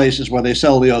out in the places where they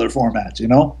sell the other formats,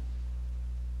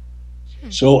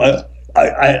 So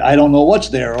I don't know what's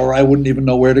there, or I wouldn't even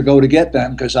know where to go to get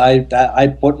them because I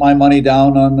put my money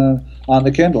down on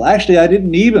the Kindle. Actually, I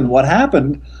didn't even. What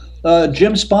happened?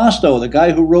 Jim Spasto, the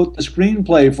guy who wrote the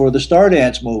screenplay for the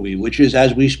Stardance movie, which is,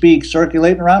 as we speak,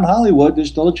 circulating around Hollywood. There's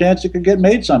still a chance it could get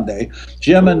made someday.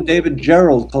 Jim and David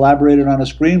Gerald collaborated on a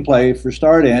screenplay for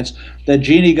Stardance that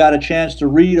Jeannie got a chance to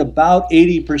read about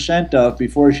 80% of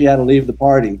before she had to leave the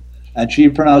party. And she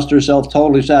pronounced herself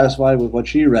totally satisfied with what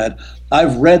she read.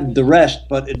 I've read the rest,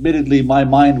 but admittedly my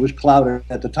mind was clouded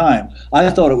at the time. I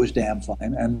thought it was damn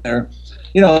fine. And they're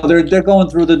going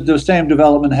through the same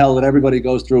development hell that everybody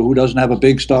goes through who doesn't have a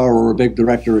big star or a big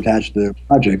director attached to their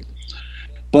project.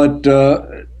 But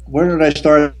where did I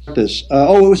start this? I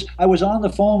was on the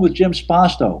phone with Jim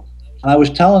Spasto, and I was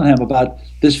telling him about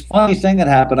this funny thing that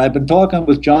happened. I've been talking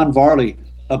with John Varley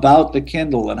about the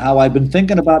Kindle and how I've been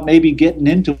thinking about maybe getting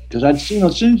into it because I'd seen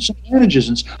some advantages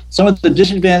and some of the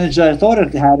disadvantages I thought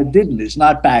it had. It didn't. It's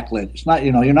not backlit. It's not,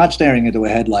 you're not staring into a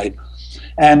headlight.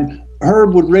 And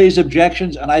Herb would raise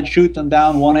objections, and I'd shoot them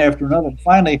down one after another. And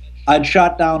finally, I'd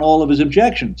shot down all of his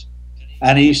objections.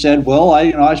 And he said, "Well,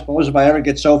 I suppose if I ever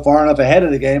get so far enough ahead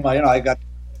of the game, I got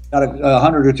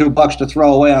 $100 or $2 to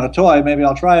throw away on a toy. Maybe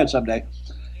I'll try it someday."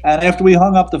 And after we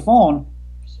hung up the phone,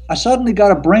 I suddenly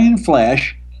got a brain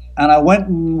flash, and I went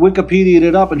and Wikipedia'd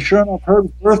it up, and sure enough,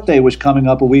 Herb's birthday was coming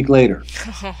up a week later.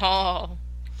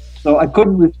 So I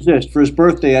couldn't resist. For his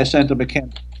birthday, I sent him a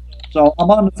Kindle. So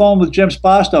I'm on the phone with Jim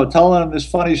Spasto telling him this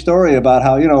funny story about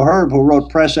how, Herb, who wrote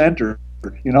Press Enter,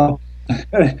 who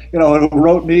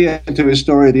wrote me into his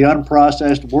story, The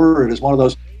Unprocessed Word, is one of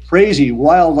those crazy,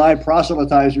 wild-eyed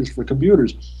proselytizers for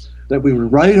computers that we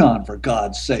would write on, for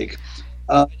God's sake.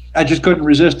 I just couldn't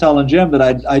resist telling Jim that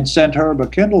I'd sent Herb a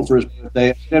Kindle for his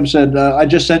birthday. Jim said, "I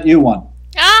just sent you one."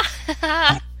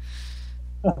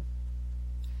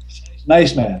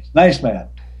 Nice man.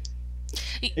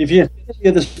 If you see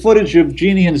this footage of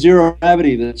Jeannie in Zero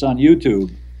Gravity that's on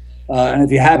YouTube, and if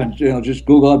you haven't, just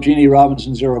Google up Jeannie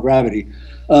Robinson Zero Gravity.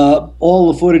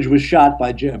 All the footage was shot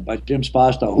by Jim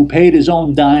Spasto, who paid his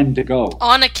own dime to go.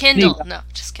 On a Kindle. No,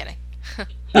 just kidding.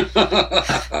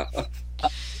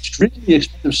 Extremely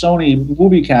expensive Sony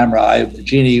movie camera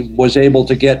Jeannie was able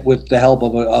to get with the help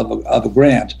of a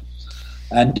grant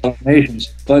and donations,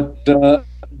 but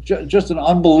just an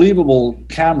unbelievable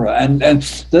camera, and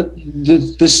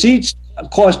the seats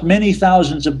cost many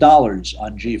thousands of dollars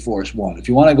on GeForce One. If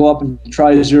you want to go up and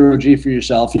try zero G for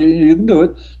yourself, you can do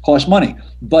it. Costs money.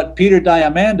 But Peter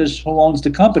Diamandis, who owns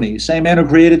the company, same man who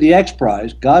created the X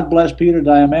Prize, God bless Peter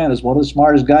Diamandis, one of the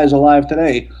smartest guys alive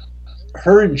today,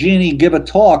 heard Jeannie give a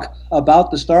talk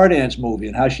about the Stardance movie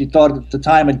and how she thought that the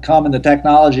time had come and the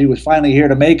technology was finally here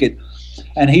to make it.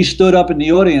 And he stood up in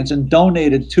the audience and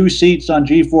donated 2 seats on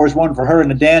GeForce One for her and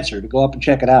the dancer to go up and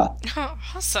check it out. Oh,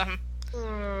 awesome.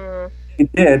 He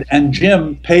did, and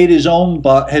Jim paid his own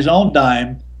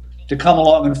dime to come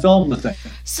along and film the thing.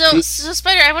 So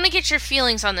Spider, I want to get your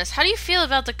feelings on this. How do you feel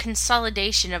about the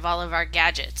consolidation of all of our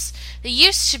gadgets? It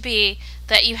used to be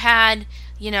that you had,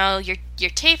 your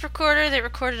tape recorder that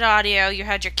recorded audio, you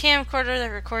had your camcorder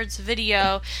that records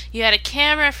video, you had a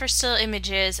camera for still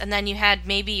images, and then you had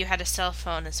a cell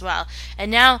phone as well.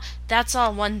 And now that's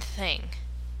all one thing.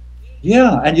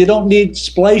 Yeah, and you don't need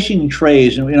splicing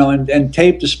trays, and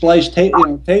tape to splice tape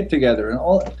together, and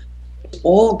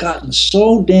all gotten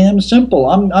so damn simple.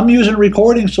 I'm using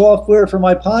recording software for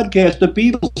my podcast the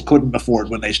Beatles couldn't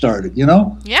afford when they started.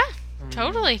 Yeah,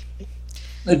 totally.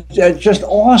 It's just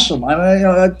awesome.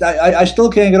 I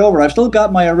still can't get over it. I've still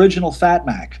got my original Fat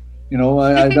Mac.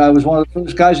 I was one of the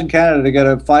first guys in Canada to get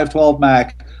a 512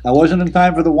 Mac. I wasn't in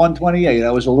time for the 128.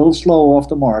 I was a little slow off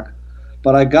the mark.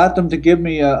 But I got them to give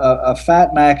me a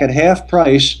Fat Mac at half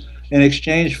price in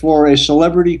exchange for a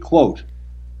celebrity quote.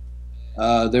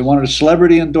 They wanted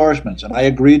celebrity endorsements, and I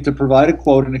agreed to provide a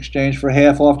quote in exchange for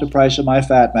half off the price of my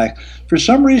Fat Mac. For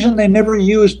some reason, they never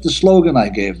used the slogan I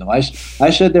gave them. I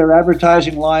said their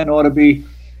advertising line ought to be,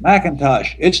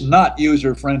 Macintosh, it's not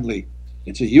user-friendly.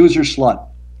 It's a user slut.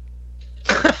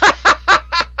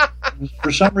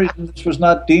 For some reason, this was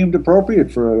not deemed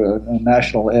appropriate for a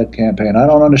national ad campaign. I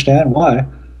don't understand why.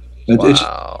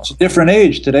 It's a different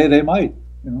age. Today they might.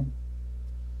 In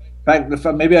fact,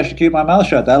 maybe I should keep my mouth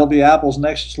shut. That'll be Apple's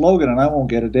next slogan, and I won't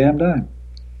get a damn dime.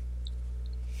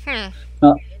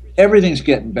 Now, everything's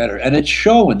getting better, and it's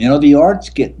showing. The art's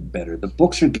getting better. The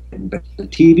books are getting better. The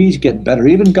TV's getting better.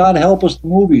 Even, God help us, the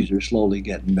movies are slowly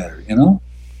getting better,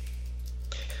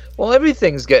 Well,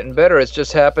 everything's getting better. It's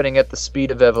just happening at the speed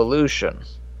of evolution.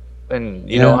 And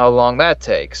you know how long that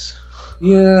takes.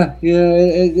 Yeah.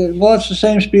 Well, it's the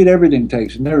same speed everything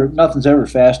takes. Nothing's ever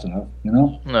fast enough,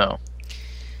 No.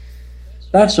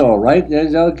 That's all right.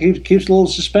 It keeps a little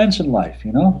suspense in life,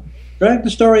 Drag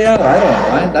the story out. I don't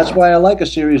mind. That's why I like a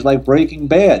series like Breaking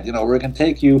Bad, where it can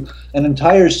take you an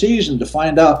entire season to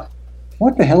find out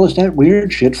what the hell is that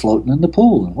weird shit floating in the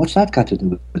pool, and what's that got to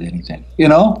do with anything,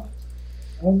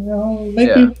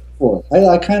 Make me for it.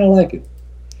 I kind of like it.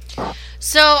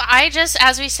 So I just,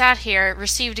 as we sat here,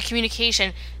 received a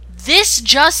communication. This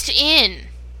just in.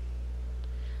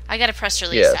 I got a press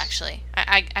release, actually.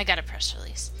 I got a press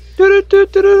release.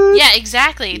 Yeah,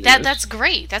 exactly. Yes. That's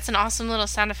great. That's an awesome little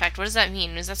sound effect. What does that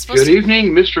mean? Is that supposed Good to...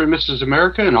 evening, Mr. and Mrs.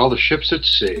 America and all the ships at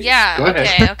sea. Yeah, Go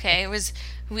ahead. okay. It was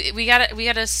we got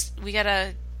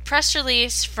a press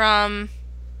release from...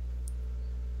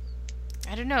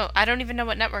 I don't know. I don't even know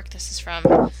what network this is from.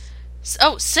 Oh,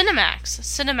 Cinemax.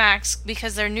 Cinemax,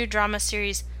 because their new drama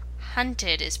series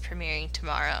Hunted is premiering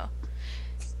tomorrow.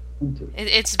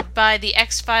 It's by the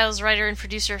X-Files writer and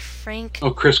producer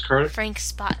Chris Carter? Frank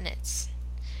Spotnitz.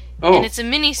 Oh. And it's a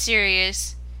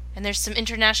mini-series, and there's some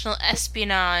international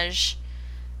espionage.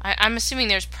 I'm assuming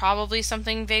there's probably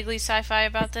something vaguely sci-fi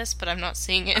about this, but I'm not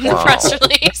seeing it in the press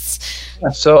release.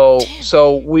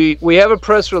 So we have a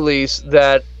press release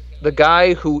that the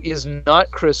guy who is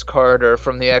not Chris Carter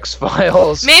from the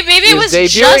X-Files... Maybe it was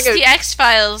just the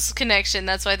X-Files connection.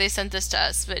 That's why they sent this to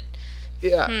us, but...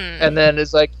 Yeah, and then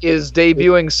is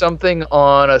debuting something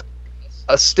on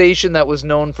a station that was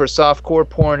known for softcore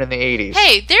porn in the 80s.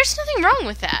 Hey, there's nothing wrong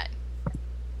with that.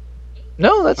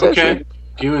 No, that's okay. actually...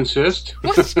 Do you insist?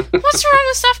 What's wrong with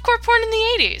softcore porn in the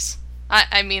 80s?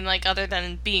 I mean, other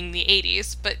than being the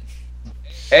 80s, but...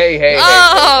 Hey. Hey. Here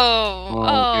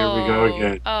we go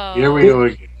again. Here we go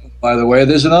again. By the way,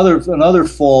 there's another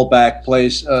fallback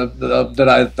place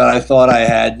that I thought I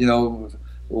had.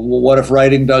 What if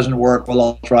writing doesn't work? Well,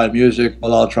 I'll try music.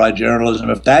 Well, I'll try journalism.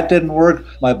 If that didn't work,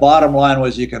 my bottom line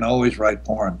was you can always write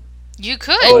porn. You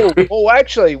could.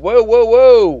 Actually,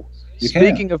 whoa.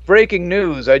 Speaking of breaking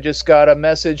news, I just got a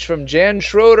message from Jan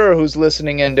Schroeder, who's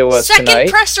listening into us tonight. Second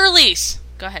press release.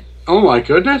 Go ahead. Oh my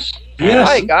goodness. Yes.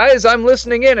 Hi guys, I'm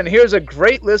listening in, and here's a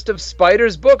great list of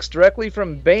Spider's books directly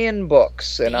from Baen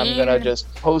Books, and I'm gonna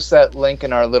just post that link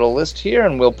in our little list here,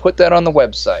 and we'll put that on the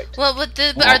website. Well, but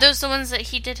are those the ones that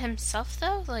he did himself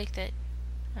though? Like that?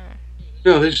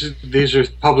 No, these are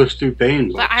published through Baen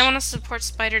Books. But I want to support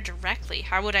Spider directly.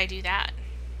 How would I do that?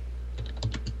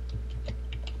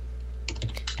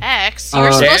 X. You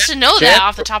were supposed to know that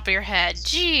off the top of your head.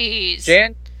 Jeez.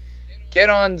 Jan, get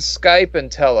on Skype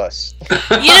and tell us.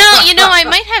 You know, I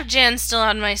might have Jan still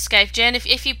on my Skype. Jan,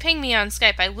 if you ping me on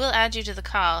Skype, I will add you to the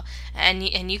call, and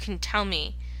you can tell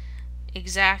me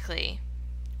exactly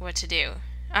what to do.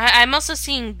 I'm also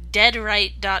seeing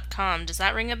deadright.com. Does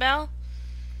that ring a bell?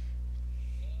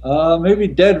 Maybe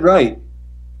Dead Right.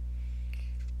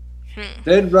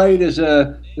 Dead Right is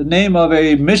the name of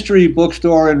a mystery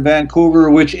bookstore in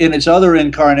Vancouver, which in its other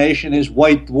incarnation is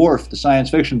White Dwarf, the science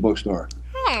fiction bookstore.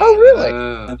 Oh, really?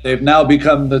 And they've now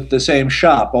become the same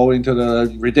shop, owing to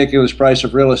the ridiculous price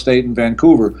of real estate in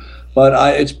Vancouver. But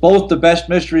it's both the best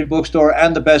mystery bookstore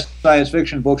and the best science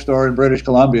fiction bookstore in British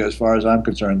Columbia, as far as I'm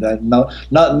concerned.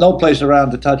 No place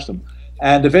around to touch them.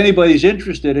 And if anybody's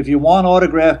interested, if you want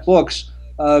autographed books,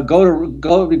 go to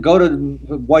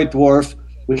White Dwarf,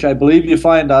 which I believe you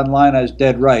find online as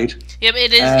Dead Right. Yep,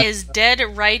 it is Dead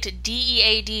Right,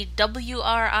 DEADWRITE.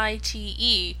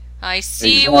 I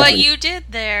see exactly what you did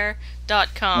there.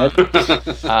 .com.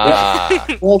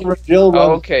 Walter and Jill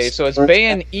okay, so it's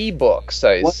Baen eBooks,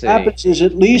 I see. What happens is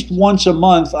at least once a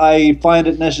month I find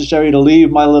it necessary to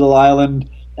leave my little island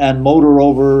and motor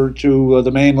over to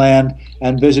the mainland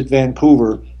and visit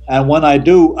Vancouver. And when I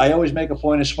do, I always make a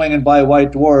point of swinging by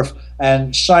White Dwarf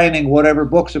and signing whatever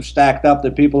books have stacked up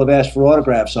that people have asked for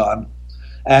autographs on.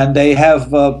 And they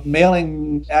have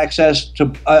mailing access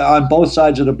to on both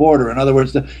sides of the border. In other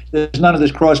words, there's none of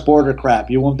this cross-border crap.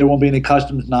 There won't be any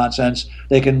customs nonsense.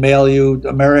 They can mail you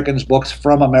Americans' books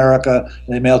from America.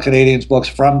 They mail Canadians' books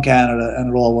from Canada,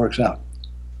 and it all works out.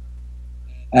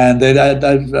 And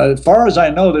as far as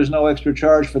I know, there's no extra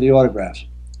charge for the autographs.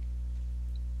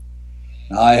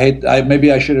 Now,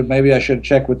 maybe I should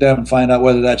check with them and find out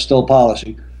whether that's still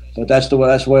policy. But that's the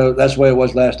way it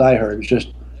was last I heard. It's just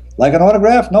like an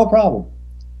autograph, no problem.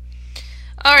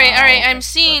 All right. I'm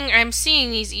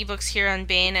seeing these ebooks here on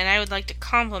Baen, and I would like to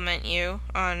compliment you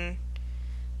on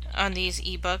these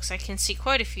ebooks. I can see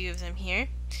quite a few of them here,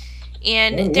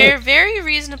 and they're very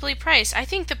reasonably priced. I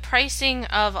think the pricing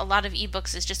of a lot of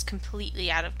ebooks is just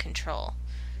completely out of control.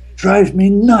 Drives me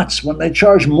nuts when they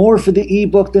charge more for the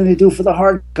ebook than they do for the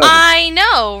hardcover. I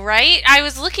know, right? I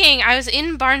was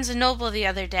in Barnes & Noble the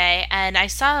other day, and I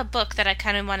saw a book that I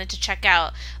kind of wanted to check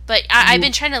out, but I've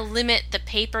been trying to limit the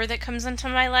paper that comes into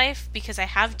my life because I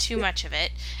have too much of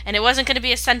it, and it wasn't going to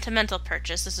be a sentimental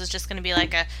purchase. This was just going to be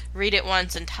like a read it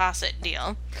once and toss it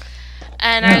deal.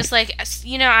 And I was like,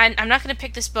 I'm not going to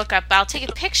pick this book up, but I'll take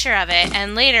a picture of it,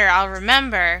 and later I'll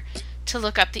remember to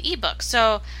look up the ebook.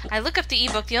 So I look up the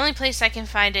ebook. The only place I can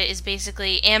find it is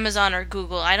basically Amazon or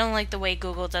Google. I don't like the way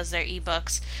Google does their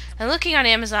ebooks. And looking on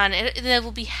Amazon, they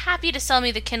will be happy to sell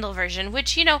me the Kindle version,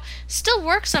 which, still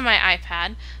works on my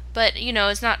iPad, but,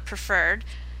 is not preferred,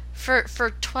 for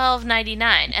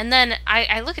 $12.99. And then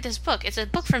I look at this book. It's a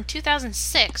book from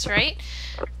 2006, right?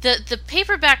 The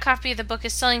paperback copy of the book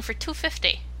is selling for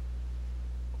 $2.50.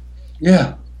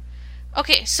 Yeah.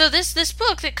 Okay, so this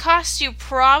book that costs you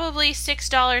probably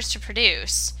 $6 to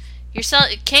produce, you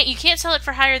can't sell it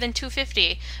for higher than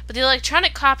 $2.50. But the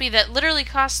electronic copy that literally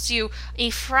costs you a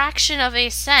fraction of a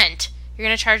cent, you're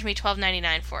gonna charge me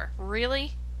 $12.99 for.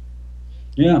 Really?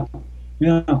 Yeah.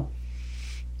 But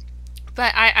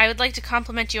I would like to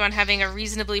compliment you on having a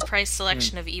reasonably priced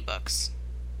selection of ebooks.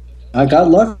 I got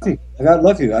lucky.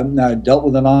 I dealt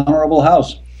with an honorable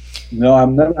house. I've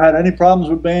never had any problems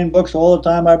with Baen books. All the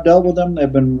time I've dealt with them,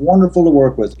 they've been wonderful to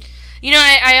work with.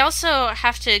 I also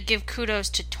have to give kudos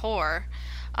to Tor.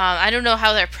 I don't know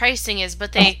how their pricing is,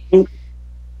 but they...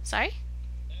 Sorry?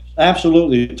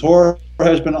 Absolutely. Tor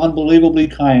has been unbelievably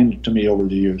kind to me over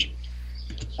the years.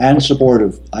 And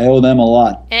supportive. I owe them a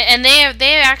lot. And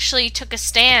they actually took a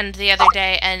stand the other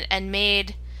day and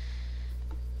made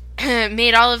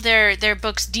all of their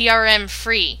books DRM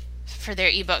free for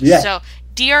their ebooks. Yeah. So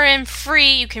DRM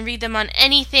free, you can read them on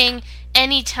anything,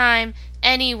 anytime,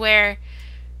 anywhere.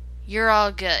 You're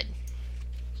all good.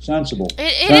 Sensible.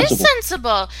 It is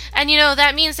sensible. And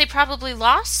that means they probably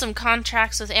lost some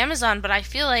contracts with Amazon, but I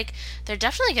feel like they're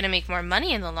definitely going to make more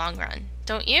money in the long run.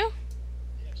 Don't you?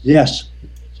 Yes.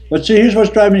 But see, here's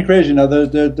what's driving me crazy now.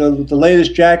 The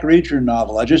latest Jack Reacher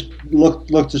novel. I just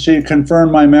looked to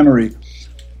confirm my memory.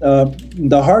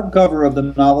 The hardcover of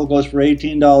the novel goes for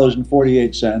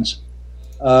 $18.48.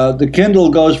 The Kindle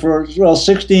goes for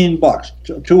 $16,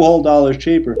 $2 whole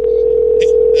cheaper.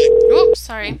 Oops,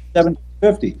 sorry.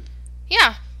 $7.50.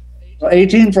 Yeah.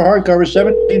 18 for hardcover,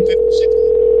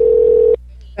 $17.50.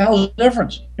 How's the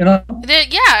difference? Yeah,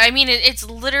 I mean it's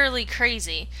literally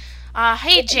crazy.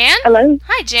 Hey Jan. Hello.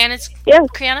 Hi Jan. It's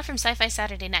Kriana from Sci-Fi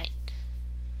Saturday Night.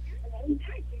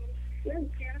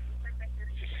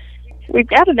 We've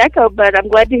got an echo, but I'm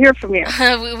glad to hear from you.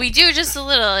 We do just a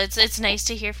little. It's nice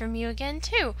to hear from you again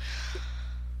too.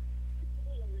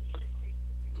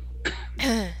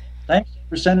 Thanks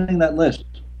for sending that list.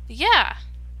 Yeah.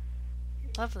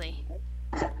 Lovely.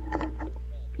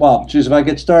 Well, geez, if I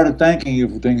get started thanking you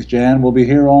for things, Jan, we'll be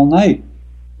here all night.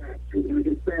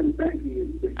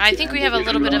 I think we have a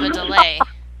little bit of a delay.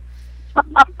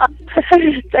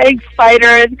 Thanks,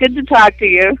 Spider. It's good to talk to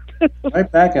you.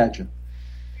 Right back at you.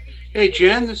 Hey,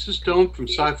 Jan, this is Dome from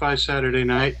Sci-Fi Saturday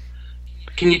Night.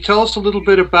 Can you tell us a little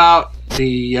bit about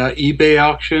the eBay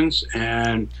auctions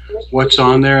and what's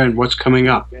on there and what's coming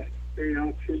up?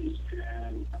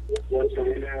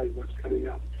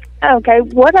 Okay,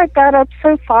 what I've got up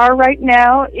so far right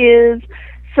now is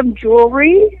some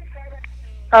jewelry,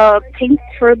 a pink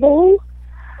tribble,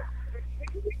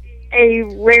 a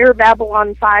rare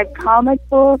Babylon 5 comic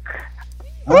book,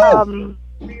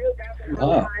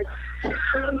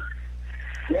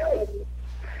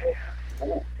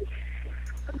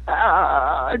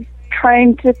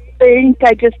 trying to think,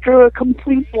 I just drew a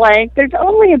complete blank. There's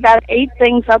only about 8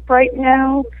 things up right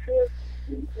now.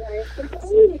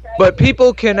 But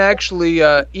people can actually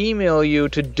email you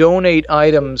to donate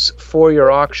items for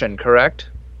your auction, correct?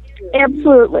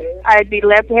 Absolutely. I'd be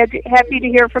happy to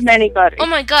hear from anybody. Oh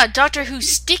my god, Doctor Who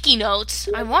sticky notes.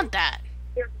 I want that.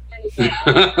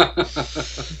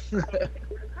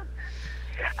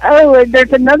 Oh, and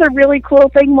there's another really cool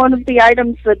thing. One of the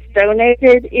items that's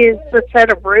donated is the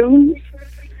set of runes.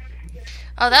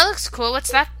 Oh, that looks cool.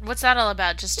 What's that all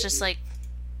about? Just like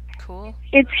cool?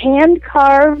 It's hand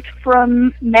carved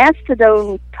from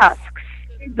mastodon tusks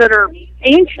that are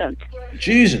ancient.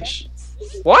 Jesus.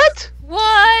 What?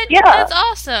 What? Yeah. That's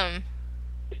awesome.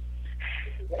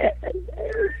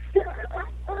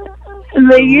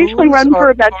 They usually run for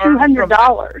about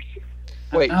 $200.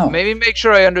 Wait, maybe make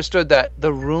sure I understood that.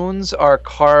 The runes are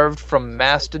carved from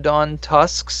mastodon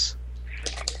tusks?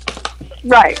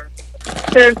 Right.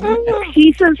 There's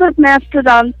pieces of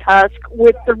mastodon tusk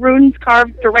with the runes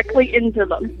carved directly into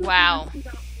them. Wow.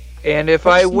 And if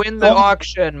I win the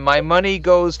auction, my money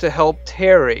goes to help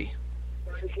Terry.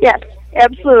 Yes,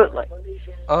 absolutely.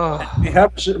 Oh.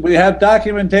 We have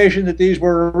documentation that these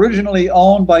were originally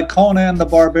owned by Conan the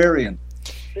Barbarian.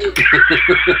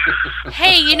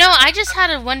 Hey, I just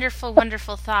had a wonderful,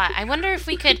 wonderful thought. I wonder if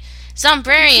we could...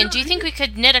 Zombrarian, do you think we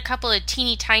could knit a couple of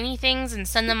teeny tiny things and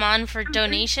send them on for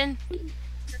donation?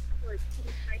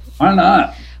 Why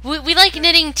not? We like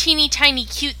knitting teeny tiny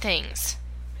cute things.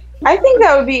 I think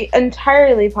that would be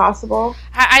entirely possible.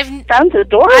 Sounds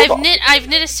adorable. I've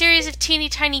knit a series of teeny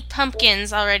tiny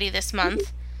pumpkins already this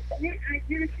month.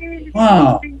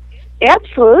 Wow.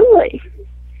 Absolutely.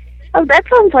 Oh, that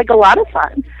sounds like a lot of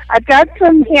fun. I've got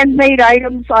some handmade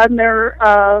items on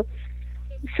there,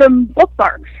 some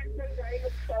bookmarks.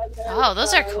 Oh,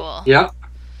 those are cool. Yeah.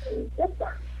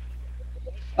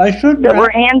 That were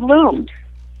hand loomed.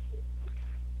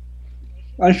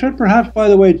 I should perhaps, by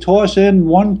the way, toss in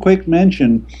one quick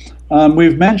mention.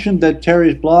 We've mentioned that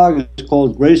Terry's blog is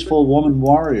called Graceful Woman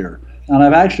Warrior, and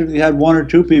I've actually had 1 or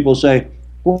 2 people say,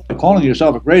 well, calling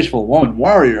yourself a graceful woman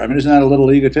warrior, I mean, isn't that a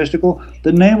little egotistical?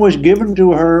 The name was given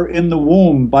to her in the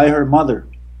womb by her mother.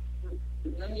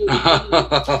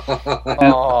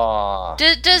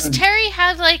 Does Terry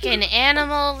have like an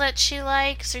animal that she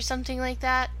likes or something like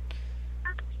that?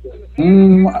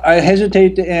 I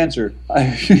hesitate to answer.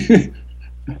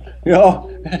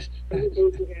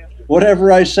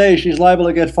 Whatever I say, she's liable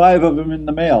to get 5 of them in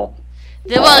the mail.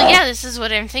 Well, yeah, this is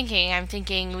what I'm thinking. I'm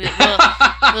thinking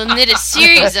we'll knit a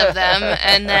series of them,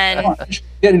 and then...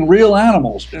 Getting real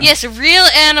animals. Yes, real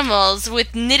animals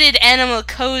with knitted animal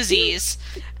cozies,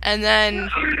 and then...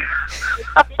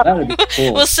 That would be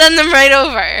cool. We'll send them right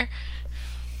over.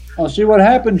 Well, see what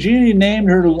happened, Jeannie named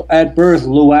her at birth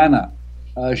Luana.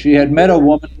 She had met a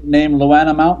woman named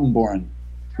Luana Mountainborn,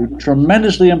 who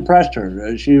tremendously impressed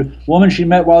her. Woman she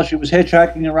met while she was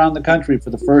hitchhiking around the country for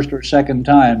the first or second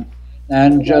time.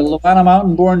 And Luana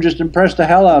Mountainborn just impressed the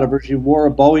hell out of her. She wore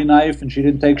a Bowie knife, and she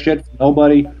didn't take shit from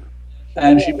nobody.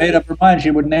 And she made up her mind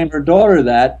she would name her daughter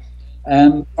that.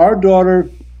 And our daughter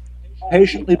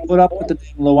patiently put up with the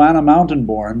name Luana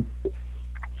Mountainborn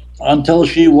until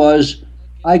she was,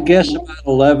 I guess, about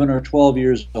 11 or 12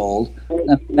 years old. And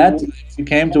at that time, she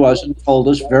came to us and told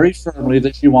us very firmly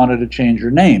that she wanted to change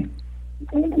her name.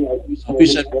 So we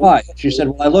said, why? She said,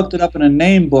 well, I looked it up in a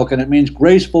name book, and it means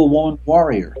Graceful Woman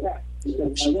Warrior.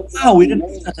 We said, no, we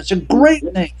didn't do that. That's a great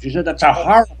name. She said, that's a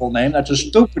horrible name. That's a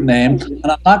stupid name, and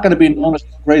I'm not going to be known as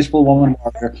Graceful Woman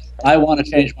Warrior. I want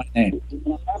to change my name.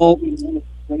 Well,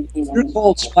 if you're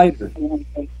called Spider,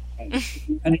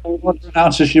 and you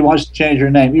announces she wants to change her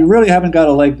name. You really haven't got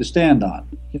a leg to stand on.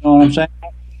 You know what I'm saying?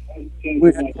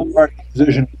 We had no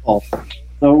position at all.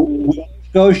 So we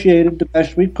negotiated the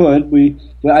best we could.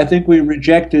 I think we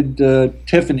rejected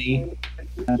Tiffany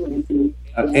and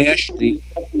Ashley.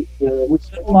 We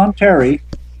settled on Terry,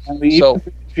 and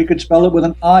she could spell it with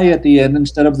an I at the end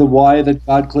instead of the Y that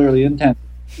God clearly intended.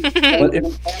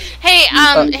 Hey,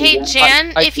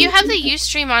 Jan, if you have the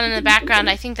Ustream on in the background,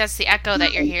 I think that's the echo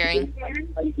that you're hearing.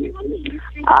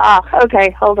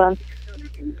 Okay, hold on.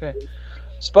 Okay.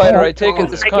 Spider, I take it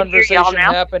this conversation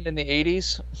happened in the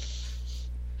 80s?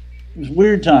 It was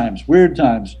weird times.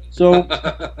 So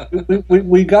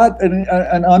we got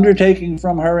an undertaking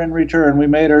from her in return. We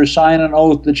made her sign an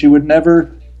oath that she would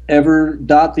never, ever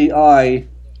dot the I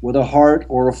with a heart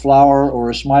or a flower or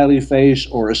a smiley face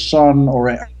or a sun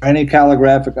or any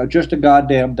calligraphic, just a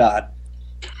goddamn dot.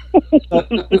 So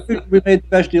we made the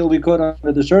best deal we could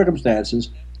under the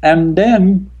circumstances. And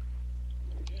then,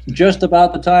 just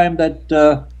about the time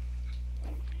that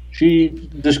she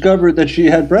discovered that she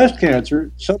had breast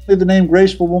cancer, suddenly the name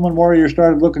Graceful Woman Warrior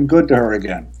started looking good to her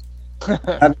again.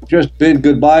 I've just bid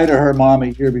goodbye to her mom a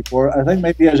year before. I think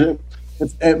maybe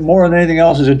more than anything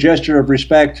else as a gesture of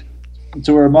respect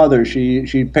to her mother,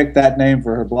 she picked that name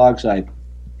for her blog site.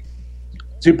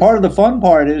 See, part of the fun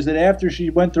part is that after she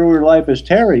went through her life as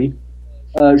Terry,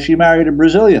 she married a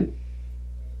Brazilian.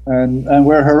 And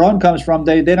where her own comes from,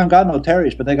 they don't got no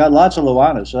Terrys, but they got lots of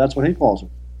Luanas, so that's what he calls them.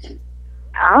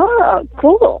 Oh,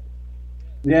 cool.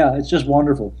 Yeah, it's just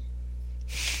wonderful.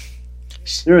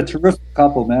 They're a terrific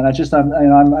couple, man.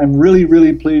 I'm really,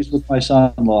 really pleased with my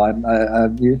son-in-law.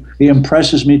 He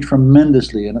impresses me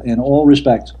tremendously in all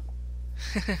respects.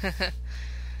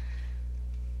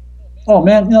 Oh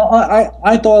man,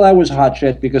 I thought I was hot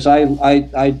shit because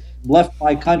I left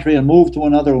my country and moved to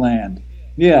another land.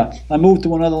 Yeah, I moved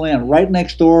to another land right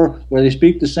next door where they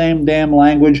speak the same damn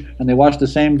language and they watch the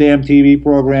same damn TV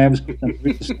programs.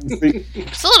 It's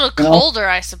a little colder,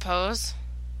 I suppose.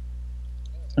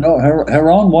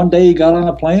 Heron, one day he got on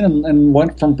a plane and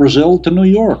went from Brazil to New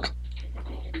York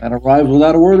and arrived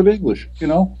without a word of English,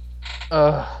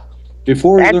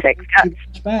 Before he learned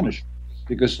Spanish.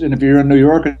 Because if you're in New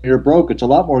York and you're broke, it's a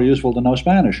lot more useful to know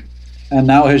Spanish. And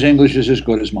now his English is as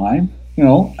good as mine.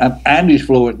 And he's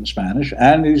fluent in Spanish,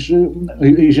 and he's an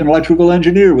electrical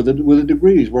engineer with a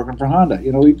degree. He's working for Honda.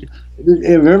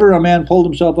 If ever a man pulled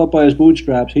himself up by his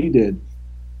bootstraps, he did.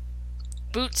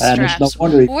 Bootstraps. And it's no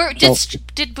wonder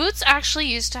did boots actually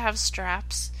used to have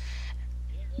straps?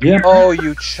 Yeah. Oh,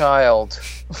 you child.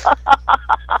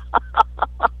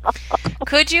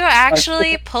 Could you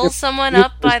actually pull someone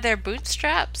up by their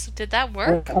bootstraps? Did that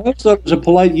work? I thought it was a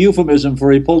polite euphemism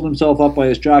for he pulled himself up by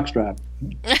his jockstrap.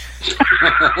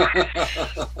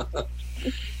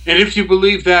 And if you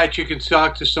believe that, you can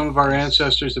talk to some of our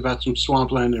ancestors about some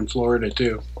swampland in Florida,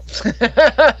 too.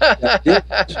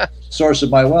 Source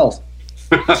of my wealth.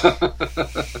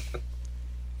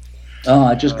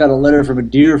 I just got a letter from a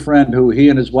dear friend who he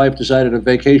and his wife decided a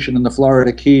vacation in the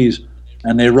Florida Keys,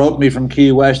 and they wrote me from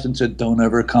Key West and said, "Don't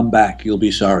ever come back. You'll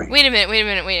be sorry." Wait a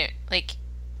minute. Like,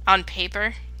 on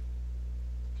paper?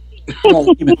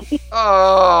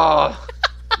 Oh.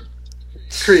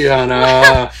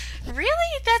 Kriana.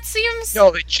 Really? That seems...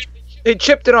 No, they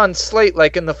chipped it on slate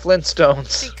like in the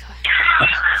Flintstones.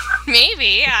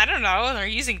 Maybe. I don't know. They're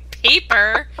using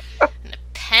paper and a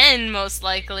pen, most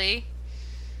likely.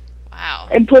 Wow.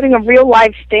 And putting a real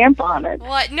life stamp on it.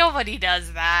 What? Nobody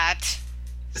does that.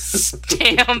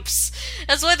 Stamps.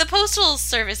 That's why the Postal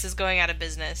Service is going out of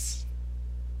business.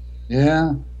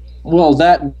 Yeah. Well,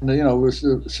 that,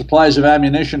 supplies of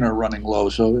ammunition are running low,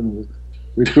 so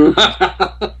recruit.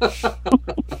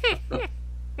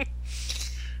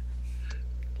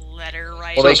 Letter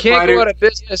writing. Well, they can't go out of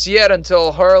business yet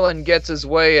until Harlan gets his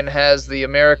way and has the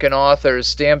American Authors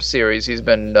stamp series he's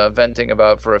been venting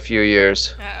about for a few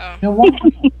years. Uh-oh.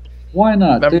 Why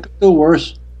not? They could do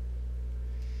worse.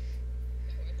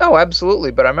 Oh,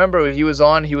 absolutely. But I remember when he was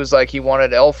on, he was like he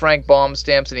wanted L. Frank Baum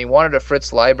stamps and he wanted a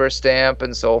Fritz Leiber stamp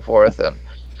and so forth. And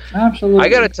absolutely. I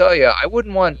got to tell you, I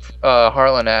wouldn't want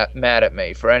Harlan mad at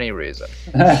me for any reason.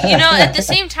 At the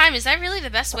same time, is that really the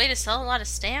best way to sell a lot of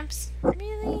stamps?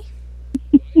 Really?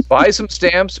 Buy some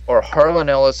stamps or Harlan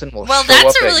Ellison will show up at your door.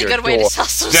 Well, that's a really good way to sell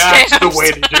some stamps. That's the way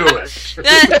to do it.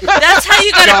 That's how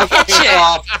you got to pitch it.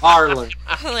 Off Harlan.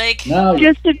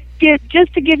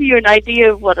 Just to give you an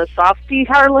idea of what a softie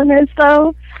Harlan is,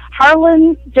 though,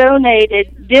 Harlan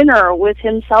donated dinner with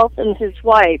himself and his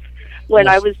wife when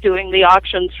I was doing the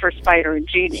auctions for Spider and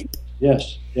Genie.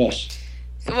 Yes.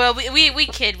 Well, we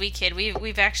kid.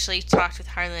 We've actually talked with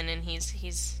Harlan, and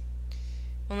he's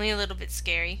Only a little bit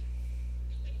scary.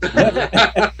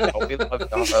 Oh, we love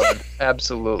Tom Harlan.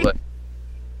 Absolutely.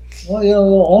 Well, the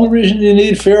only reason you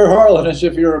need fear Harlan is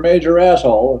if you're a major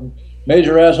asshole, and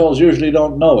major assholes usually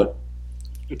don't know it.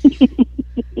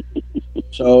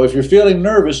 So if you're feeling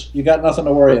nervous, you got nothing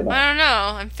to worry about. I don't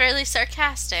know. I'm fairly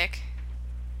sarcastic.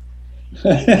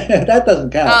 That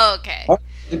doesn't count. Oh, okay.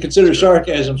 You consider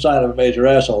sarcasm sign of a major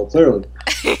asshole, clearly.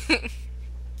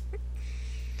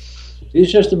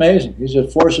 He's just amazing. He's a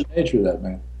force of nature, that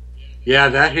man. Yeah,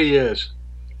 that he is.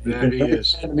 That he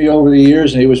is. To me over the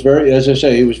years, and he was very, as I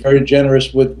say, he was very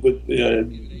generous with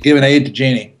giving aid to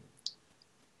Jeannie.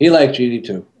 He liked Jeannie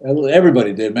too.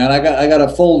 Everybody did, man. I got a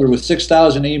folder with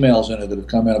 6,000 emails in it that have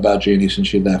come in about Jeannie since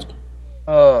she left.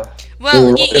 Well,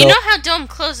 you know how Dome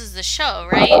closes the show,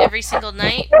 right? Every single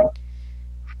night.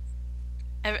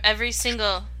 Every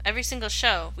single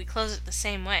show, we close it the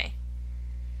same way.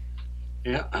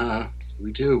 Yeah,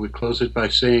 we do. We close it by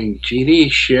saying, Jeannie,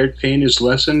 shared pain is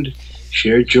lessened,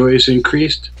 shared joy is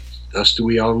increased, thus do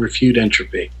we all refute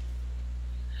entropy.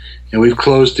 And we've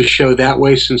closed the show that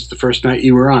way since the first night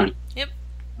you were on. Yep.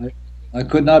 I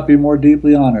could not be more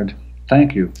deeply honored.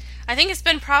 Thank you. I think it's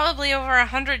been probably over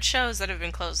 100 shows that have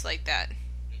been closed like that.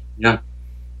 Yeah.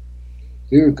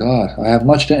 Dear God, I have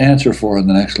much to answer for in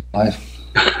the next life.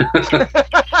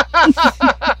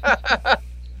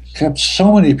 Kept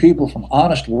so many people from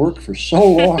honest work for so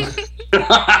long.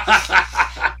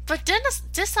 But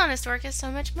dishonest work is so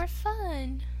much more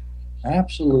fun.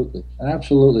 Absolutely.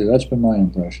 Absolutely. That's been my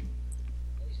impression.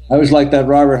 I was like that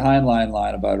Robert Heinlein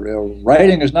line about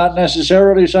writing is not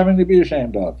necessarily something to be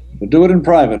ashamed of, but do it in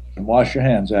private and wash your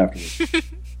hands afterwards.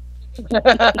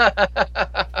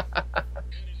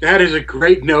 That is a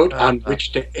great note on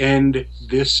which to end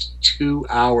this 2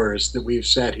 hours that we've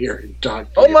sat here and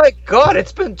talked. Oh my God,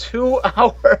 it's been 2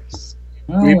 hours.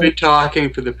 We've been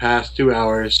talking for the past 2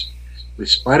 hours with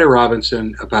Spider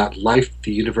Robinson about life,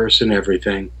 the universe, and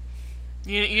everything.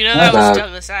 You know that was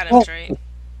Douglas Adams, right?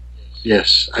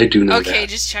 Yes, I do know that. Okay,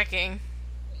 just checking.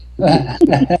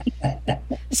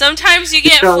 Sometimes you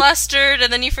get flustered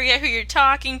and then you forget who you're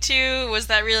talking to. Was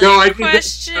that really a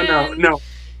question? No.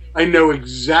 I know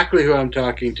exactly who I'm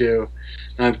talking to.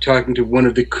 I'm talking to one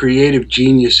of the creative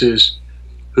geniuses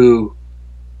who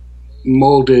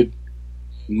molded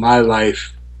my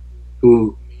life,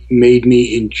 who made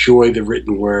me enjoy the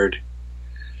written word,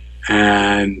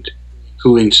 and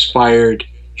who inspired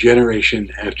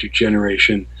generation after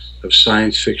generation of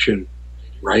science fiction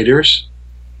writers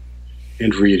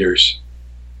and readers.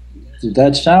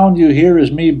 That sound you hear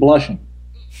is me blushing.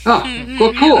 Oh,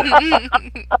 well, cool.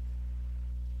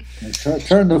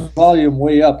 Turn the volume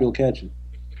way up, you'll catch it.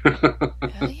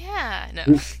 Oh, yeah.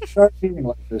 No. Start feeling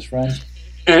like this, friends.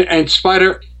 And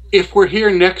Spider, if we're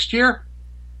here next year,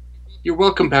 you're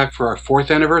welcome back for our 4th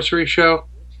anniversary show.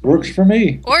 Works for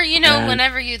me. Or,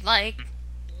 whenever you'd like.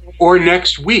 Or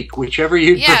next week, whichever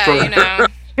you'd prefer.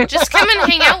 Just come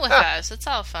and hang out with us. It's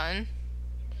all fun.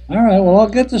 All right, well, I'll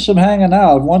get to some hanging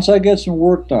out once I get some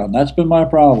work done. That's been my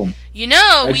problem. We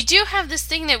do have this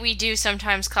thing that we do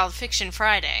sometimes called Fiction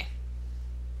Friday.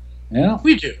 Yeah?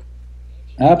 We do.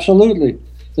 Absolutely.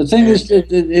 The thing is,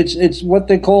 it's what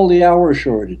they call the hour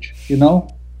shortage,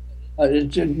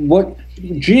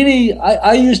 Jeannie,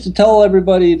 I used to tell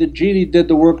everybody that Jeannie did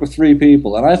the work of 3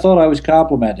 people, and I thought I was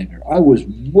complimenting her. I was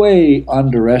way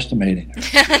underestimating her.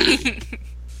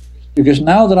 Because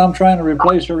now that I'm trying to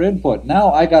replace her input,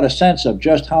 now I got a sense of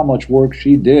just how much work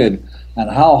she did and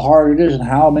how hard it is and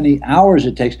how many hours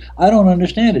it takes. I don't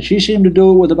understand it. She seemed to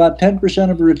do it with about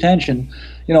 10% of her attention,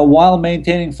 while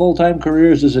maintaining full-time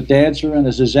careers as a dancer and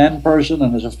as a Zen person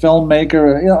and as a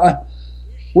filmmaker.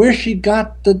 Where she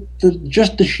got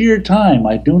just the sheer time,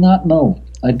 I do not know.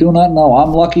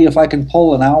 I'm lucky if I can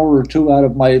pull an hour or 2 out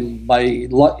of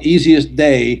my easiest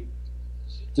day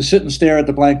to sit and stare at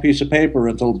the blank piece of paper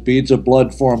until beads of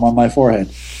blood form on my forehead.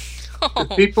 For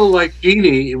people like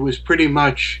Jeannie, it was pretty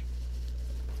much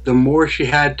the more she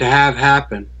had to have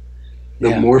happen,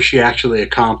 the more she actually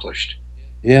accomplished.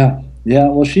 Yeah.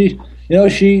 Well, she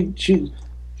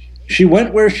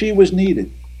went where she was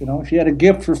needed. She had a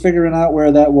gift for figuring out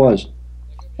where that was.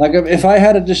 Like if I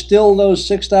had to distill those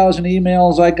 6,000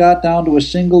 emails I got down to a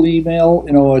single email,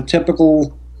 a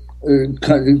typical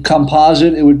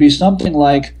composite, it would be something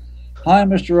like, "Hi,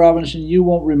 Mr. Robinson, you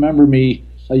won't remember me.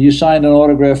 You signed an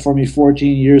autograph for me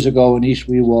 14 years ago in East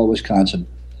Wewell, Wisconsin.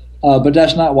 But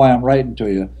that's not why I'm writing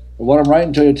to you. What I'm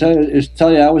writing to you is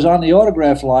tell you I was on the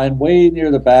autograph line way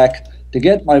near the back to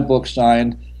get my book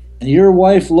signed, And your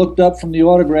wife looked up from the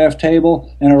autograph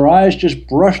table, and her eyes just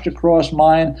brushed across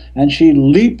mine, and she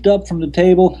leaped up from the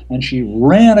table, and she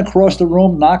ran across the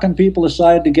room, knocking people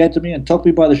aside to get to me, and took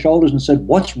me by the shoulders and said,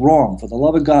 "What's wrong? For the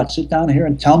love of God, sit down here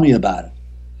and tell me about it."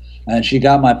 And she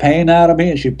got my pain out of me,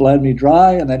 and she bled me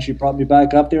dry, and then she brought me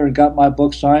back up there and got my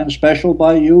book signed special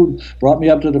by you, and brought me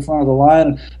up to the front of the line.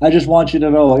 And I just want you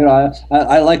to know,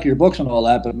 I like your books and all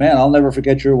that, but man, I'll never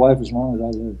forget your wife as long as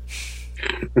I live.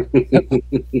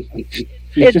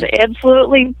 It's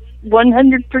absolutely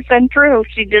 100% true.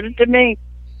 She did it to me.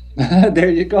 There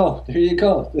you go.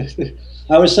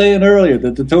 I was saying earlier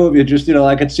that the two of you just,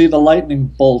 I could see the lightning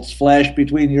bolts flash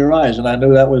between your eyes, and I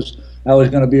knew that was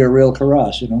going to be a real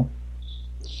carouse, It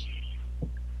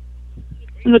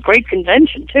was a great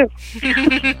convention, too.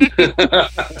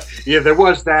 Yeah, there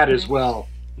was that as well.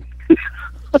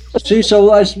 See,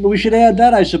 so we should add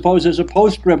that, I suppose, as a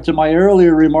postscript to my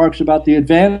earlier remarks about the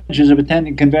advantages of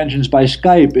attending conventions by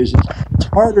Skype. Is it's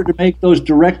harder to make those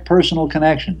direct personal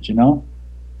connections,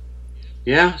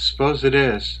 Yeah, I suppose it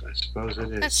is.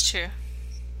 That's true.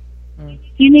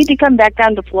 You need to come back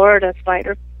down to Florida,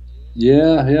 Spider.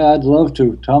 Yeah, I'd love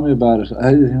to. Tell me about it.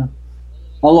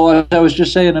 Although, as I was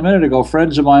just saying a minute ago,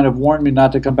 friends of mine have warned me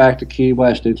not to come back to Key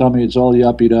West. They tell me it's all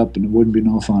yuppied up and it wouldn't be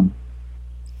no fun.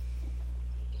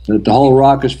 That the whole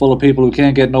rock is full of people who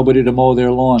can't get nobody to mow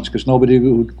their lawns, because nobody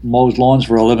who mows lawns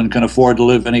for a living can afford to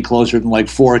live any closer than like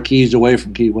 4 keys away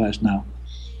from Key West now.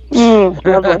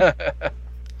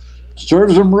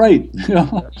 Serves them right.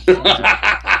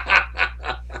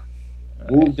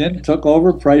 Moved in, took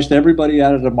over, priced everybody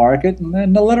out of the market, and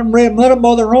then let them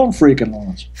mow their own freaking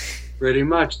lawns. Pretty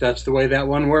much. That's the way that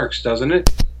one works, doesn't it?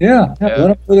 Yeah. Let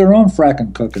them do their own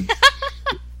fracking cooking.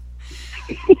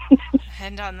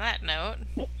 And on that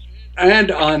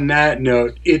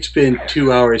note, it's been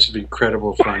 2 hours of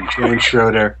incredible fun. Jan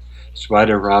Schroeder,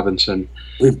 Spider Robinson.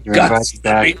 We've You're got invited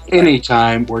back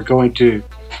anytime. We're going to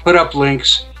put up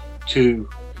links to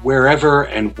wherever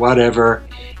and whatever,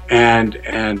 and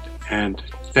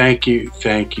thank you.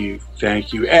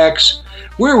 X,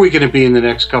 where are we going to be in the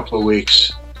next couple of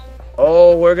weeks?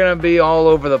 Oh, we're going to be all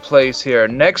over the place here.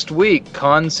 Next week,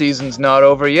 con season's not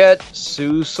over yet.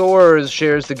 Sue Soares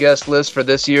shares the guest list for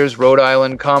this year's Rhode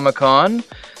Island Comic-Con.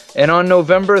 And on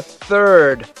November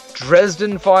 3rd,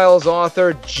 Dresden Files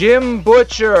author Jim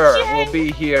Butcher will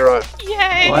be here on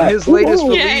his latest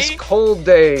release, Cold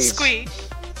Days. Squeak.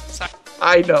 Sorry.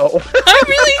 I know. I'm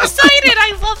really excited.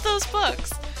 I love those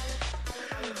books.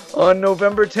 On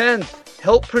November 10th,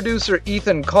 help producer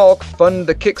Ethan Kalk fund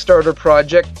the Kickstarter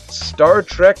project Star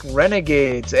Trek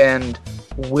Renegades. And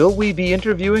will we be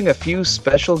interviewing a few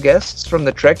special guests from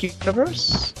the Trek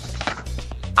universe?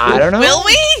 I don't know. Will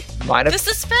we? The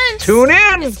suspense. Tune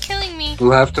in. It's killing me.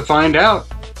 We'll have to find out.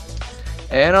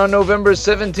 And on November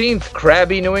 17th,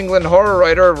 crabby New England horror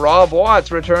writer Rob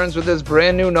Watts returns with his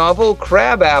brand new novel,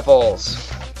 Crab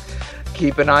Apples.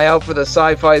 Keep an eye out for the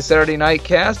Sci-Fi Saturday Night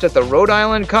cast at the Rhode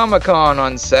Island Comic-Con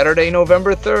on Saturday,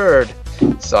 November 3rd.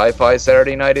 Sci-Fi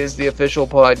Saturday Night is the official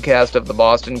podcast of the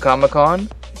Boston Comic-Con,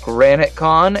 Granite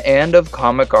Con, and of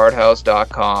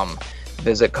ComicArthouse.com.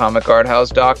 Visit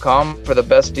ComicArthouse.com for the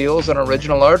best deals on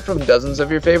original art from dozens of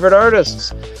your favorite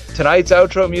artists. Tonight's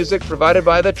outro music provided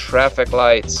by the Traffic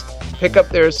Lights. Pick up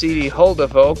their CD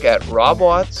Huldafolk at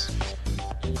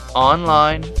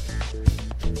robwattsonline.com.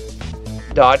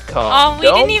 Oh, we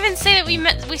didn't even say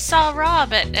that we saw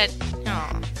Rob at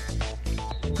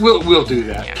We'll do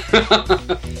that. Yeah.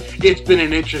 It's been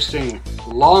an interesting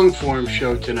long-form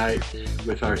show tonight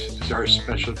with our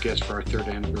special guest for our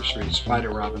 3rd anniversary, Spider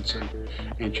Robinson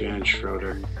and Jan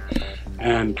Schroeder.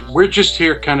 And we're just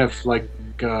here kind of like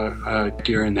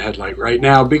deer in the headlight right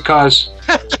now because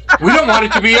we don't want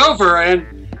it to be over,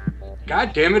 and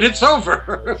God damn it, it's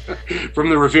over. From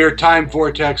the revered Time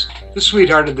Vortex, the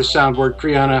sweetheart of the soundboard,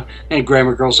 Kriana, and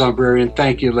Grammar Girl Zombrarian,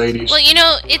 thank you, ladies.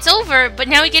 Well, it's over, but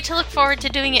now we get to look forward to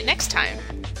doing it next time.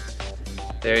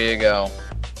 There you go.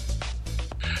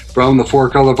 From the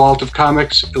four-color vault of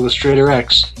comics, Illustrator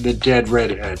X, the Dead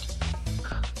Redhead.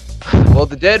 Well,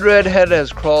 the Dead Redhead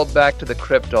has crawled back to the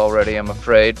crypt already, I'm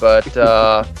afraid, but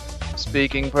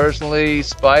speaking personally,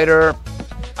 Spider,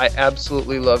 I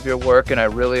absolutely love your work, and I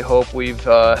really hope we've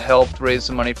helped raise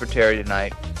some money for Terry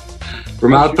tonight.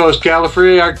 From Outpost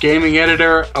Gallifrey, our gaming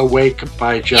editor, Awake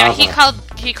by Java. Yeah,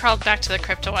 he crawled back to the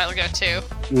crypt a while ago, too.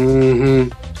 Mm-hmm.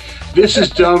 This is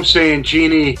Dome saying,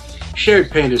 Jeannie,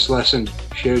 shared pain is lessened,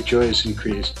 shared joy is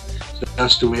increased.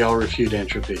 Thus do we all refute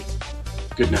entropy.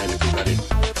 Good night, everybody.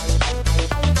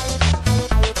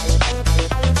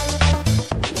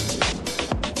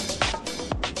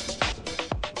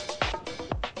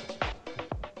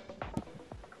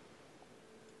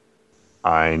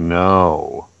 I know.